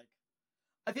 probably like.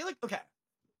 I feel like okay.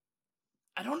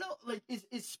 I don't know. Like,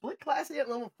 is split classing at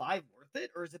level 5 worth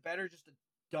it, or is it better just to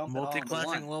dump it all into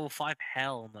Multi-classing one? level 5?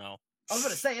 Hell no. I was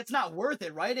gonna say it's not worth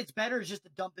it, right? It's better just to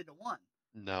dump into one.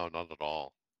 No, not at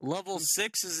all. Level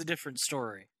 6 is a different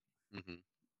story. Mm-hmm.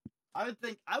 I would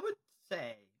say I would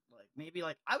say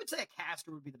a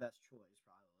caster would be the best choice,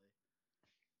 probably.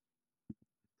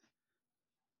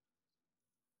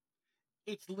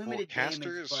 It's limited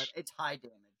damage, but it's high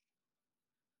damage.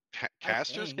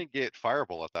 Casters can get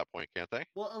fireball at that point, can't they?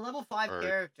 Well, a level 5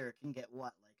 character can get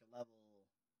what, like a level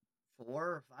 4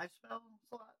 or 5 spell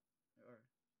slot, or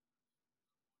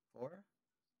 4.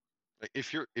 Like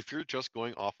if you're just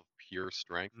going off of pure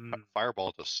strength,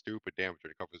 fireball does stupid damage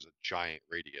when it covers a giant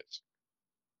radius.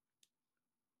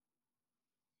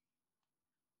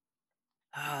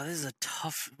 Ah, this is a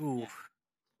tough. Ooh.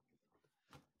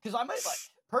 Because I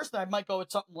might go with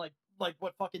something like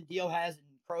what fucking Dio has in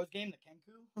Crow's game, the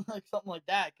Kenku, like something like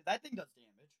that. Because that thing does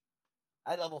damage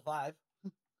at level 5.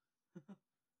 That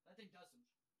thing does some.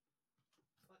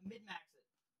 But min-max it.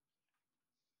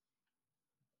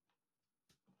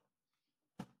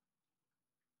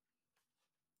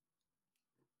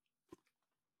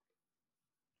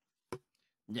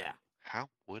 Yeah. How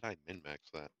would I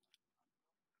min-max that?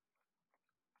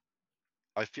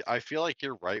 I feel like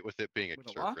you're right with it being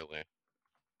absurd, really.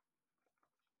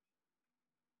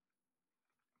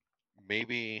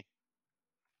 Maybe.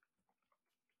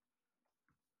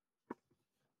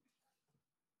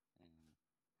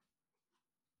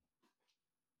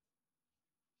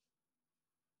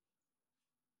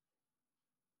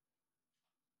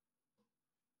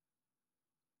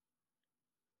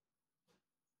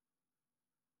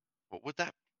 What would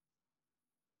that?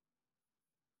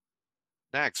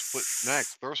 Nags,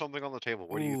 throw something on the table.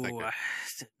 What are you thinking?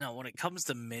 No, when it comes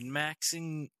to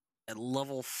min-maxing at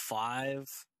level 5,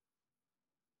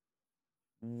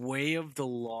 Way of the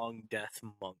Long Death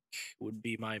Monk would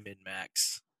be my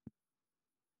min-max.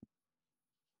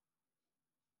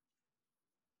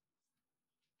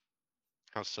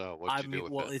 How so? What'd you do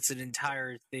with it? It's an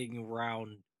entire thing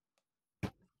around.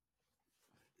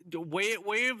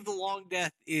 Way of the Long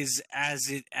Death is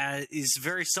is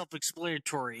very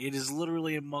self-explanatory. It is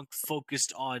literally a monk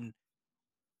focused on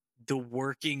the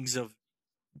workings of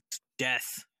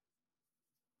death.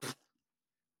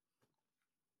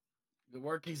 The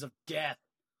workings of death.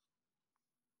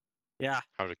 Yeah.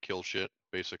 How to kill shit,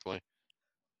 basically.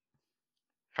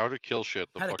 How to kill shit.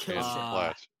 The fucking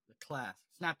class. The class.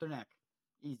 Snap their neck.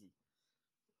 Easy.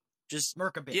 Just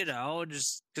murk a bitch. You know,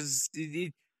 just because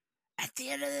at the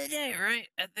end of the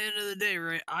day,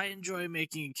 right? I enjoy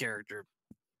making a character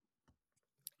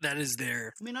that is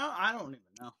there. I mean, I don't even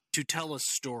know. To tell a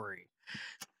story.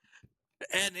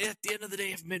 And at the end of the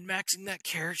day, if min-maxing that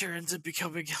character ends up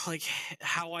becoming like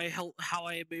how I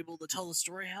am able to tell the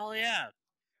story, hell yeah.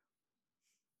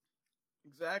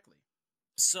 Exactly.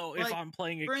 So if I'm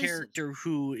playing a character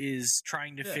who is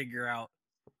trying to figure out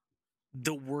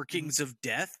the workings of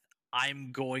death,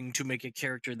 I'm going to make a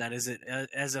character that is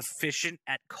as efficient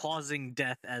at causing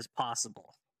death as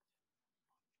possible.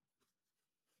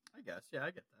 I guess, yeah,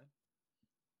 I get that.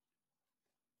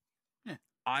 Yeah.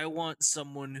 I want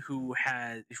someone who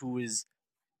is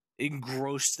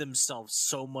engrossed themselves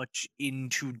so much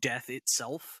into death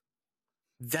itself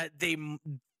that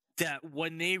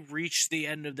when they reach the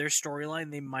end of their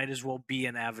storyline, they might as well be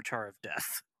an avatar of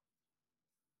death.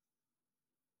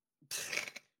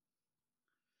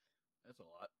 That's a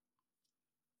lot.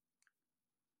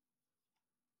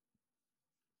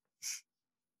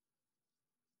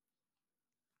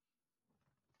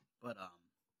 But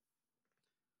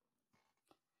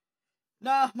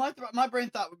nah, my brain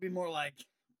thought would be more like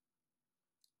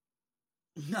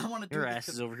I want to do Your this ass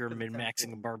is over here because it sounds min-maxing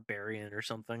a cool. barbarian or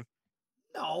something.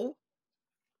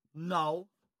 No.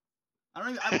 I don't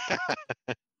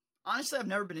even. Honestly, I've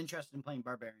never been interested in playing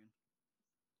barbarian.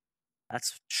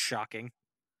 That's shocking,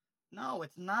 No,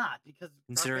 it's not because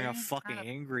considering how Barbarian's fucking kind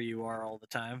of... angry you are all the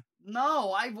time.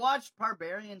 No, I've watched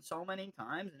Barbarian so many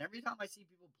times, and every time I see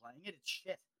people playing it, it's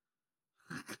shit.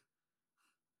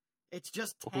 It's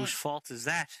just tank. Whose fault is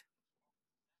that?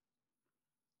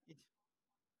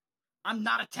 I'm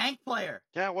not a tank player.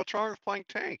 Yeah, what's wrong with playing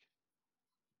tank?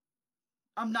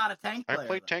 I'm not a tank player. I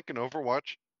played though. tank in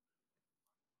Overwatch.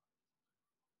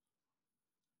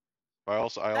 I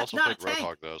also That's played not a tank.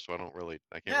 Roadhog though, so I can't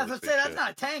Yeah, really let's say say that's shit.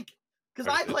 not a tank. Because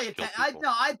I I just play a kill tank.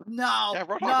 people. No. Yeah,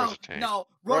 Roadhog no, was a tank. No,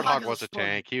 Roadhog is was a sponge.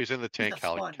 tank. He was in the tank He's a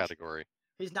sponge. category.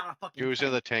 He's not a fucking He was tank.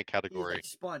 in the tank He's category. a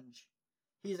sponge.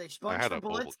 He's a sponge had for a mobile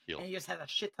bullets, heal. and he just has a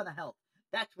shit ton of health.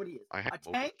 That's what he is. I had A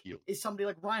mobile tank heal. is somebody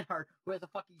like Reinhardt who has a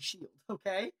fucking shield,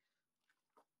 okay?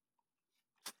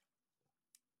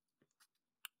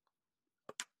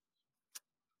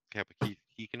 Yeah, but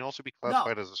he can also be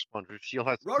classified as a sponge. His shield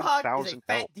has Roadhog is 2,000 a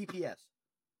fat health. DPS.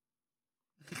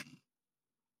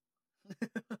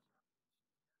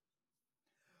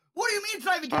 What do you mean it's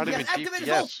not even Not DPS? even Activate his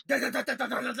ult.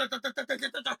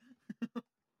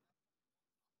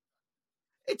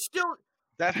 It's still...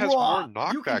 That has more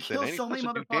Bruh, you can knockback than kill any so many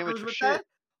doesn't do motherfuckers damage for with shit. that.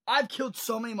 I've killed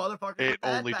so many motherfuckers It with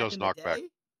that only back does in the knockback. day.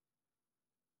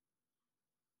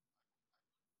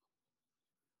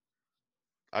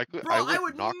 Bro, I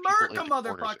would knock murk people a into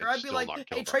corners motherfucker. and I'd be still like, not kill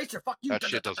hey, them. Tracer, fuck you. That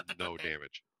shit does no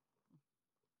damage.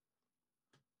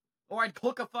 Or I'd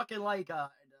hook a fucking, like,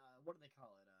 what do they call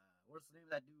it? What's the name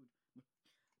of that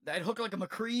dude? I'd hook, like, a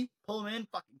McCree, pull him in,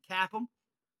 fucking cap him.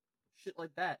 Shit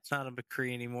like that. It's not a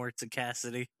McCree anymore. It's a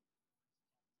Cassidy.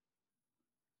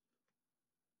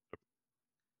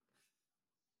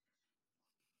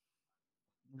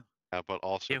 Yeah, but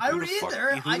also, Yeah, I who don't the fuck-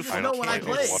 either. who I the just fuck know don't when I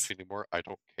play play. Overwatch anymore. I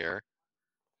don't care.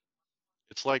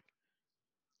 It's like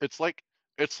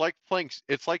playing.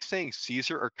 It's like saying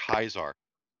Caesar or Kaiser.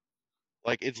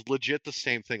 Like it's legit the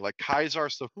same thing. Like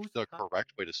Kaiser's the Who's the Kaiser?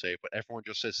 correct way to say it, but everyone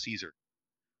just says Caesar.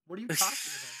 What are you talking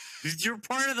about? You're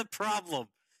part of the problem.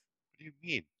 What do you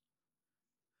mean?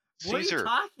 What are you Caesar,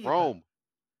 talking about? Rome.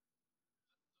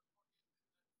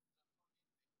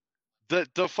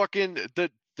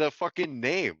 The fucking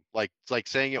name, like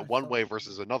saying it one way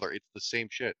versus another. It's the same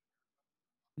shit.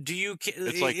 Do you?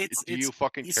 It's like, do you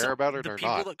fucking care about it the or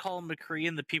people not? that call him McCree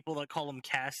and the people that call him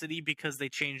Cassidy because they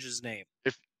changed his name.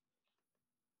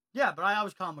 Yeah, but I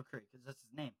always call him McCree because that's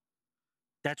his name.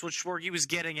 That's what Schwargy was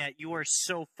getting at. You are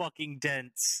so fucking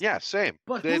dense. Yeah, same.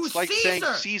 But It's who's like saying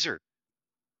Caesar? Caesar.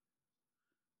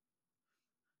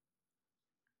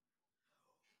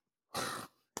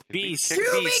 Beast.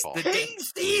 You Beast. mean The King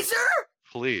Caesar?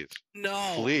 Please.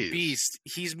 No, Please. Beast.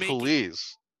 He's making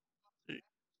Please.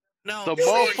 no. The You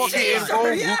mean motherfucker in Caesar,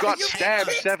 Rome yeah, who got you mean stabbed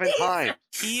King 7 Caesar. times.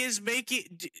 He is making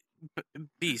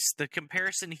Beast. The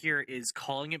comparison here is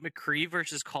calling it McCree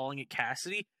versus calling it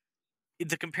Cassidy.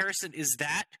 The comparison is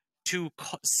that to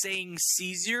saying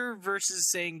Caesar versus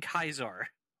saying Kaiser.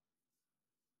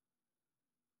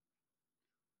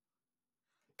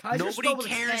 Kaiser's Nobody spelled with a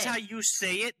cares K. how you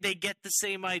say it. They get the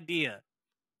same idea.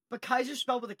 But Kaiser's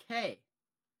spelled with a K.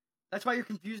 That's why you're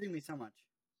confusing me so much.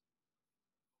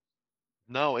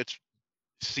 No, it's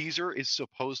Caesar is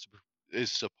supposed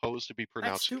to be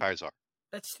pronounced stupid. Kaiser.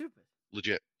 That's stupid.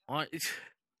 Legit. What?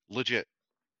 Legit.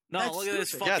 No, That's look at this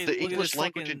stupid. Yeah, fucking. the look at English this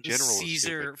language fucking in general is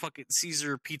Caesar, stupid. fucking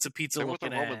Caesar pizza Same with the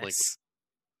looking Roman ass.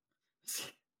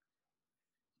 language.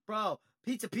 Bro,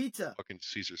 pizza. Fucking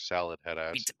Caesar salad head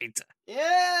ass. Pizza.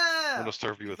 Yeah! I'm gonna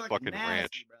serve you You're with fucking nasty,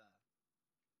 ranch.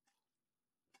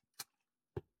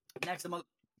 bro. Next, I'm But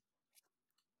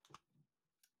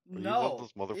no. You love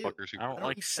those Ew. motherfuckers who I don't put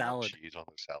like eat salad. cheese on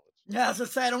their salads. Yeah, as I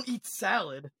say, I don't eat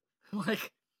salad.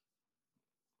 Like,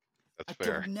 That's I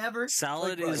fair. don't never.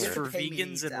 Salad bro, is you have to for pay me to eat vegans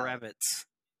and salad. rabbits.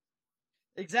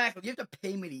 Exactly. You have to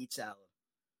pay me to eat salad.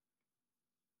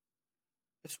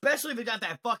 Especially if it got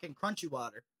that fucking crunchy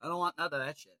water. I don't want none of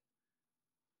that shit.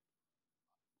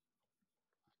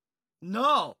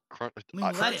 No. Crun- I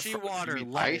mean, lettuce. Crunchy water,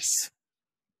 mean lettuce.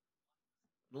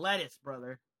 Lettuce,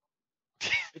 brother.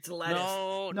 It's lettuce.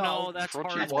 No, that's Crunchy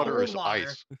hard water cold is water.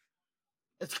 ice.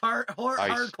 It's hard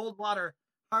Ice. cold water.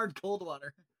 Hard cold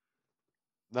water.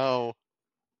 No.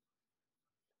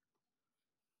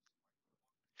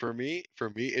 For me,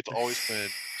 it's always been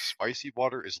spicy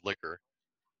water is liquor.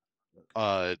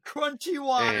 Crunchy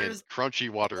water And is... crunchy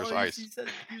water is Oh, ice. she said,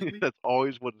 excuse me. That's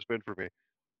always what it's been for me.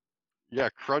 Yeah,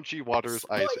 crunchy water is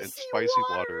ice and Spicy spicy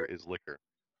water? water is liquor.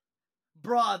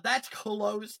 Bruh, that's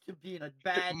close to being a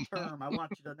bad term. I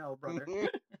want you to know, brother.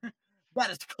 That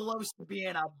is close to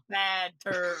being a bad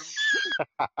term.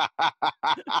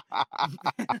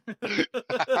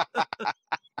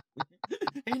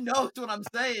 He knows what I'm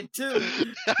saying too.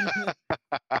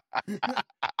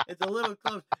 It's a little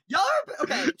close. Y'all are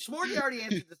okay. Smorgy already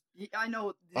answered this. I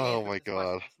know. The Oh answer to my this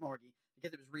question, God. Smorgy,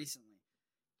 because it was recently.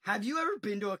 Have you ever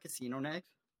been to a casino, Next?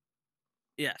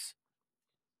 Yes.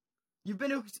 You've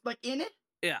been to like in it?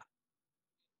 Yeah.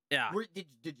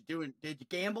 Did you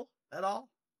gamble at all?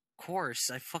 Of course.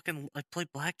 I play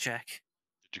blackjack.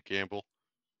 Did you gamble?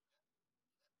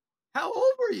 How old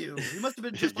were you? You must have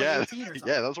been just like Yeah, 18 or something.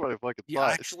 yeah, that's what I fucking Yeah,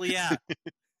 thought. actually, yeah. I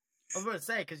was going to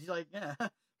say, because you're like, yeah.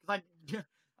 Like,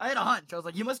 I had a hunch. I was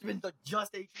like, you must have been like,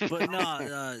 just 18. But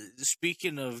no,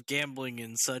 speaking of gambling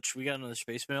and such, we got another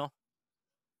space mail.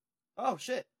 Oh,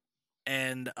 shit.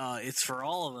 And it's for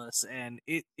all of us, and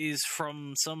it is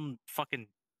from some fucking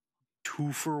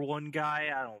 2-for-1 guy.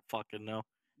 I don't fucking know.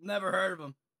 Never heard of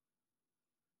him.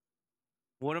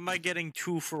 What am I getting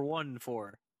 2-for-1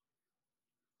 for?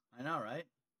 I know, right?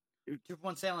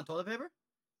 2-for-1 sale on toilet paper?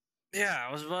 Yeah,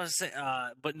 I was about to say,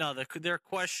 but no, their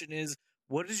question is,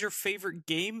 what is your favorite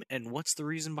game, and what's the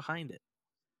reason behind it?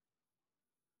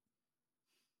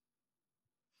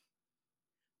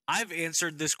 I've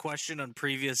answered this question on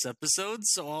previous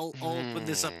episodes, so I'll open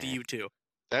this up to you two.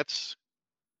 That's.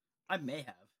 I may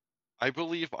have. I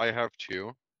believe I have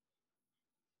two.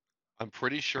 I'm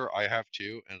pretty sure I have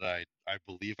two, and I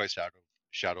believe I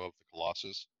Shadow of the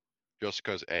Colossus, just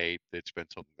because A, it's been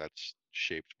something that's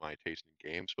shaped my taste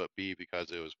in games, but B,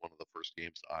 because it was one of the first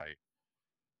games I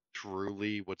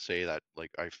truly would say that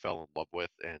like I fell in love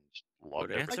with and loved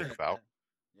Good answer. everything about.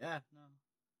 Yeah, no.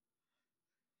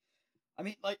 I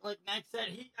mean, like Max said,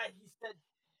 he said.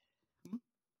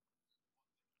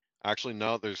 Actually,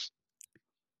 no.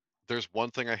 There's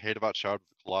one thing I hate about Shadow of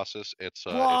the Colossus. It's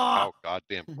how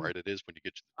goddamn bright it is when you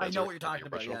get to the I desert know what you're in talking the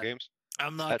about, original yeah. games.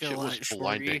 I'm not That gonna shit lie, was Shorty,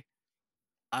 blinding.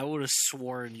 I would have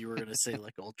sworn you were gonna say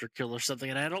like Ultra Kill or something,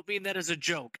 and I don't mean that as a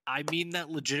joke. I mean that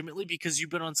legitimately because you've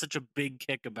been on such a big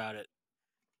kick about it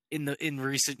in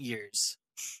recent years.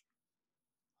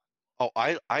 Oh,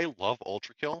 I love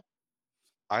Ultra Kill.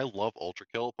 I love Ultra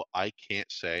Kill, but I can't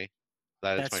say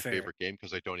that it's That's my fair. favorite game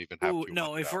because I don't even have Ooh, 200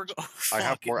 no, if we're hours. I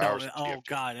have more hours than oh TF2.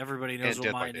 god, everybody knows And what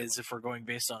Dead by mine Daylight. is if we're going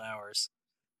based on hours.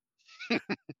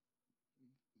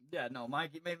 Yeah, no, my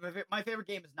favorite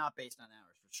game is not based on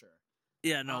hours for sure.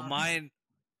 Yeah, no, mine.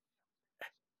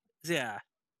 Yeah.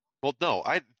 Well, no,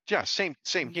 same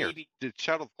here. Maybe. The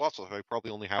Shadow of the Colossus, I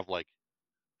probably only have like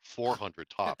 400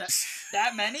 tops.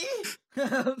 That many?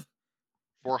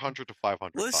 400 to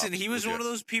 500 Listen, tops, he was legit. one of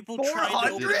those people trying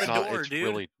to open 400? the door, It's dude.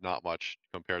 really not much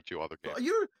compared to other games.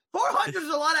 400 is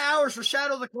a lot of hours for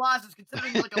Shadow of the Colossus,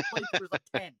 considering like a playthrough is like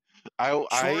 10.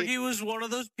 Shorty was one of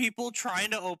those people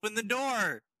trying to open the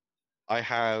door. I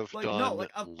have Like done no,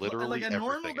 like literally like a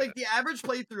normal, everything like the average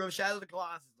playthrough of Shadow of the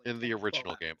Colossus is like in the 10 to 12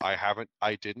 original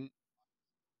hours. game.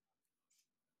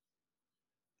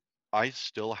 I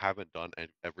still haven't done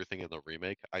everything in the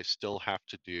remake. I still have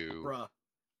to do Bruh.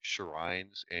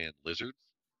 shrines and lizards.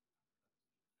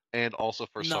 And also,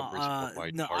 for some reason, with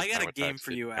my I got time a game attacks,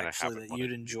 for it you kinda actually haven't that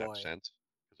you'd wanted to do that enjoy. since,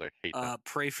 'cause I hate that.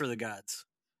 Pray for the Gods.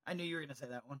 I knew you were gonna say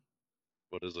that one.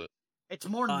 What is it? It's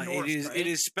more Norse, right? It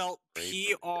is spelled Pray for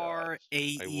the gods.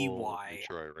 I will Praey make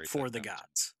sure I write for that the down.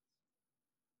 gods.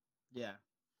 Yeah.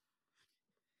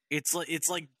 It's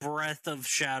like Breath of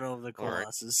Shadow of the All right.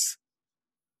 Colossus.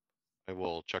 I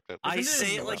will check that. I Isn't it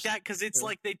say in it like Norse? that because it's Yeah.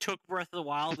 like they took Breath of the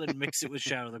Wild and mixed it with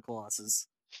Shadow of the Colossus.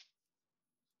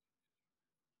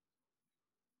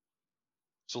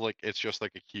 So, like, it's just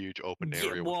like a huge open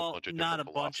area with a bunch of not a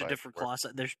different bunch of colossi different everywhere.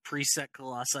 colossi. There's preset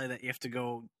colossi that you have to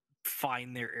go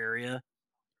find their area.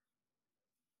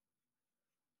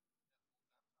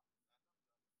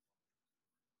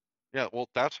 Yeah, well,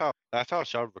 that's how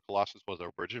Shadow of the Colossus was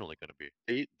originally going to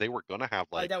be. They were going to have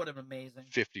like that would have been amazing.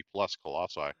 50 plus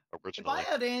colossi If originally. I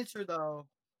had to answer though,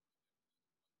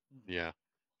 Yeah,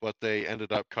 but they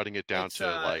ended up cutting it down it's, to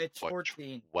like it's what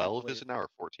 14. 12 is it now or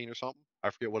 14 or something? I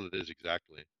forget what it is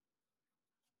exactly.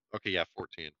 Okay, yeah,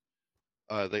 14.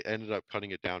 They ended up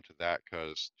cutting it down to that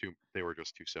because they were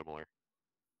just too similar.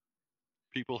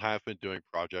 People have been doing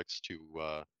projects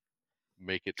to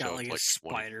make it Got so like it's a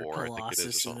like spider 24, I think it is, or colossus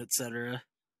and something, etc.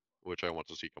 which I want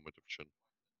to see come into fruition.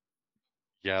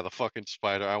 Yeah, the fucking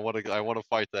spider. I want to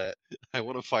fight that. I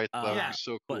want to fight that. That would Yeah, be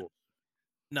so but- cool.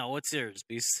 No, what's yours,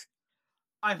 Beast?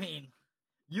 I mean,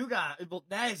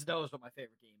 Nags knows what my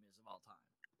favorite game is of all time.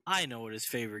 I know what his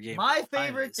favorite game. My of all time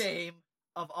favorite is. game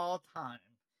of all time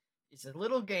is a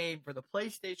little game for the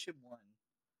PlayStation 1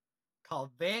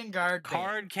 called Vanguard Bandit.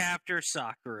 Card Captor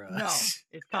Sakura. No,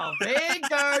 it's called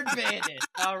Vanguard Bandit.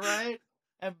 All right,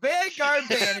 and Vanguard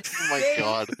Bandit is Oh a my game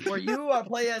God. where you are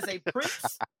play as a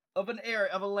prince of an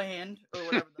area of a land or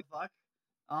whatever the fuck.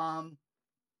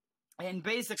 And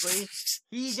basically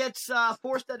he gets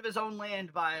forced out of his own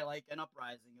land by like an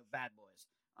uprising of bad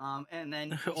boys. And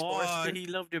then he's forced to, he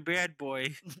loved a bad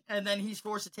boy. and then he's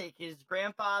forced to take his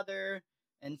grandfather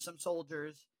and some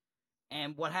soldiers.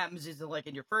 And what happens is that, like,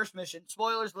 in your first mission,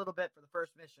 spoilers a little bit for the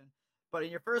first mission, but in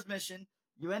your first mission,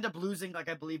 you end up losing, like,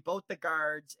 I believe, both the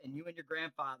guards, and you and your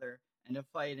grandfather end up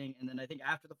fighting, and then I think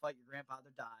after the fight, your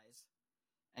grandfather dies,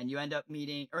 and you end up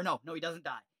meeting, or no, he doesn't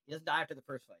die. He doesn't die after the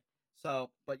first fight. So,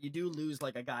 but you do lose,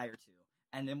 like, a guy or two.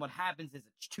 And then what happens is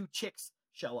two chicks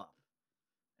show up,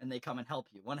 and they come and help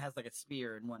you. One has, like, a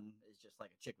spear, and one is just,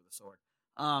 like, a chick with a sword.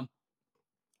 And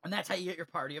that's how you get your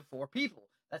party of 4 people.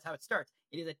 That's how it starts.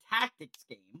 It is a tactics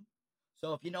game.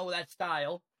 So if you know that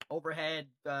style, overhead,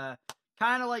 kind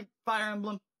of like Fire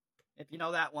Emblem, if you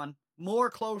know that one. More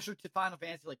closer to Final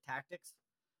Fantasy, like Tactics,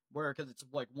 where, because it's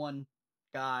like one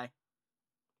guy,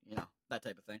 you know, that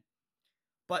type of thing.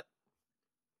 But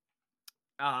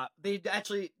they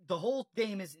actually, the whole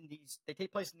game is in these, they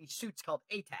take place in these suits called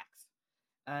ATACs.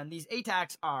 And these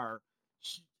ATACs are,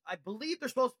 I believe they're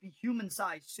supposed to be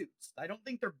human-sized suits. I don't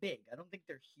think they're big. I don't think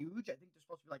they're huge. I think they're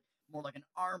supposed to be like more like an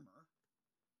armor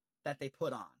that they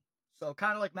put on. So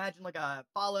kind of like, imagine like a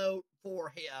Fallout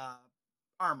 4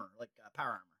 armor, like power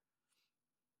armor.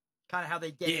 Kind of how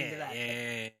they get into that.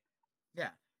 Yeah.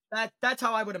 That's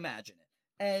how I would imagine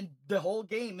it. And the whole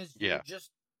game is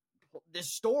just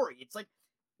this story. It's like,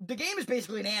 the game is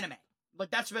basically an anime.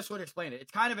 Like, that's the best way to explain it.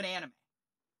 It's kind of an anime.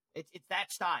 It's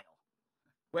that style.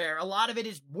 Where a lot of it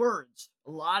is words, a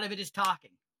lot of it is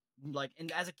talking. Like,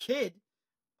 and as a kid,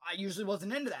 I usually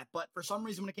wasn't into that, but for some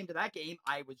reason when it came to that game,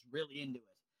 I was really into it.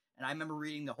 And I remember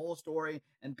reading the whole story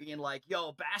and being like,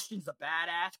 yo, Bastion's a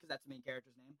badass, because that's the main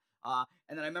character's name.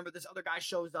 And then I remember this other guy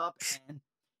shows up, and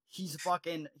he's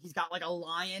got like a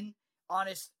lion on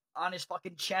his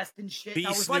fucking chest and shit.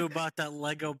 Beast knew about that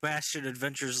Lego Bastion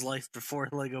Adventures life before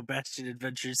Lego Bastion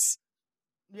Adventures.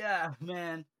 Yeah,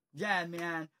 man. Yeah,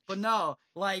 man. But no,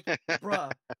 like,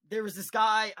 bruh, there was this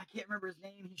guy, I can't remember his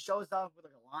name. He shows up with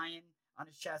like a lion on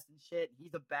his chest and shit.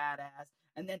 He's a badass.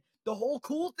 And then the whole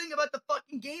cool thing about the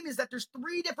fucking game is that there's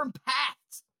 3 different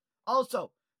paths.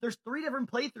 Also, there's 3 different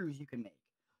playthroughs you can make.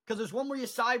 Because there's one where you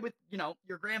side with, you know,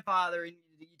 your grandfather and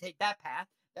you take that path.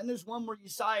 Then there's one where you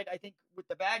side, I think, with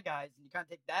the bad guys and you kind of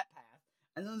take that path.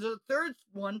 And then there's a third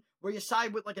one where you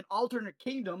side with like an alternate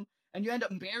kingdom and you end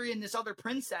up marrying this other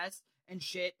princess and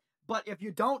shit. But if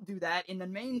you don't do that in the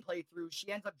main playthrough,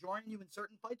 she ends up joining you in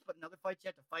certain fights, but in other fights you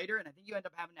have to fight her, and I think you end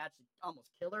up having to actually almost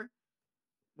kill her,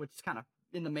 which is kind of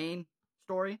in the main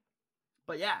story.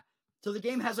 But yeah, so the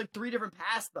game has like 3 different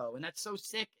paths though, and that's so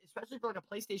sick, especially for like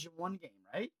a PlayStation 1 game,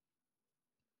 right?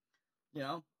 You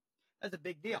know, that's a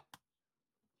big deal.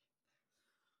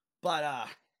 But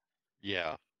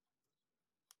yeah.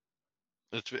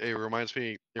 It reminds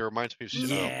me of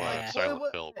Yeah.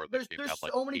 Silent Hill, where there's had,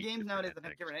 like, so many 8 games different nowadays that have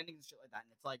endings. different endings and shit like that,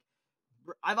 and it's like,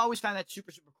 I've always found that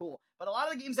super, super cool. But a lot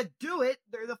of the games that do it,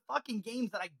 they're the fucking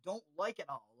games that I don't like at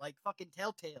all. Like fucking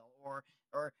Telltale, or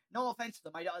no offense to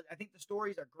them, I think the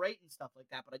stories are great and stuff like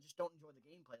that, but I just don't enjoy the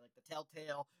gameplay. Like the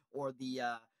Telltale, or the,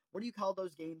 what do you call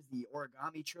those games? The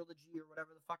Origami Trilogy, or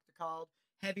whatever the fuck they're called.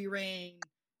 Heavy Rain,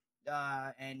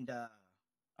 and, the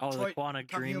Detroit Quantic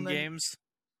Become Dream Human. games.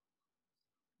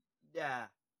 Yeah.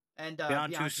 And,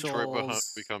 Beyond Two Detroit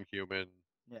Souls. Become Human.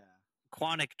 Yeah.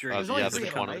 Quantic Dream. There's only Yeah, 3 the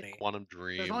of them, company. right? Quantum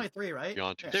Dream. There's only 3, right?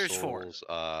 Beyond Two Yeah. There's 4. Souls.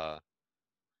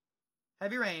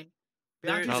 Heavy Rain.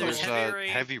 There- Beyond No, Two there's Souls. Heavy Rain,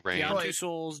 Heavy Rain. Beyond Two Detroit.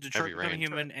 Souls, Detroit Heavy Become Rain.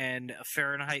 Human, and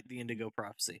Fahrenheit: The Indigo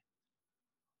Prophecy.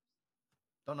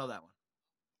 Don't know that one.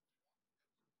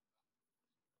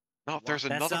 No, there's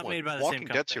That's another not one. made by the Walking same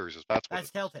Dead company. series. That's what.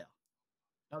 That's Telltale.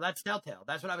 No, that's Telltale.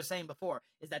 That's what I was saying before.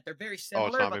 Is that they're very Oh, similar,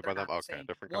 it's not but made they're by them. not the Okay, same.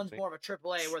 different One's company. more of a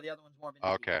AAA, where the other one's more of an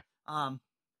indie. Okay.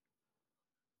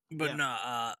 But Yeah.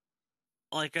 no,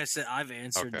 like I said, I've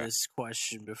answered Okay. this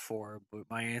question before, but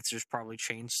my answer's probably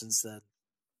changed since then.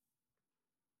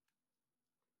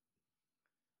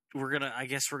 I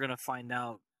guess we're gonna find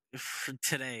out for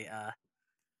today. I'm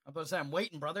about to say, I'm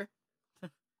waiting, brother.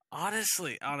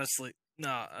 Honestly,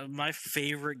 no. My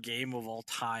favorite game of all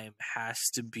time has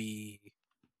to be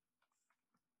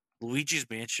Luigi's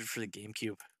Mansion for the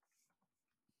GameCube.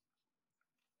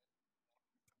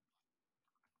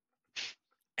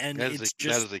 And That is it's that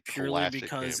just is a purely classic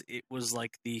because it was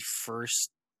like the first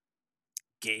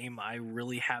game I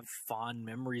really have fond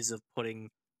memories of putting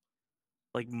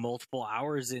like multiple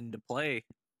hours in to play.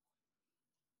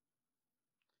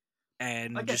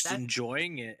 and I get just that.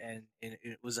 enjoying it, and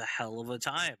it was a hell of a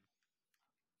time.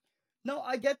 No,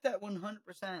 I get that 100%.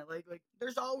 Like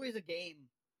there's always a game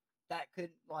that could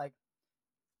like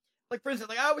for instance,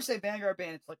 like I always say Vanguard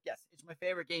Bandits, like yes, it's my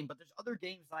favorite game, but there's other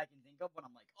games that I can think of when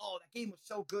I'm like, oh, that game was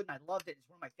so good and I loved it. It's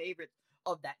one of my favorites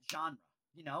of that genre,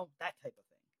 you know, that type of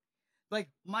thing. Like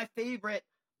my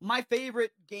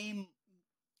favorite game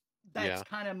that's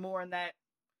kind of more in that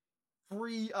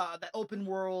free, that open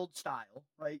world style,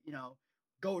 right? You know,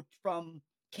 go from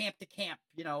camp to camp,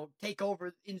 you know, take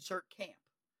over, insert camp,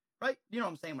 right? You know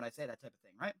what I'm saying when I say that type of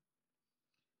thing, right?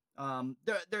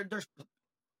 There's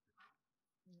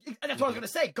that's what I was gonna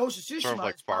say. Ghost of Tsushima Sort of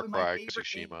like is Far probably my Cry, favorite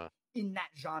game Tsushima. in that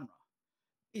genre.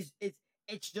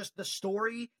 It's just the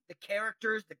story, the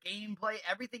characters, the gameplay,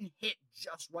 everything hit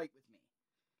just right with me.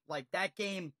 Like that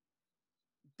game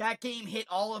hit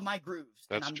all of my grooves.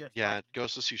 That's and I'm just yeah. like,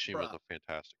 Ghost of Tsushima is bruh, a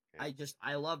fantastic game.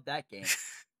 I love that game.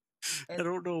 I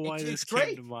don't know why this it's came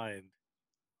great. to mind.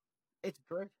 It's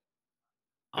great.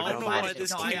 I don't know why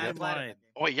this came to mind.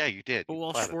 Oh yeah, you did. But You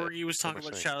while platted it. Forgy was What am talking I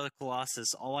about saying? Shadow of the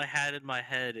Colossus, all I had in my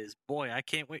head is, boy, I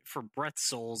can't wait for Breath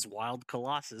Souls Wild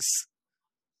Colossus.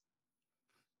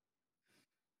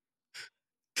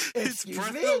 It's Excuse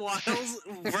Breath me?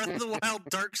 of the Wild,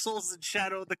 Dark Souls, and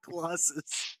Shadow of the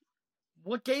Colossus.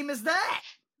 What game is that?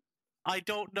 I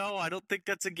don't know. I don't think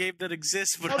that's a game that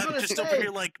exists, but I was I'm gonna just say. over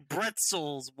here like Breath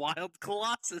Souls Wild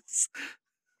Colossus.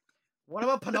 What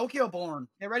about Pinocchio Born?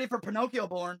 Get ready for Pinocchio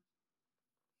Born.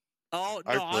 Oh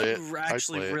I'd no, play I'm it.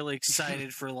 actually I'd play it. really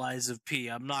excited for Lies of P.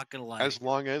 I'm not gonna lie. As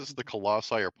long as the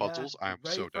Colossi are puzzles, Yeah, I'm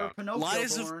ready so for down. Pinocchio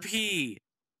Lies Born. of P.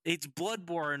 It's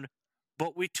Bloodborne,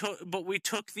 but we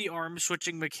took the arm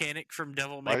switching mechanic from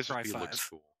Devil May Lies Cry of P 5. looks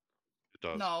cool. It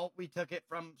does. No, we took it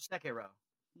from Sekiro.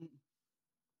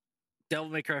 Devil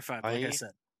May Cry 5, like I I-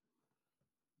 said.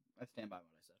 I stand by what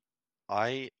I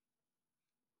said.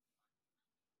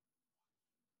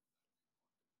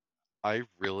 I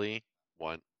really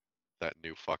want that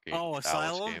new fucking Oh, Alice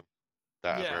Asylum? game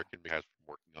that Yeah. American has been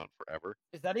working on forever.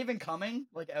 Is that even coming?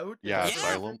 Like out? Yeah, Yeah.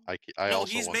 Asylum. I No,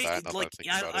 also he's want that. making Now like that I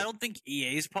think about I it. don't think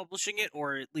EA's publishing it,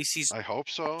 or at least I hope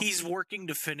so. he's working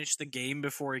to finish the game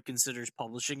before he considers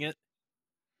publishing it.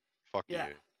 Fuck Yeah.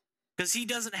 you. Because he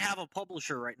doesn't have a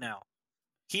publisher right now.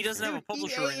 He doesn't have a Dude,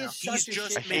 publisher EA right now. is He's such a just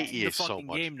shit I hate making EA the so fucking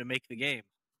much. game to make the game.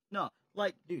 No,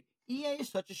 like, dude, EA is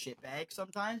such a shitbag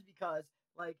sometimes because,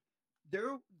 like,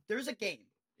 there's a game.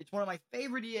 It's one of my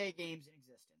favorite EA games in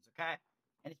existence, okay?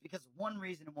 And it's because of one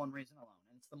reason and one reason alone,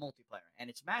 and it's the multiplayer. And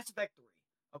it's Mass Effect 3,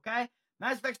 okay?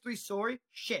 Mass Effect 3 story,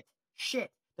 shit.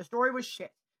 The story was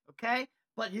shit, okay?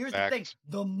 But here's the thing. Facts.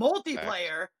 The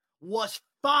multiplayer was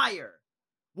fire.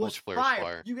 Multiplayer's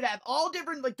fire. You could have all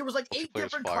different, like, there was like 8 Multiplayer's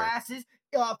different fire. classes,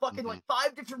 like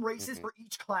 5 different races for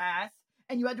each class,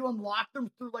 and you had to unlock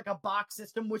them through like a box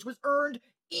system, which was earned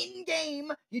in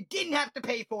game. You didn't have to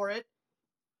pay for it.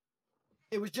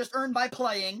 It was just earned by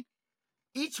playing.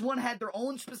 Each one had their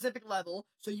own specific level,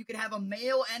 so you could have a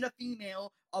male and a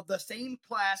female of the same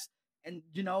class, and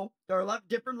you know there are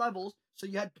different levels. So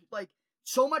you had like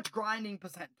so much grinding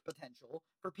potential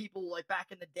for people like back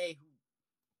in the day who,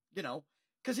 you know.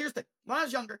 Because here's the thing. When I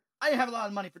was younger, I didn't have a lot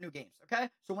of money for new games, okay?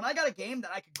 So when I got a game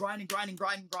that I could grind and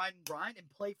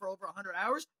play for over 100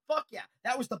 hours, fuck yeah.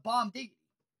 That was the bomb diggity.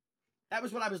 That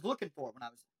was what I was looking for when I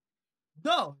was...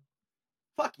 No.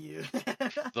 Fuck you.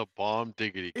 The bomb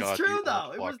diggity. It's God, true, you though.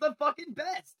 old It fuck. was the fucking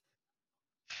best.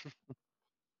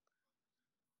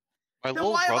 My Then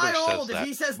little why am I brother says old if that.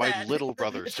 he says My that? little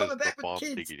brother It's says coming the back with bomb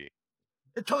kids. diggity.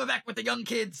 It's coming back with the young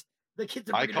kids. The kids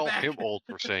are I bringing call it back. him old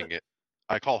for saying it.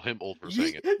 I call him old for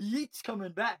saying it. Yeet's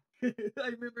coming back. I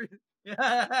remember.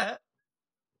 Yeah.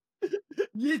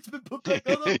 Yeet's been put back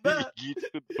on the map. Yeet's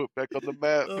been put back on the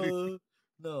map.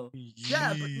 No.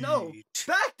 Yeah, but no.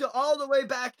 All the way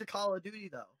back to Call of Duty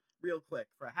though, real quick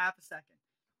for a half a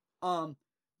second.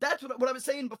 That's what I was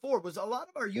saying before was a lot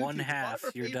of our YouTube, One half, a lot of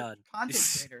our you're favorite done. content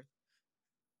creators.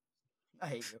 I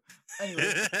hate you.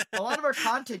 Anyway, a lot of our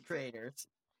content creators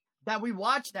that we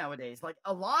watch nowadays, like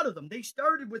a lot of them, they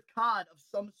started with COD of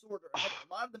some sort, or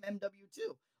a lot of them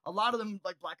MW2, a lot of them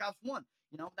like Black Ops 1,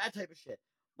 you know, that type of shit.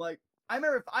 Like, I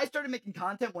remember if I started making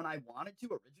content when I wanted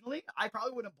to originally, I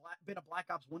probably would have been a Black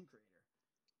Ops 1 creator.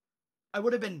 I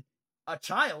would have been a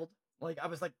child, like I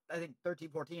was like, I think 13,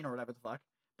 14 or whatever the fuck,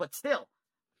 but still,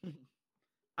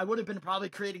 I would have been probably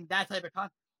creating that type of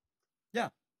content. Yeah.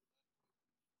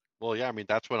 Well, yeah, I mean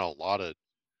that's when a lot of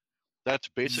that's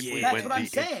basically Yeah. when That's what I'm the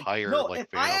saying. entire No, like if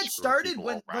I had Vanos group of started people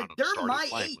when- all like, around them they're started my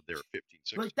playing age. when they were 15,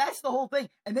 16. Like, that's the whole thing.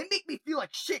 And they make me feel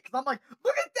like shit, because I'm like,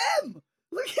 look at them!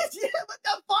 Look at you! What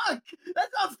the fuck?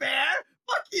 That's not fair!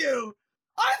 Fuck you!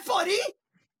 I'm funny!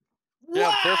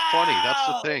 Yeah, they're funny. That's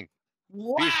the Wow! thing.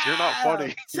 Wow. Beast, you're not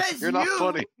funny. Says You're not you,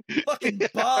 funny. fucking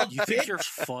bald You think bitch. you're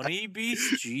funny,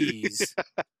 Beast? Jeez.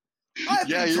 I've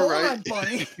Yeah, been you're told right. I'm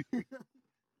funny.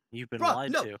 You've been Bro,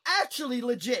 lied no, to. actually,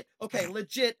 legit. Okay,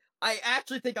 legit. I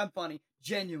actually think I'm funny,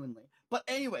 genuinely. But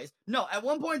anyways, no. At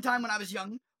one point in time, when I was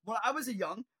young, though, listen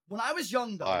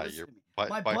to me.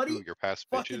 My By buddy who? Your past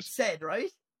fucking bitches? said, right?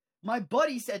 My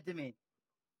buddy said to me,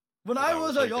 when I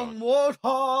was a young young.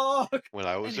 warthog. When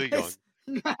I was a young.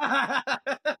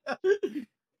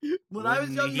 when I was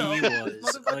young, he though,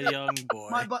 was a young boy.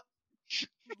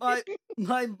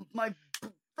 my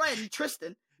friend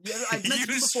Tristan. Yeah, I've mentioned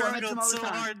You him before. I mentioned him struggled all the so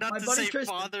time. hard not My to buddy say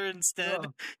Tristan. father instead.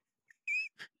 Oh.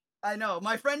 I know.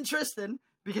 My friend Tristan,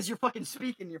 because you're fucking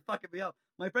speaking, you're fucking me up.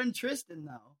 My friend Tristan,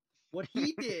 though, what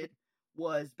he did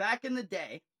was back in the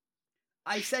day,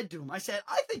 I said to him, I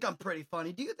think I'm pretty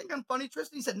funny. Do you think I'm funny,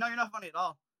 Tristan? He said, no, you're not funny at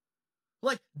all.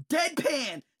 Like,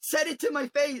 deadpan, said it to my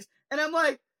face. And I'm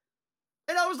like,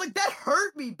 and I was like, that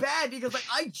hurt me bad because, like,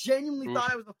 I genuinely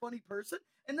thought I was a funny person.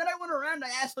 And then I went around and I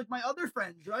asked, like, my other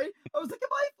friends, right? I was like, am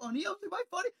I funny? I was like, am I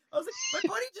funny? I was like, my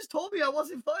buddy just told me I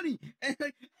wasn't funny. And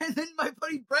then my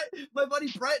buddy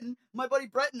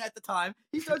Breton at the time,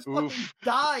 he starts fucking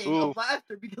dying of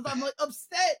laughter because I'm, like,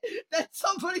 upset that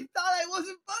somebody thought I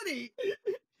wasn't funny.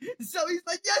 So he's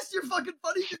like, yes, you're fucking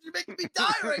funny because you're making me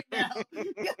die right now.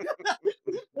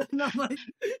 And I'm like,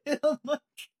 at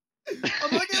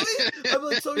least, I'm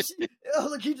like, so she,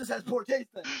 like, he just has poor taste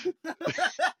then.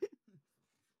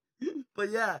 But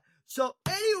yeah, so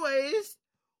anyways,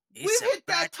 we hit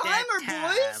that timer,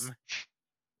 boys.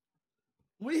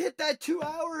 We hit that 2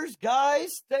 hours, guys.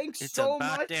 Thanks so much.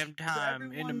 It's about damn time. For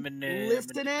In a everyone minute.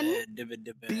 listening,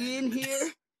 being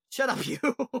here. Shut up, you.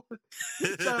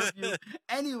 Shut up, you.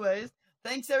 Anyways,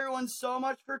 thanks everyone so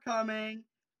much for coming.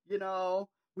 You know,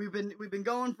 we've been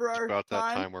going for our about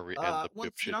that time where we end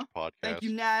the Dipshits podcast. Thank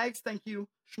you, Nags. Thank you,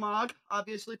 Schmog,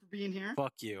 obviously, for being here.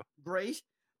 Fuck you. Great.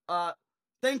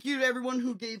 Thank you to everyone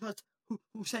who gave us, who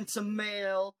sent some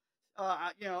mail.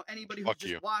 You know, anybody who's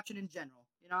just watching in general.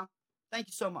 You know, thank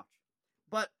you so much.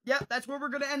 But yeah, that's where we're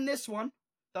gonna end this one,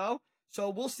 though. So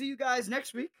we'll see you guys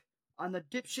next week on the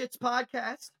Dipshits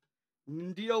podcast.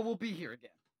 Dio will be here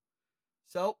again.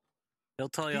 So he'll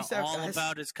tell you all guys.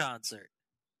 about his concert.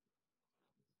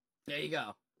 There you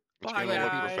go. It's Bye, gonna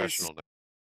look guys. professional